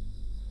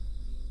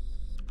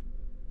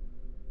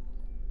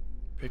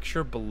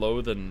 Picture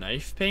below the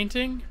knife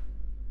painting?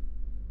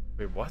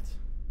 Wait, what?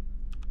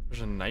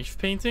 There's a knife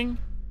painting?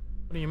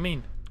 What do you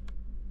mean?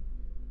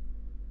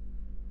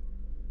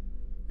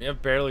 We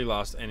have barely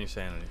lost any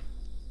sanity.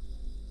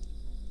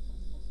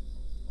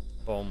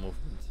 Ball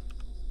movement.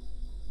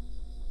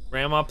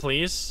 Grandma,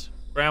 please.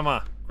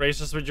 Grandma,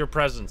 grace us with your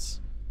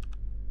presence.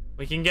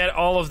 We can get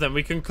all of them.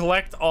 We can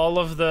collect all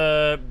of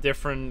the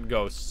different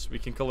ghosts. We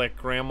can collect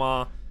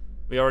Grandma.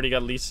 We already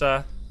got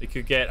Lisa. We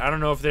could get... I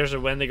don't know if there's a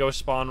Wendigo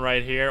spawn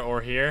right here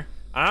or here.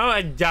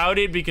 I doubt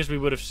it because we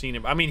would have seen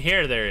it. I mean,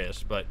 here there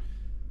is, but...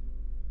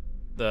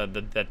 The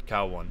dead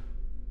cow one.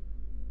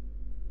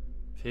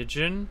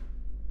 Pigeon.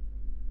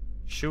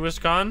 Shoe is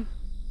gone.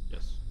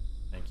 Yes.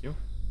 Thank you.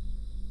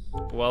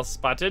 Well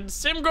spotted.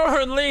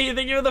 Simgorn Lee,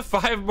 thank you for the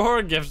 5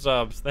 more gift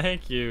subs.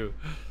 Thank you.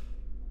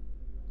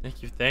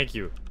 Thank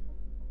you.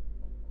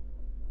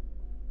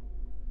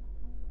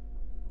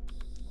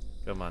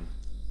 Come on.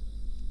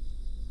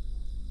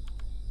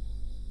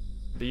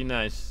 Be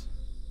nice.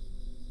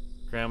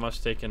 Grandma's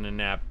taking a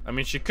nap. I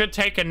mean, she could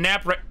take a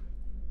nap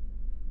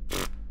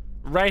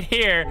right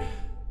here,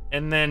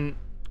 and then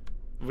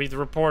we'd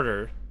report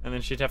her, and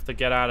then she'd have to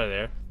get out of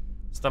there.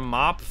 Is the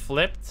mop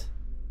flipped?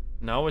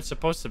 No, it's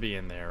supposed to be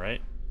in there,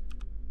 right?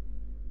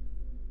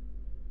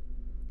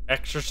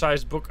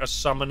 Exercise book, a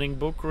summoning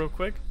book, real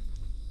quick.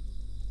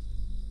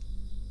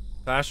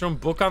 Classroom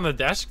book on the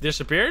desk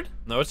disappeared?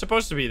 No, it's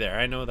supposed to be there.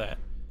 I know that.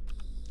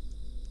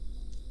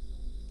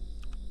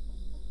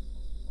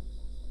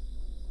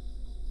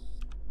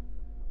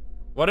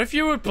 What if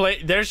you would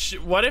play...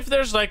 What if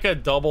there's like a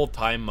double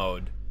time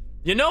mode?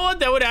 You know what?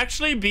 That would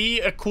actually be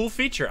a cool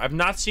feature. I've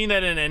not seen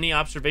that in any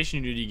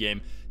observation duty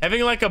game.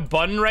 Having like a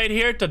button right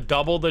here to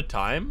double the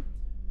time.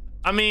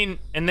 I mean,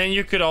 and then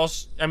you could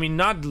also... I mean,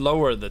 not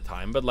lower the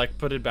time, but like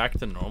put it back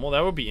to normal.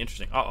 That would be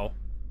interesting. Uh-oh.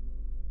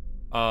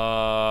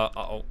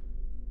 Uh-oh.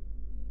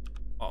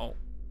 Uh-oh.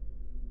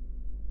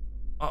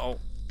 Uh-oh.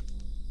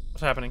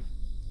 What's happening?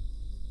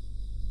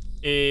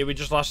 We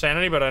just lost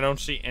sanity, but I don't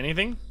see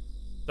anything.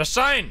 The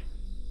sign!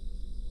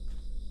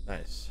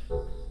 Nice.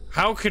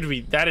 How could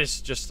we... That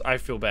is just... I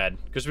feel bad.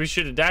 Because we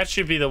should... That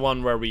should be the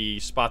one where we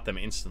spot them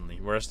instantly.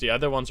 Whereas the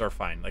other ones are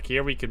fine. Like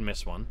here we could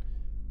miss one.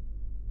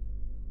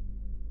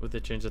 Would they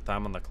change the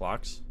time on the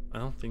clocks? I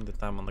don't think the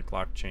time on the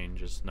clock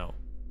changes. No.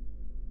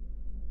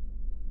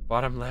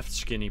 Bottom left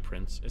skinny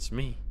prince. It's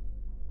me.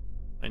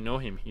 I know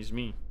him. He's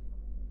me.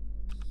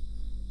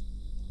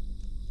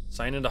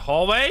 Sign in the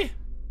hallway?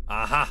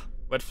 Aha.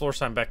 Wet floor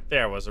sign back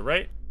there, was it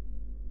right?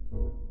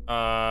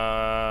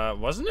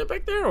 Wasn't it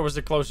back there, or was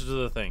it closer to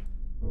the thing?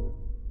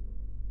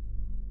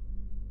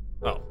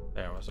 Oh,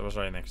 there it was. It was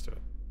right next to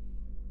it.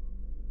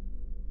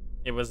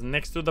 It was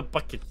next to the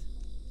bucket.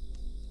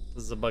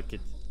 This is a bucket.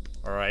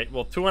 Alright,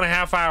 well,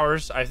 2.5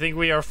 hours. I think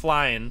we are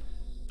flying.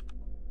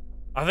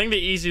 I think the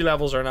easy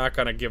levels are not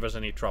gonna give us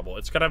any trouble.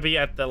 It's gonna be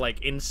at the,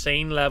 like,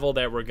 insane level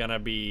that we're gonna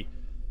be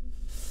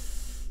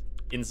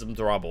in some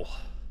trouble.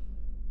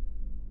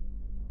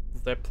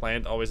 Is that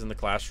plant always in the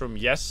classroom?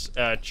 Yes,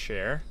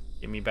 chair.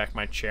 Give me back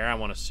my chair. I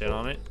want to sit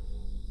on it.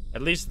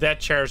 At least that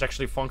chair is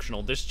actually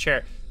functional. This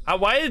chair...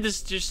 Why did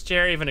this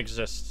chair even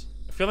exist?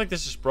 I feel like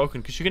this is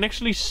broken because you can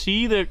actually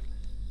see the...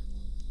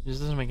 This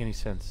doesn't make any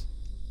sense.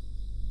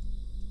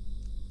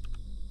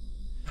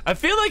 I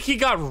feel like he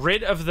got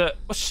rid of the...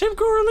 Oh,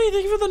 Simco Really,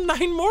 thank you for the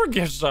 9 more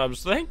gift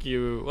subs. Thank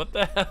you. What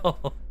the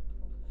hell?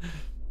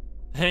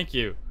 Thank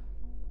you.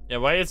 Yeah,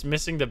 why it's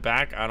missing the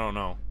back, I don't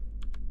know.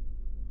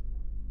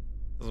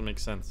 Doesn't make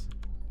sense.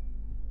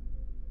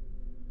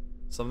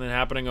 Something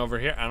happening over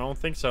here? I don't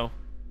think so.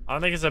 I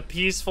don't think it's a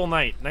peaceful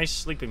night. Nice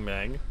sleeping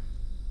bag.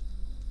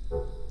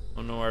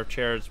 Oh no, our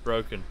chair is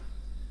broken.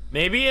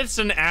 Maybe it's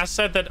an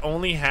asset that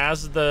only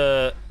has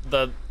the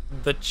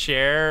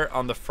chair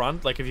on the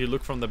front. Like if you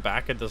look from the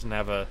back, it doesn't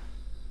have a...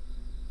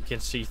 You can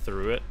see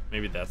through it.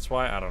 Maybe that's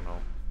why. I don't know.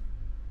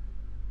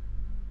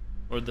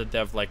 Or the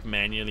dev like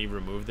manually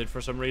removed it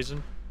for some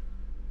reason.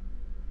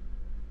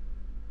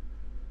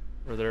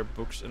 Were there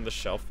books in the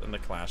shelf in the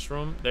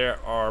classroom? There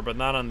are, but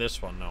not on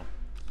this one, no.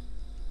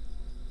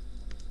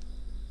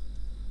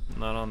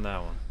 Not on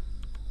that one.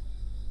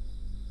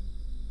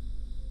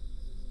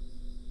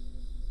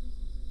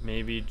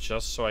 Maybe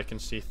just so I can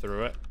see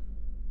through it.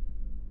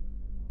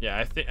 Yeah,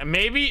 I think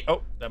maybe...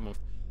 Oh, that moved.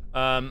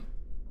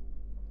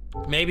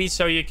 Maybe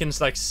so you can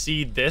like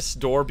see this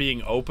door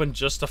being open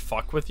just to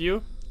fuck with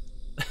you.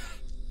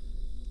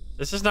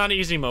 This is not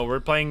easy mode. We're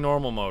playing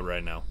normal mode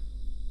right now.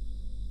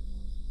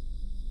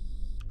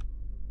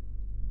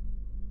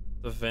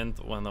 The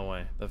vent went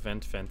away. The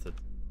vent vented.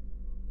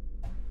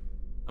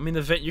 I mean,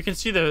 the vent... You can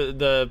see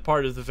the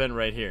part of the vent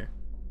right here.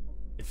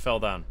 It fell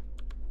down.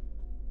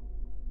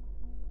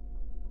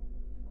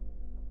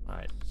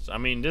 Alright. So, I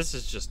mean, this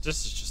is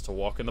just a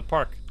walk in the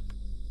park.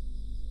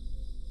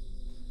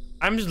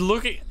 I'm just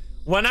looking...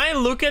 When I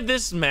look at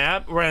this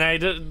map, when I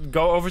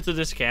go over to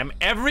this cam,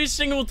 every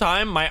single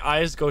time my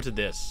eyes go to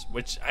this.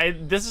 Which,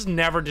 this has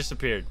never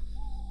disappeared.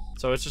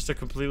 So it's just a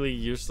completely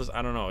useless...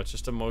 I don't know. It's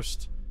just the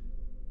most...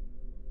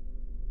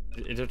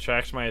 It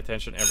attracts my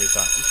attention every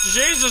time.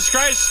 Jesus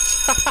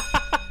Christ!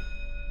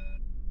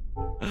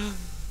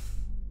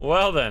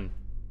 Well then.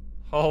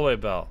 Hallway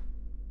bell.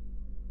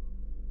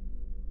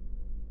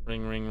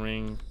 Ring, ring,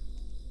 ring.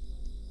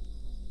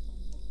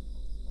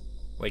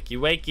 Wakey,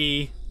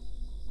 wakey.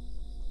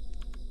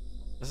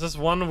 This is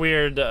one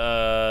weird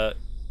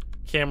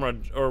camera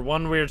or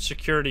one weird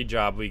security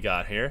job we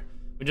got here.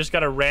 We just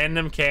got a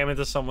random cam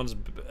into someone's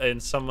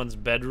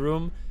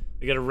bedroom.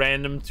 We got a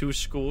random 2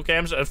 school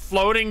cams, a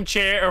floating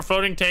chair or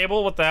floating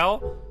table. What the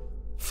hell?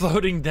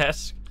 Floating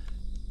desk.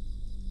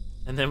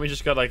 And then we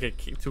just got like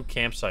 2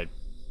 campsite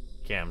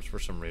cams for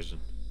some reason.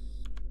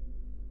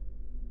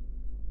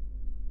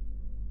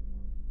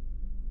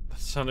 That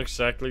sounds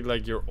exactly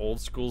like your old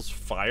school's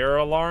fire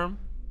alarm.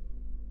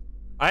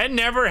 I had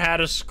never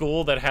had a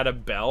school that had a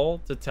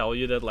bell to tell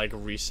you that like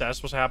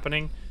recess was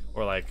happening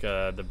or like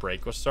the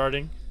break was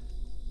starting.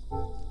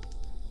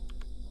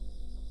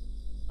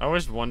 I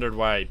always wondered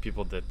why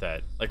people did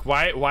that. Like,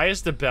 why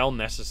is the bell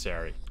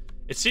necessary?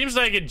 It seems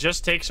like it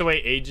just takes away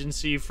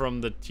agency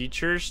from the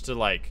teachers to,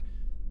 like...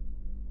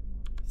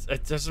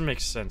 It doesn't make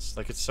sense.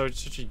 Like, it's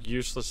such a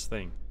useless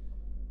thing.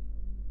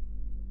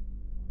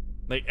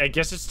 Like, I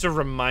guess it's to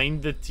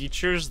remind the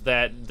teachers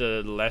that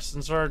the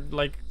lessons are,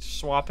 like,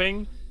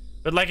 swapping.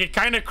 But, like, it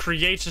kind of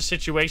creates a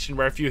situation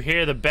where if you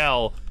hear the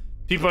bell,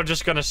 people are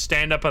just gonna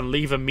stand up and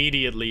leave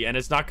immediately, and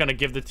it's not gonna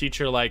give the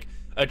teacher, like...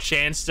 a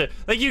chance to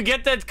like you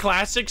get that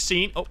classic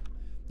scene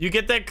you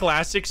get that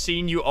classic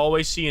scene you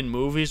always see in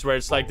movies where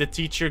it's like the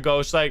teacher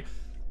goes like,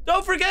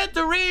 don't forget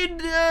to read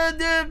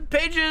the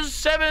pages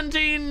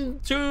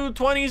 17 to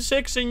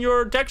 26 in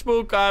your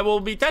textbook. I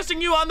will be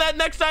testing you on that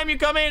next time you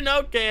come in.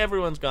 Okay,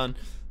 everyone's gone.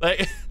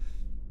 Like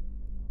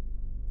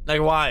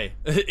like why?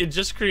 It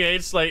just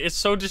creates like it's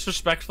so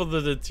disrespectful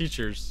to the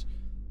teachers.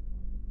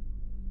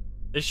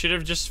 They should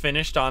have just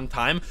finished on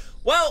time.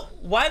 Well,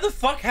 why the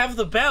fuck have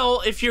the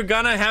bell if you're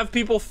gonna have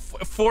people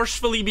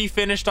forcefully be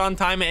finished on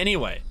time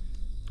anyway?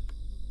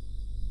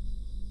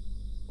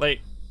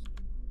 Like,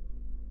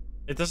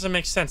 it doesn't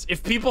make sense.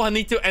 If people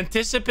need to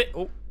anticipate...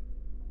 Oh.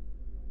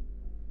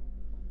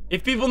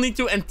 If people need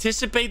to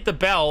anticipate the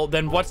bell,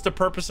 then what's the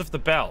purpose of the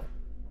bell?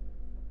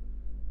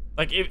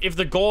 Like, if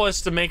the goal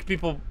is to make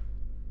people...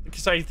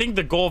 Because I think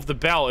the goal of the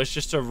bell is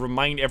just to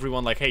remind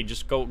everyone, like, hey,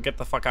 just go get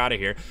the fuck out of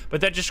here.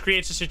 But that just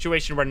creates a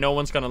situation where no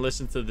one's gonna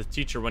listen to the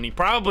teacher when he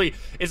probably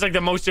is like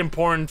the most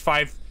important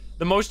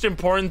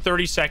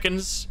 30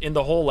 seconds in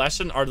the whole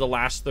lesson are the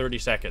last 30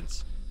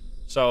 seconds.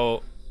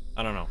 So,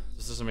 I don't know.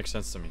 This doesn't make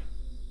sense to me.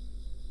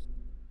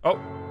 Oh,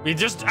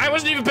 I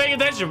wasn't even paying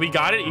attention. We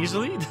got it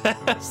easily.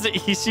 That's the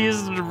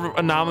easiest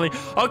anomaly.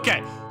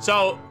 Okay,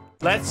 so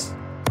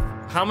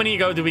how many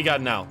do we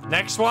got now?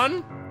 Next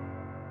one.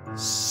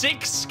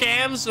 6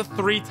 scams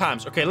 3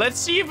 times. Okay, let's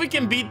see if we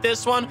can beat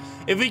this one.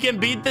 If we can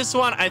beat this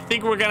one, I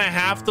think we're gonna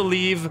have to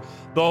leave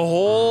the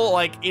whole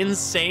like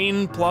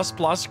insane plus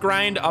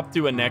grind up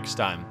to a next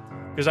time,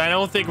 because I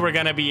don't think we're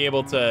gonna be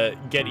able to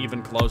get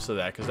even close to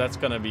that, because that's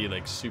gonna be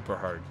like super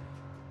hard.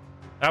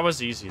 That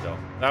was easy though.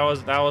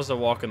 That was a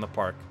walk in the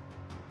park.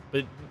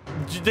 But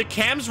the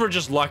cams were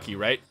just lucky,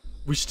 right?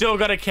 We still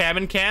got a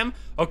cabin cam.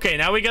 Okay,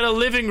 now we got a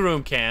living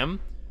room cam.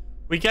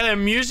 We got a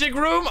music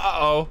room.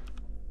 Uh-oh.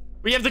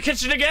 We have the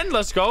kitchen again.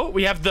 Let's go.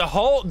 We have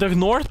the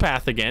north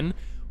path again.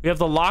 We have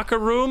the locker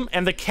room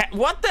and the cat.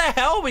 What the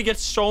hell? We get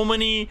so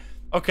many.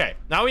 Okay,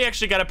 now we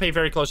actually got to pay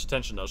very close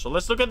attention though. So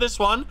let's look at this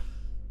one.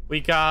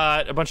 We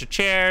got a bunch of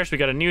chairs. We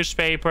got a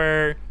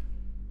newspaper,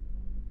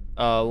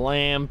 a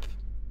lamp,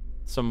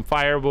 some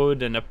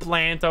firewood, and a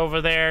plant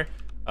over there.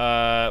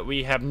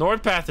 We have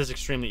north path is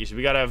extremely easy.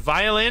 We got a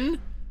violin,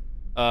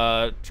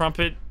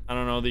 trumpet. I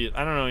don't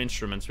know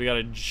instruments. We got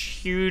a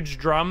huge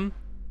drum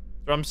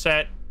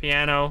set,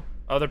 piano,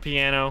 other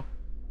piano.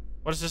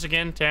 What is this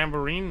again?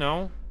 Tambourine?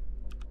 No,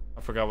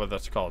 I forgot what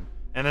that's called.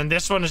 And then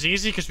this one is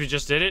easy because we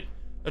just did it.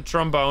 A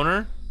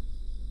tromboner.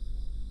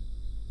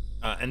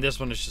 And this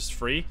one is just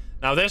free.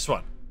 Now this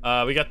one,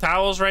 we got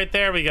towels right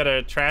there. We got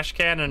a trash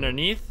can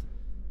underneath.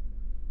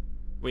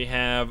 We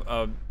have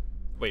a.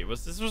 Wait,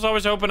 this was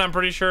always open, I'm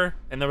pretty sure.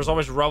 And there was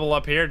always rubble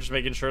up here, just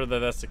making sure that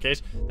that's the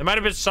case. There might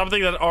have been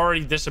something that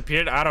already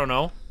disappeared. I don't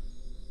know.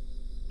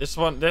 This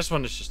one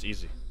is just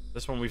easy.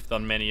 This one we've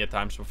done many a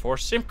times before.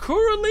 Sim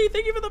Currently,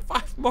 thank you for the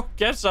 5 more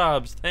gift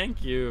subs.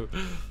 Thank you.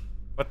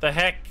 What the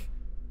heck?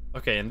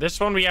 Okay, and this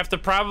one we have to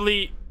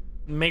probably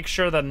make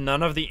sure that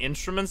none of the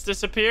instruments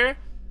disappear.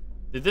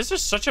 Dude, this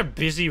is such a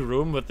busy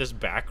room with this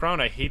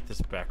background. I hate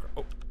this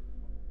background.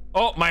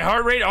 Oh, my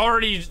heart rate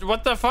already.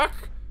 What the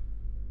fuck?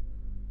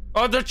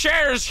 Oh, the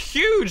chair is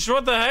huge.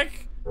 What the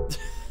heck?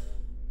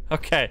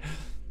 Okay.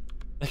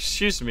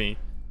 Excuse me.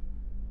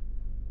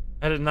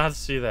 I did not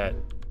see that.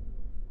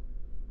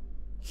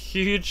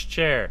 Huge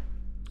chair.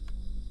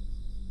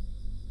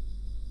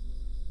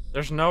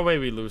 There's no way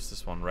we lose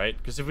this one, right?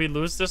 Because if we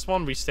lose this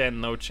one, we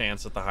stand no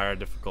chance at the higher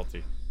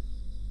difficulty.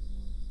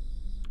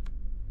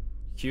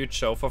 Huge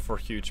sofa for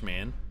huge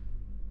man.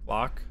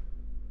 Clock.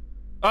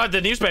 Oh,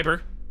 the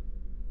newspaper.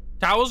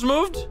 Towels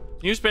moved?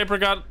 Newspaper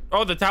got...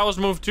 Oh, the towels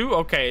moved too?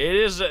 Okay, it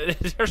is...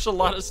 There's a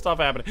lot of stuff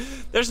happening.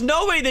 There's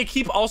no way they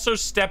keep also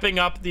stepping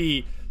up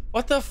the...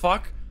 What the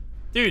fuck?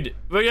 Dude,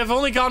 we have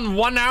only gotten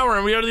 1 hour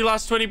and we already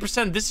lost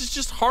 20%. This is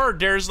just hard.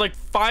 There's like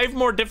 5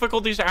 more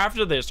difficulties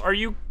after this. Are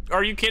you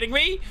kidding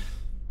me?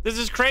 This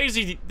is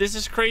crazy. This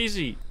is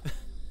crazy.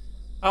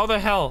 How the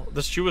hell?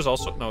 The shoe is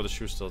also... No, the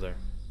shoe's still there.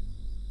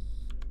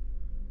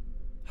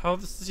 How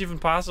is this even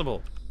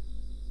possible?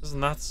 This is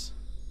nuts.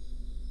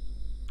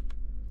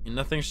 And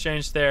nothing's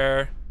changed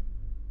there.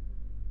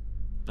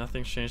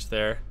 Nothing's changed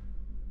there.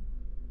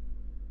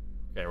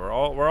 Okay, we're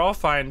all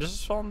fine. This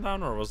is falling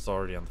down, or was it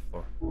already on the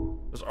floor?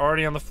 It was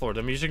already on the floor.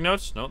 The music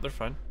notes? No, they're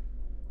fine.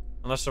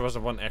 Unless there was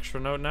one extra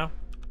note now.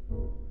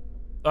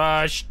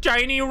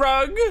 Shiny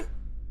rug.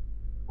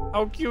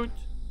 How cute.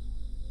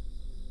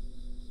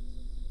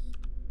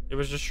 It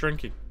was just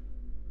shrinking.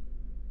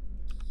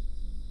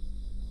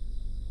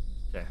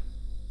 Okay.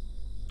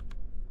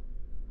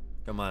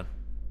 Come on.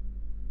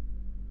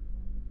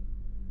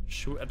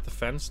 Shoot at the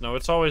fence? No,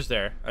 it's always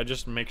there. I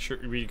just make sure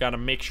we gotta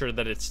make sure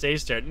that it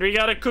stays there. We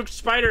got a cooked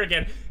spider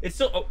again. It's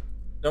still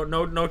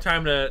no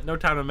time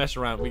to mess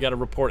around. We gotta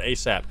report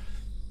ASAP.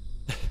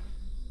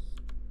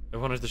 I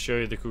wanted to show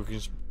you the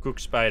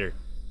cooked spider.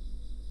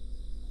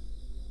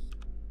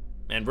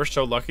 Man, we're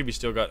so lucky we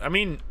still got... I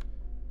mean,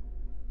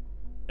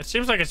 it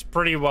seems like it's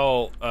pretty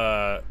well,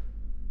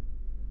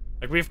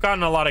 like we've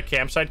gotten a lot of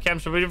campsite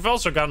camps, but we've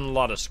also gotten a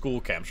lot of school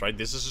camps, right?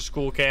 This is a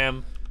school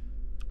cam.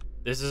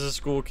 This is a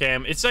school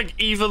cam. It's like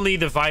evenly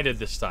divided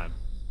this time.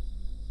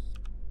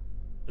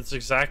 It's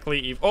exactly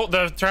even. Oh,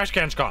 the trash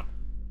can's gone.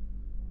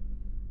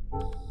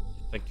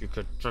 Think you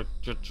could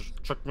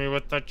just trick me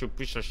with that, you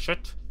piece of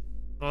shit?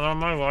 Not on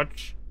my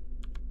watch.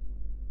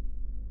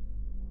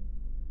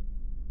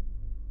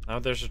 Now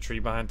there's a tree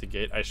behind the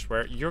gate. I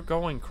swear, you're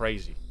going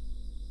crazy.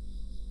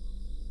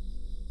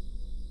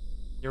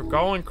 You're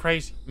going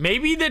crazy.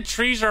 Maybe the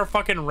trees are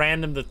fucking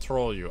random to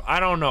troll you. I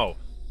don't know.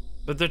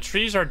 But the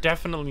trees are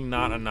definitely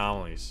not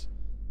anomalies.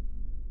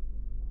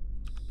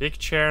 Big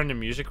chair in the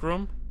music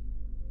room?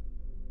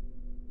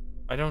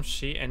 I don't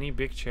see any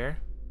big chair.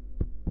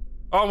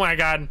 Oh my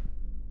god.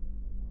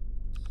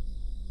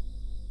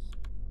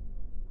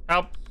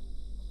 Help.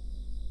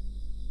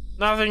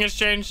 Nothing has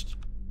changed.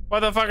 What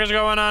the fuck is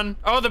going on?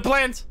 Oh, the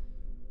plant!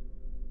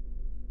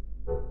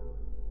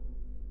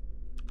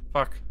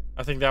 Fuck.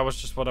 I think that was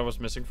just what I was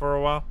missing for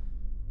a while.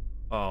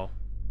 Oh.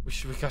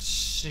 We got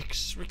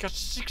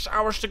 6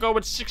 hours to go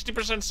with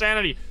 60%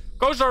 sanity.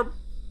 Go, Zorb!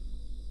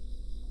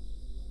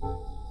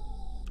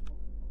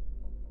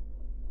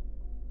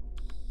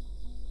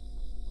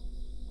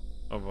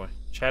 Oh boy.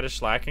 Chat is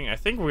slacking. I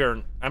think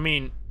we're... I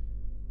mean...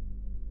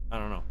 I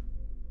don't know.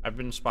 I've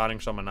been spotting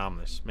some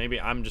anomalies. Maybe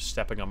I'm just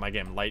stepping on my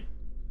game light.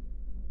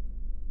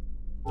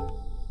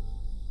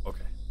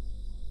 Okay.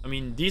 I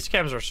mean, these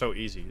cams are so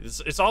easy.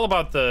 It's all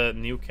about the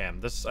new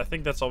cam. I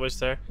think that's always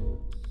there.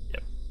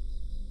 Yep.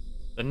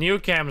 The new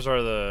cams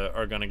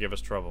are gonna give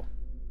us trouble.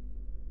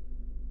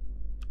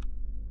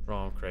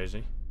 Wrong,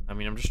 crazy. I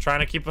mean, I'm just trying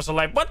to keep us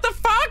alive. What the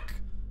fuck?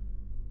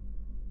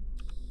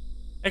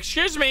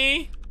 Excuse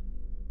me.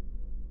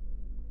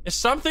 Is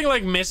something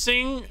like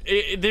missing?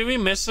 Did we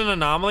miss an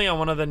anomaly on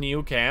one of the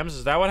new cams?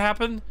 Is that what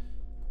happened?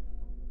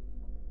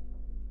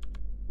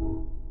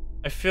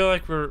 I feel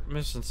like we're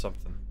missing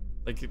something.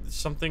 Like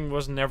something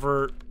was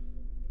never...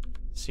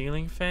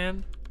 Ceiling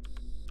fan?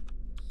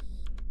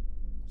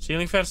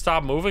 Ceiling fan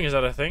stopped moving? Is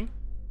that a thing?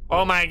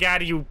 Oh my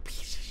god, you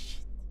piece of shit.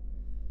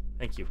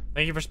 Thank you.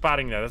 Thank you for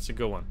spotting that. That's a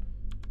good one.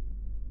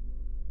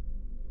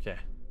 Okay.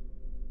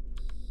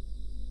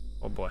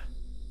 Oh boy.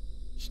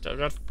 Still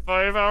got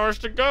 5 hours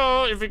to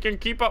go if we can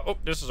keep up. Oh,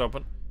 this is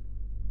open.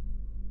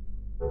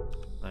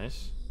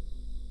 Nice.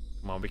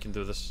 Come on, we can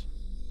do this.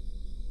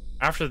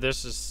 After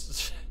this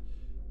is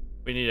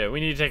we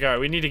need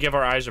to give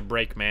our eyes a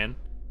break, man.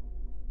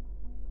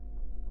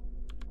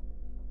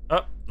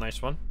 Oh,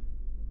 nice one.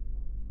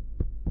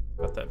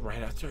 Got that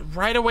right after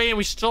right away and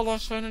we still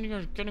lost sanity. Are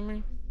you kidding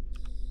me?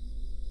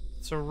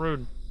 It's so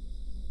rude.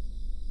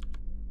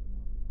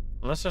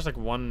 Unless there's like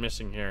one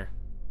missing here.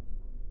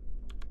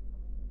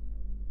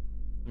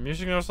 The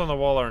music notes on the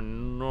wall are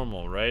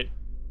normal, right?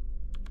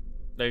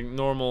 Like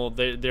normal,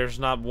 there's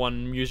not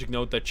one music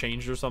note that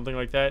changed or something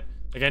like that.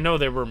 Like I know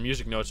there were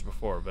music notes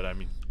before, but I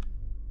mean...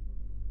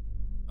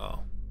 Oh.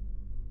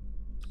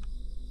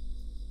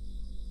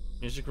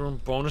 Music room,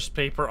 bonus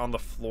paper on the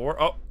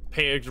floor. Oh,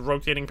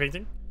 rotating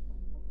painting.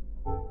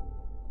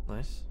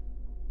 Nice.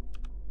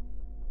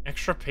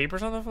 Extra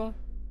papers on the floor?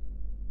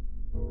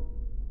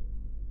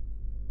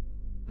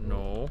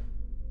 No.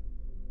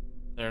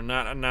 They're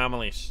not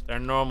anomalies. They're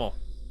normal.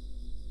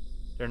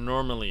 They're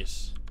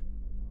normalies.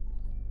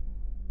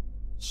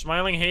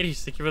 Smiling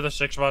Hades, thank you for the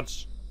 6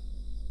 months.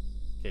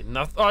 Okay,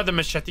 nothing. Oh, the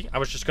machete. I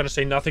was just gonna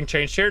say nothing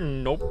changed here.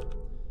 Nope.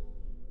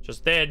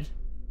 Just dead.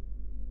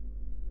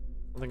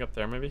 Something up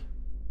there, maybe?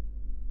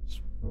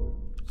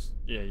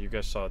 Yeah, you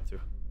guys saw it too.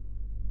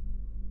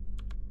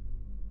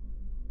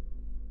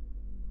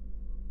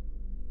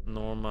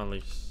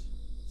 Normalies.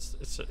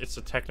 It's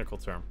a technical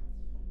term.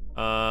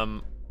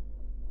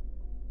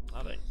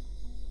 Nothing.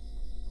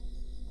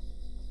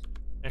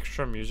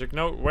 Extra music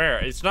note? Where?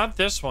 It's not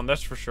this one,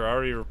 that's for sure. I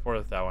already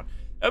reported that one.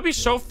 It would be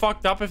so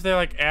fucked up if they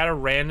like add a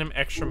random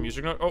extra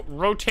music note. Oh,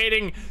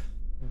 rotating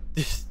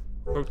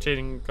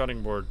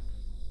cutting board.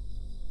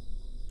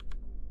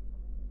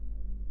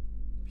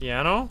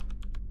 Piano?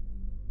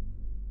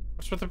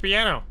 What's with the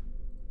piano?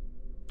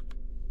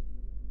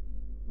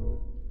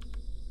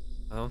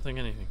 I don't think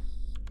anything.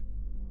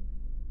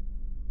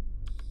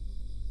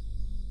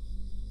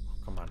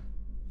 Oh, come on.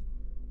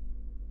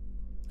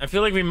 I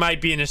feel like we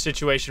might be in a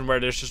situation where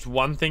there's just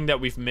one thing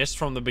that we've missed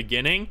from the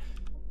beginning.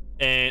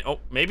 And, oh,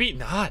 maybe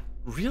not.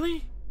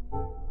 Really?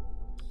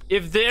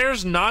 If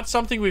there's not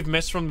something we've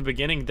missed from the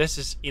beginning, this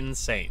is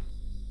insane.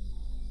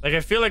 Like,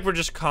 I feel like we're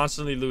just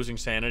constantly losing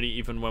sanity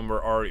even when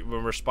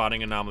we're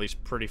spotting anomalies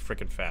pretty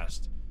freaking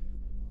fast.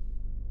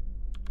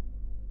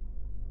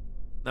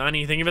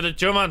 Nani, thank you for the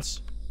 2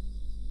 months.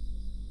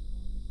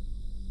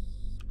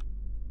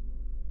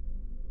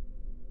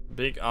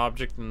 Big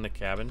object in the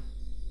cabin.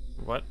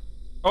 What?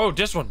 Oh,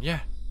 this one, yeah.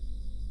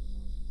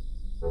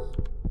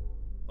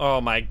 Oh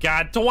my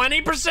god,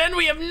 20%?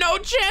 We have no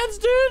chance,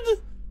 dude!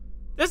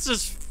 This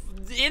is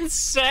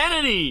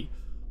insanity!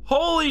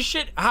 Holy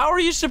shit, how are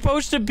you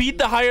supposed to beat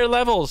the higher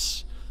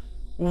levels?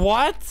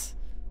 What?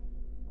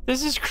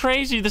 This is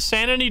crazy. The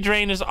sanity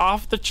drain is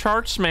off the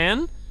charts,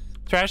 man.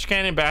 Trash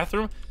can and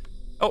bathroom.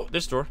 Oh,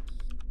 this door.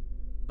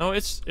 No,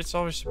 it's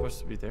always supposed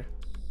to be there.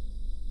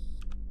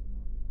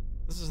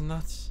 This is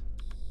nuts.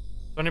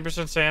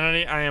 20%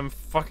 sanity, I am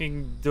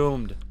fucking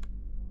doomed.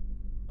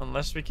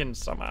 Unless we can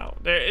somehow...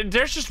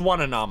 There's just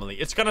one anomaly.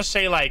 It's gonna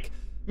say, like,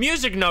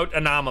 music note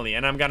anomaly,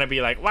 and I'm gonna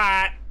be like,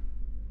 what?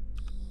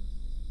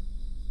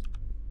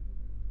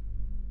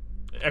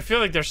 I feel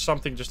like there's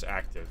something just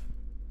active.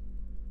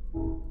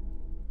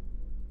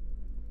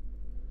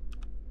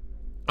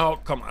 Oh,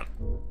 come on.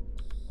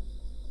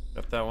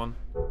 Got that one.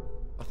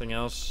 Nothing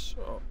else.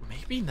 Oh,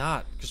 maybe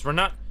not, because we're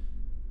not...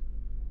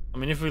 I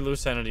mean, if we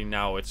lose sanity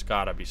now, it's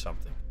gotta be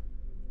something.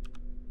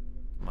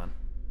 Come on.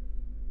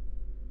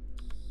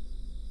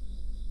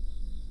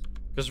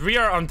 Because we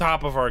are on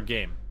top of our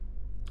game.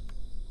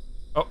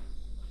 Oh.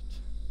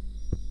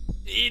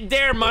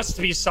 There must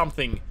be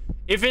something.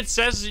 If it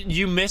says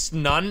you missed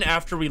none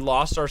after we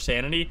lost our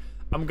sanity,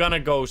 I'm gonna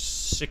go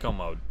sicko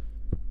mode.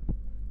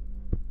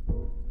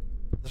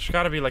 There's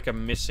gotta be like a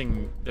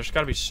missing... There's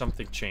gotta be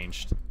something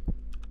changed.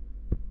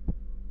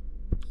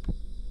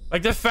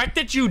 Like the fact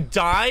that you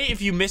die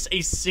if you miss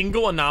a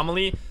single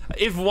anomaly.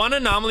 If one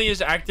anomaly is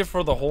active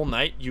for the whole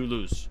night, you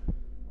lose.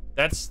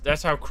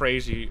 That's how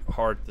crazy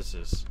hard this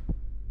is.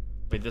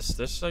 Wait,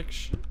 this like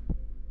shit?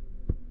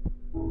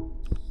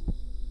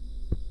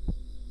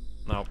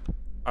 No.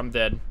 I'm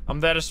dead. I'm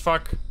dead as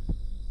fuck.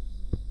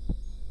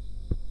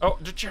 Oh,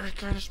 the cherry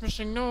can is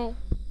missing. No.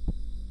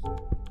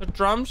 The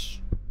drums.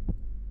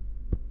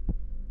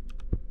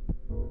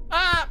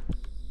 Ah!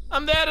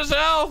 I'm dead as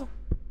hell.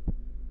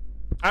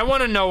 I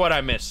want to know what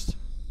I missed.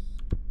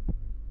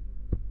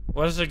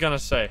 What is it gonna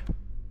say?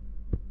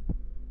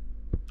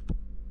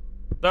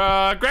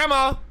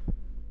 Grandma!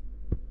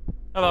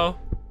 Hello.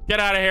 Get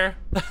out of here.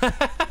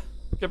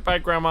 Goodbye,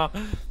 Grandma.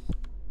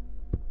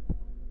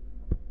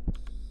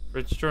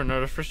 Fridge door. No,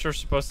 the fridge door's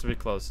supposed to be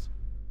closed.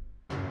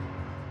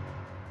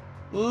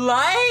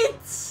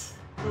 Light?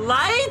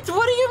 Light?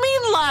 What do you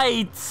mean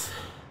light?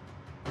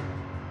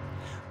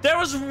 There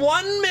was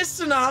one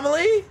missed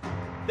anomaly?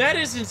 That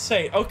is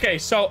insane. Okay,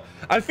 so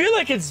I feel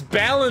like it's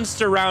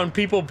balanced around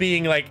people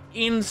being like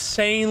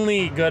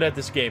insanely good at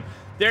this game.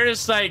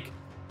 There's like,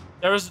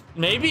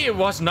 maybe it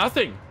was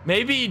nothing.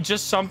 Maybe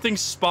just something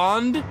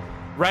spawned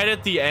right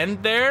at the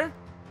end there.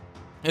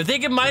 I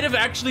think it might have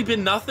actually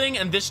been nothing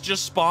and this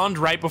just spawned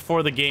right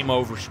before the game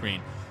over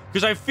screen.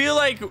 Because I feel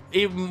like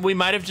we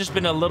might have just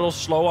been a little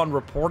slow on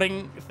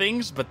reporting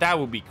things, but that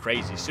would be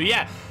crazy. So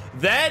yeah,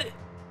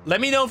 let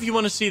me know if you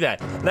want to see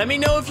that. Let me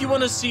know if you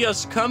want to see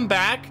us come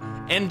back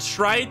and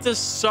try to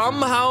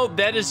somehow,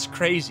 that is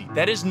crazy.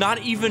 That is not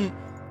even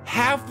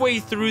halfway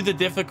through the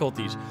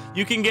difficulties.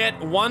 You can get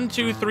 1,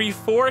 2, 3,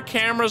 4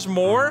 cameras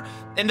more,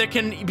 and there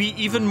can be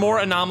even more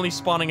anomalies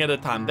spawning at a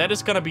time. That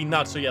is gonna be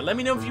nuts. So yeah, let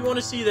me know if you want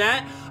to see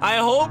that. I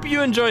hope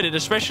you enjoyed it,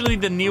 especially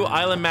the new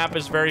island map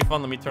is very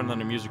fun. Let me turn on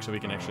the music so we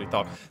can actually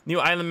talk. New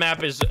island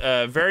map is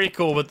very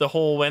cool with the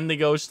whole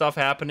Wendigo stuff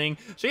happening.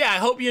 So yeah, I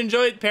hope you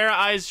enjoyed. Para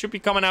Eyes should be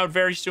coming out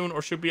very soon,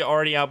 or should be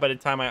already out by the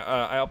time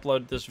I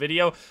upload this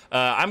video.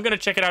 I'm gonna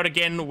check it out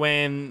again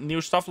when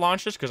new stuff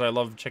launches, because I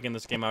love checking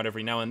this game out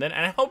every now and then,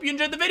 and I hope you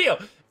enjoyed the video.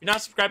 If you're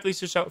not subscribed, please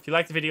do so. If you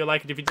like the video,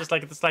 like it. If you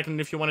dislike it, dislike it. And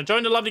if you want to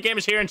join the lovely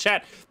gamers here in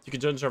chat, you can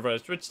join the server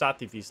at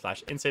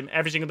twitch.tv/insane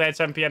every single day at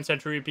 7 p.m.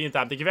 Central European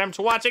time. Thank you very much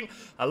for watching.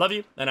 I love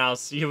you, and I'll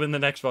see you in the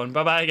next one.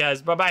 Bye-bye,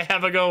 guys. Bye-bye.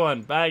 Have a good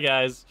one. Bye,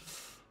 guys.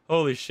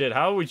 Holy shit.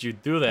 How would you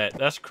do that?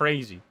 That's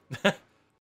crazy.